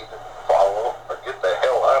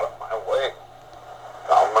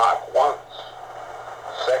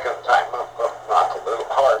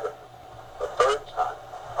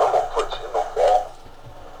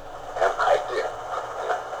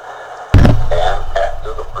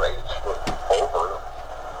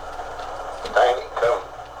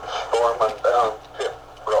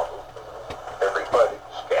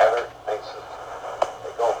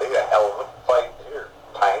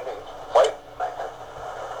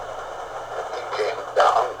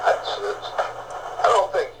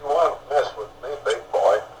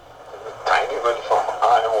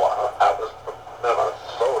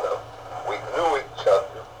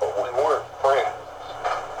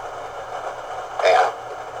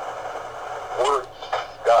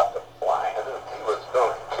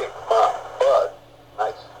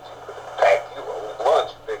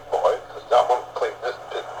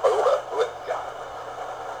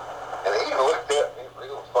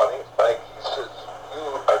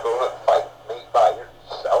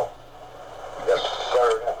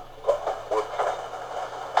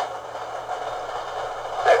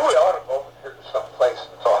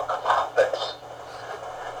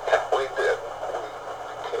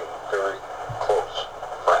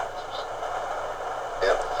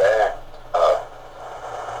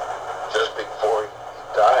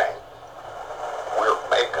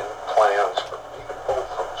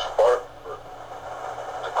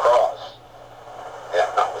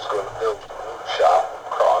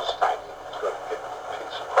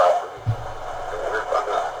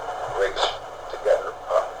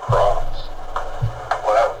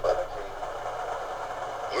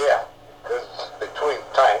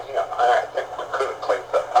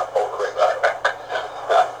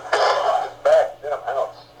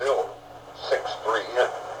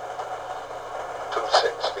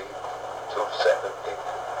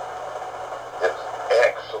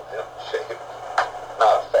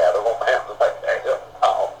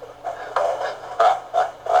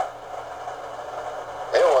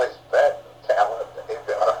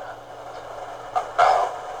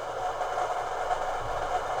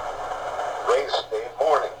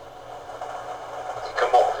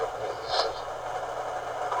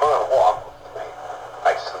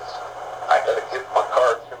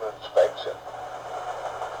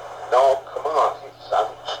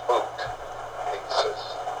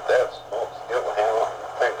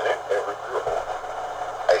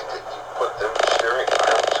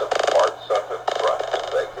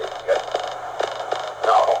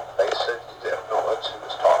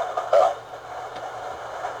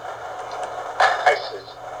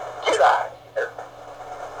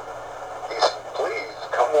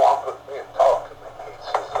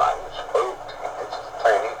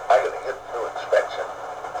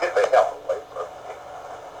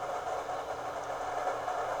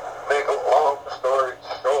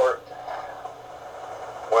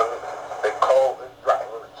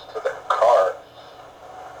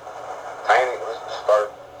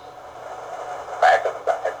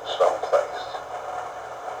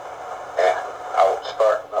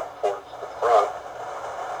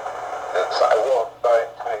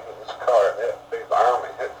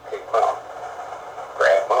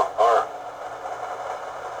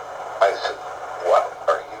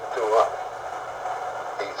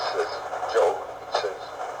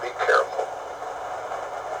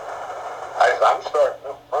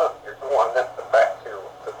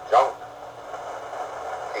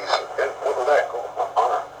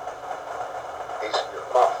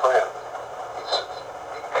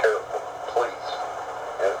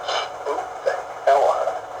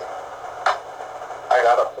 I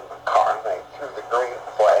got up in the car and they threw the green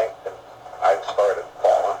flag and I started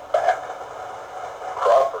falling back.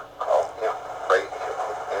 Crawford called me on the radio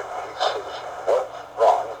and he says, "What's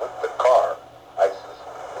wrong with the car?" I says,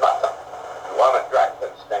 "Nothing. You want to drive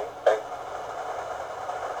this dang thing?"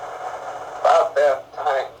 About that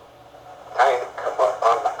time, Tiny come up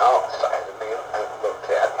on the outside of me and I looked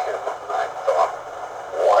at him and I thought,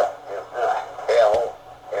 what in the hell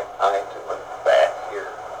am I doing back here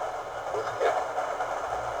with him?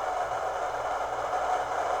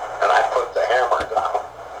 And I put the hammer down,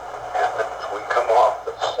 and as we come off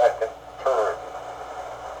the second turn,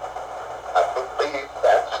 I believe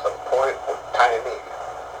that's the point where Tiny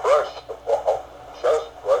brushed the wall, just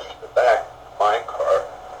brushed the back of my car.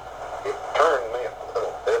 It turned me a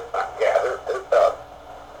little bit, and I gathered it up,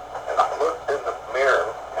 and I looked in the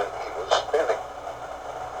mirror, and he was spinning.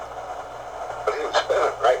 But he was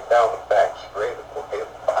spinning right down the back straightaway,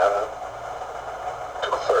 about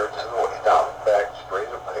 2/3 of the way down the back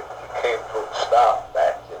straightaway. He came to a stop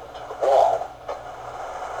back into the wall,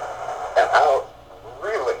 and I was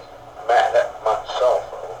really mad at myself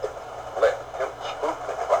for letting him spook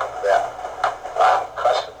me like that. I'm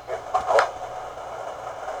cussing him out.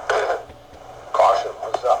 Caution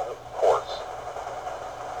was up, of course,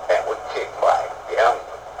 and we came by again,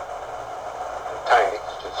 and Tiny's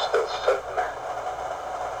just still sitting there.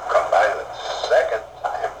 Come by the second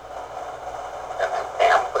time, and the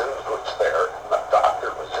ambulance was there, and the doctor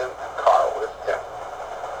was in the car with him.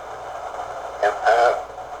 And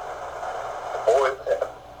the boy that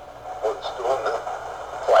was doing the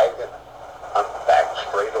flagging on the back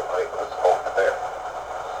straightaway was over there.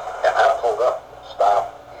 And I pulled up and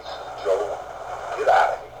stopped. He says, "Joe, get out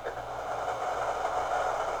of here."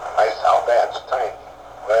 I said, "How bad's Tiny?"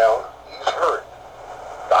 "Well, he's hurt.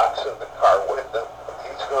 Doc's in the car with him, but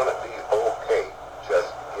he's going to be okay.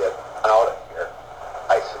 Just get out of here."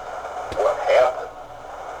 I said, "What happened?"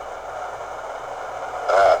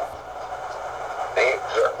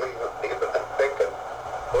 Names are even thinking,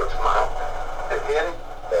 "What's mount?" It hit him?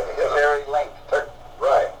 That hit him. Very late.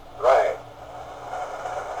 Right, right.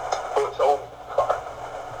 Who's on the car?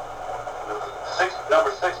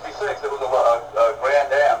 Number 66. It was a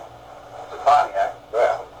Grand Am. It's a Pontiac.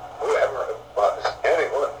 Well, whoever it was.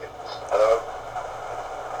 Anyway,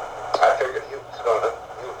 I figured he was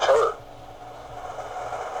hurt.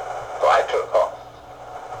 So I took off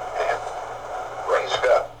and raced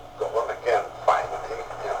up, going again finally,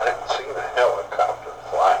 and I'd seen a helicopter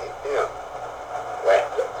fly in,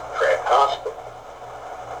 landed at the track hospital.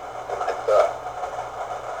 And I thought,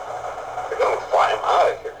 they're going to fly him out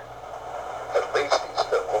of here. At least he's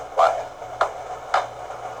still alive.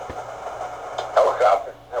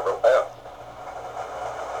 Helicopter never left.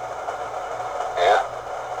 And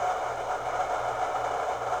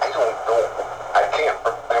I don't know, I can't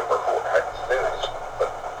remember where I finished, but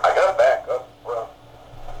I got back up front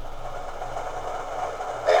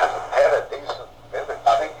and had a decent finish.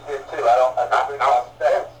 I think you did too. I'm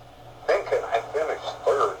thinking I finished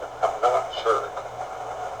third. I'm not sure.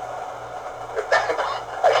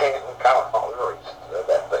 I can't even count all the races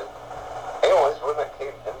that thing. Anyways, when I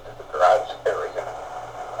came into the garage area,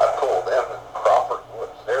 I pulled in and Crawford was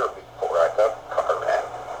there before I got the car in.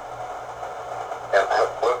 And I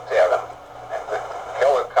looked at him, and the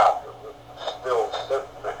helicopter was still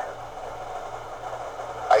sitting there.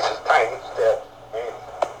 I said, "Tiny's dead, ain't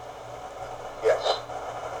he?" "Yes."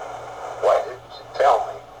 "Why didn't you tell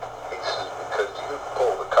me?" He says, "Because you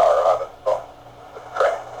pulled the car out of the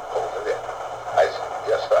track, pulled it in." I said,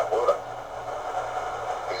 "Yes, I would have."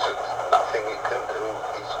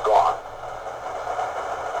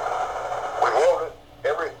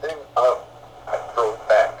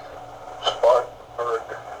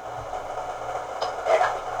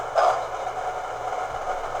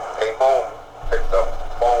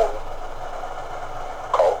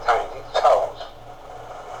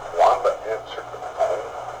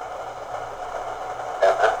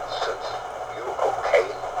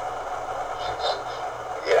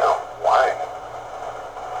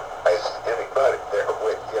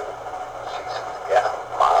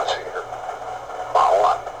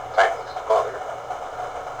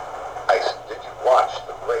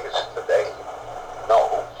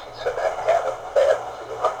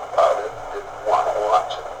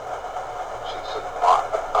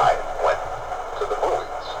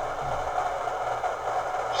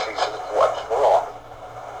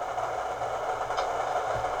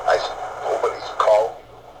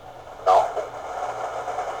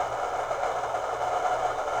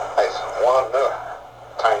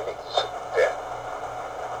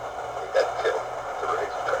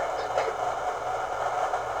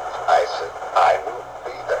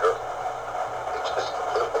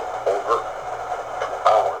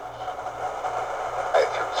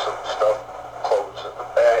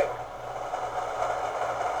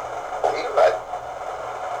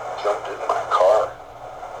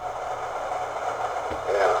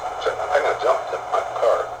 said, I'm going to jump in my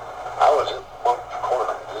car. I was in Monk's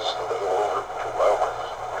Corner just a little over 2 hours.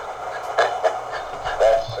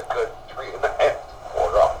 That's a good 3.5 to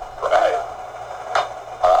 4 hour drive.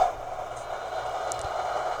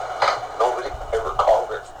 Nobody ever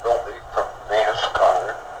called it. Nobody from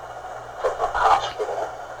NASCAR, from the hospital.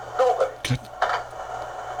 Nobody.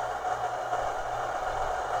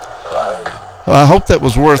 Well, I hope that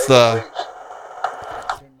was worth.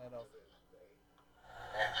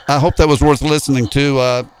 I hope that was worth listening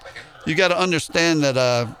to. You got to understand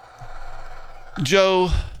that Joe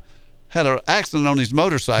had an accident on his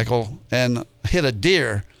motorcycle and hit a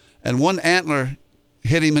deer, and one antler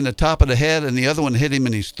hit him in the top of the head, and the other one hit him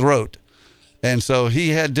in his throat, and so he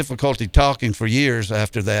had difficulty talking for years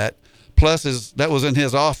after that. Plus, that was in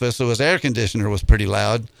his office, so his air conditioner was pretty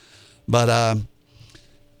loud, but.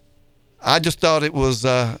 I just thought it was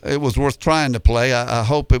worth trying to play. I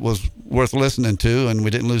hope it was worth listening to, and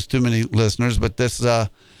we didn't lose too many listeners. But that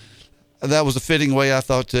was a fitting way, I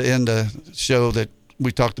thought, to end a show that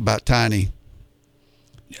we talked about Tiny.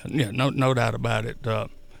 Yeah, no doubt about it.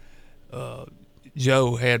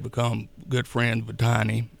 Joe had become good friends with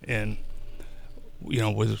Tiny, and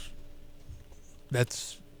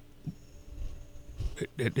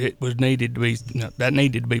it was needed to be that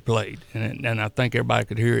needed to be played, and I think everybody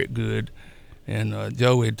could hear it good. And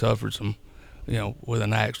Joe had suffered some, with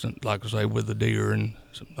an accident, like I say, with the deer and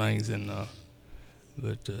some things. And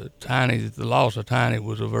but the loss of Tiny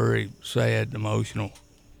was a very sad, emotional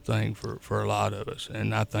thing for a lot of us,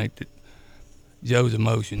 and I think that Joe's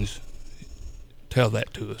emotions tell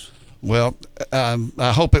that to us. Well,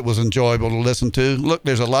 I hope it was enjoyable to listen to. Look,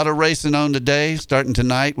 there's a lot of racing on today, starting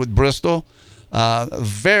tonight with Bristol. A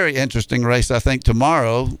very interesting race, I think,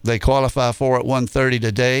 tomorrow. They qualify for at 1:30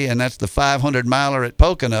 today, and that's the 500-miler at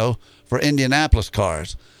Pocono for Indianapolis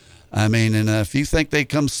cars. I mean, and if you think they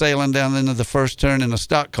come sailing down into the first turn in a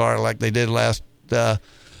stock car like they did a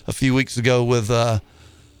few weeks ago with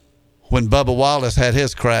when Bubba Wallace had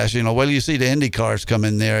his crash, wait till you see the Indy cars come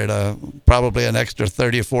in there at probably an extra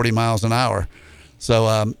 30 or 40 miles an hour.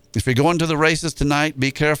 So if you're going to the races tonight,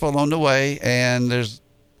 be careful on the way, and there's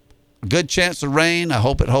a good chance of rain. I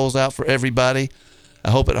hope it holds out for everybody. I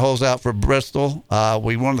hope it holds out for Bristol.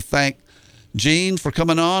 We want to thank Gene for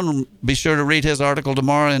coming on. Be sure to read his article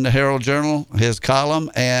tomorrow in the Herald Journal, his column,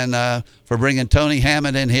 and for bringing Tony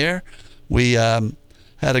Hammond in here. We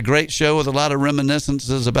had a great show with a lot of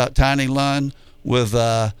reminiscences about Tiny Lund with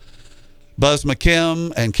Buzz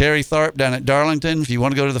McKim and Kerry Tharp down at Darlington. If you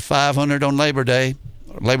want to go to the 500 on Labor Day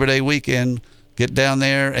weekend, get down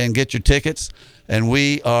there and get your tickets. And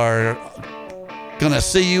we are going to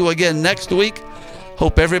see you again next week.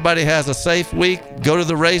 Hope everybody has a safe week. Go to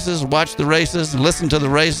the races, watch the races, listen to the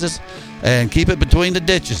races, and keep it between the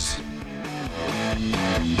ditches.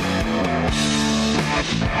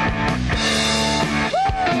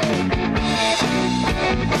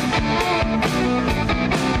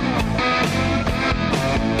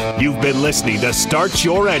 You've been listening to Start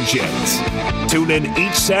Your Engines. Tune in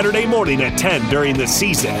each Saturday morning at 10 during the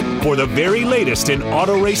season for the very latest in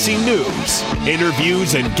auto racing news,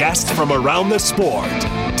 interviews, and guests from around the sport.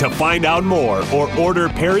 To find out more or order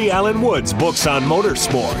Perry Allen Wood's books on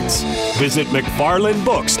motorsports, visit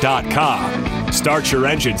McFarlandBooks.com. Start Your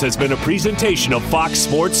Engines has been a presentation of Fox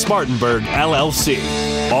Sports Spartanburg, LLC.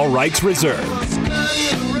 All rights reserved.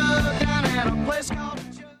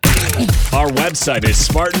 Our website is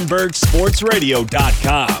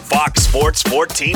SpartanburgSportsRadio.com. Fox Sports 14.